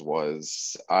experiences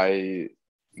was I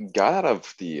got out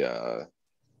of the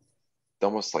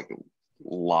almost like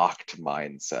locked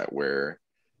mindset where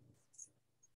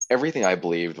everything I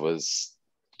believed was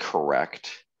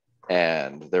correct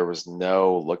and there was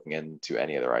no looking into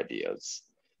any other ideas.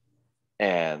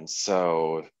 And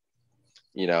so,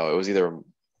 you know, it was either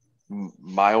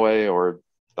my way or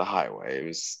the highway. It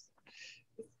was,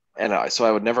 and so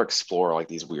I would never explore like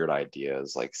these weird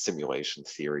ideas like simulation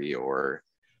theory or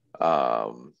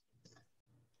not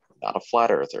a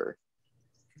flat earther.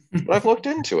 But I've looked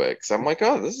into it because I'm like,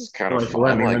 oh, this is kind of Like,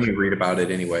 fun. let me read about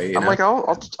it anyway. You I'm know? like,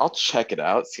 I'll check it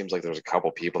out. Seems like there's a couple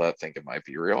people that think it might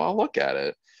be real. I'll look at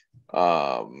it.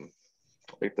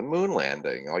 Like the moon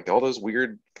landing, like all those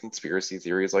weird conspiracy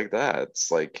theories like that.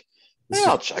 It's like, yeah,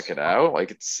 I'll check it out.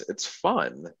 Like it's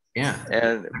fun.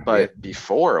 Yeah. But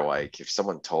before, like if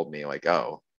someone told me like,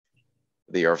 oh,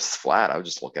 the Earth's flat, I would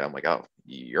just look at them like, oh,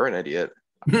 you're an idiot.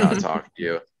 I'm not talking to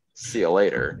you. See you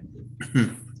later.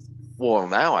 Well,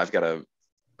 now I've got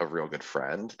a real good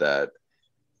friend that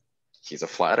he's a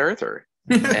flat earther.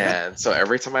 And so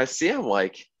every time I see him,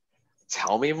 like,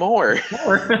 tell me more.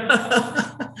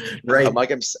 Right. I'm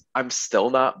like, I'm still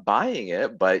not buying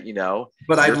it, but you know,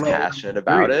 but you're passionate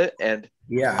about it. And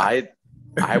yeah,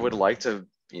 I would like to,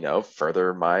 you know,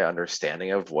 further my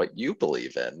understanding of what you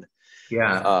believe in.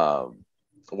 Yeah.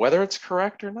 Whether it's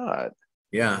correct or not.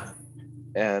 Yeah.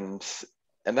 And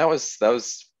that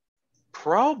was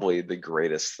probably the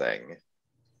greatest thing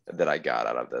that I got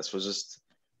out of this was just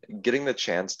getting the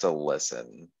chance to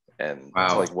listen and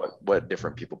to like what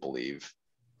different people believe.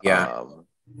 Yeah.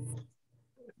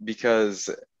 Because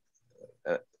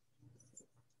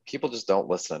people just don't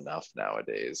listen enough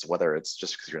nowadays, whether it's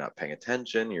just because you're not paying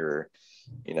attention, you're,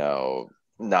 you know,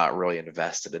 not really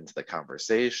invested into the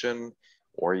conversation,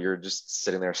 or you're just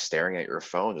sitting there staring at your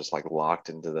phone, just like locked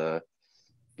into the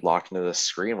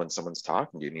screen when someone's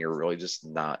talking to you and you're really just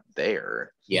not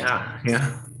there. Yeah.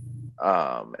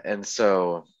 And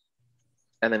so,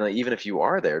 and then like, even if you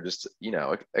are there, just, you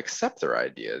know, accept their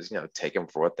ideas, you know, take them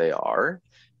for what they are.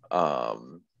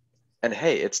 And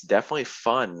hey, it's definitely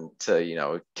fun to, you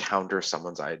know, counter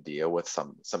someone's idea with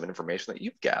some information that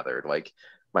you've gathered. Like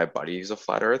my buddy who's a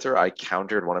flat earther, I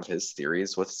countered one of his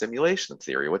theories with simulation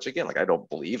theory, which again, like I don't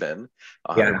believe in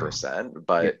 100%,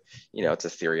 but you know, it's a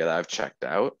theory that I've checked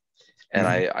out. And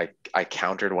I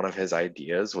countered one of his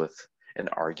ideas with an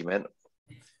argument.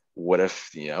 What if,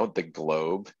 you know, the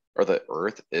globe or the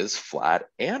earth is flat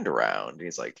and round? And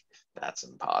he's like, that's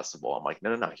impossible. I'm like,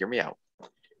 no, hear me out.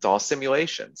 It's all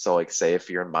simulation. So like, say if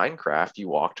you're in Minecraft, you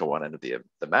walk to one end of the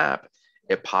map,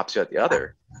 it pops you at the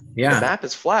other. Yeah. The map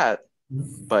is flat,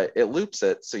 but it loops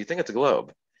it, so you think it's a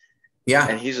globe. Yeah.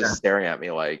 And he's just staring at me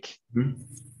like,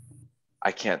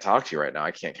 I can't talk to you right now.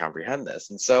 I can't comprehend this.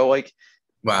 And so like,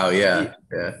 wow, yeah.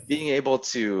 Being able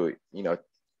to, you know,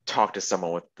 talk to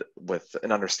someone with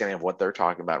an understanding of what they're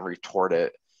talking about and retort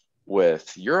it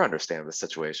with your understanding of the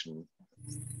situation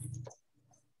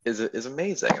is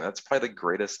amazing. And that's probably the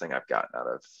greatest thing I've gotten out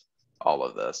of all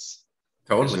of this.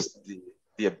 Totally. Just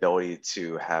the ability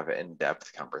to have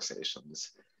in-depth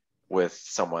conversations with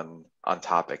someone on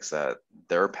topics that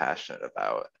they're passionate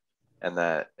about and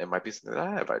that it might be something that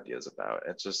I have ideas about.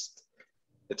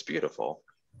 It's beautiful.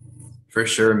 For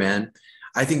sure, man.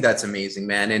 I think that's amazing,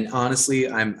 man. And honestly,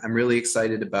 I'm really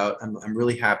excited about, I'm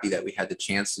really happy that we had the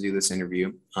chance to do this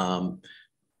interview. You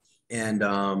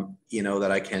know,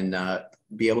 that I can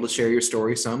be able to share your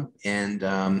story some,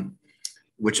 and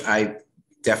which I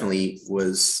definitely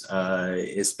was,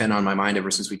 it's been on my mind ever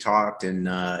since we talked. And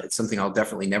it's something I'll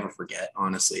definitely never forget.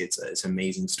 Honestly, it's an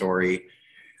amazing story.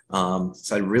 So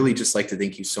I'd really just like to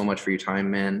thank you so much for your time,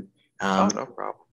 man. No problem.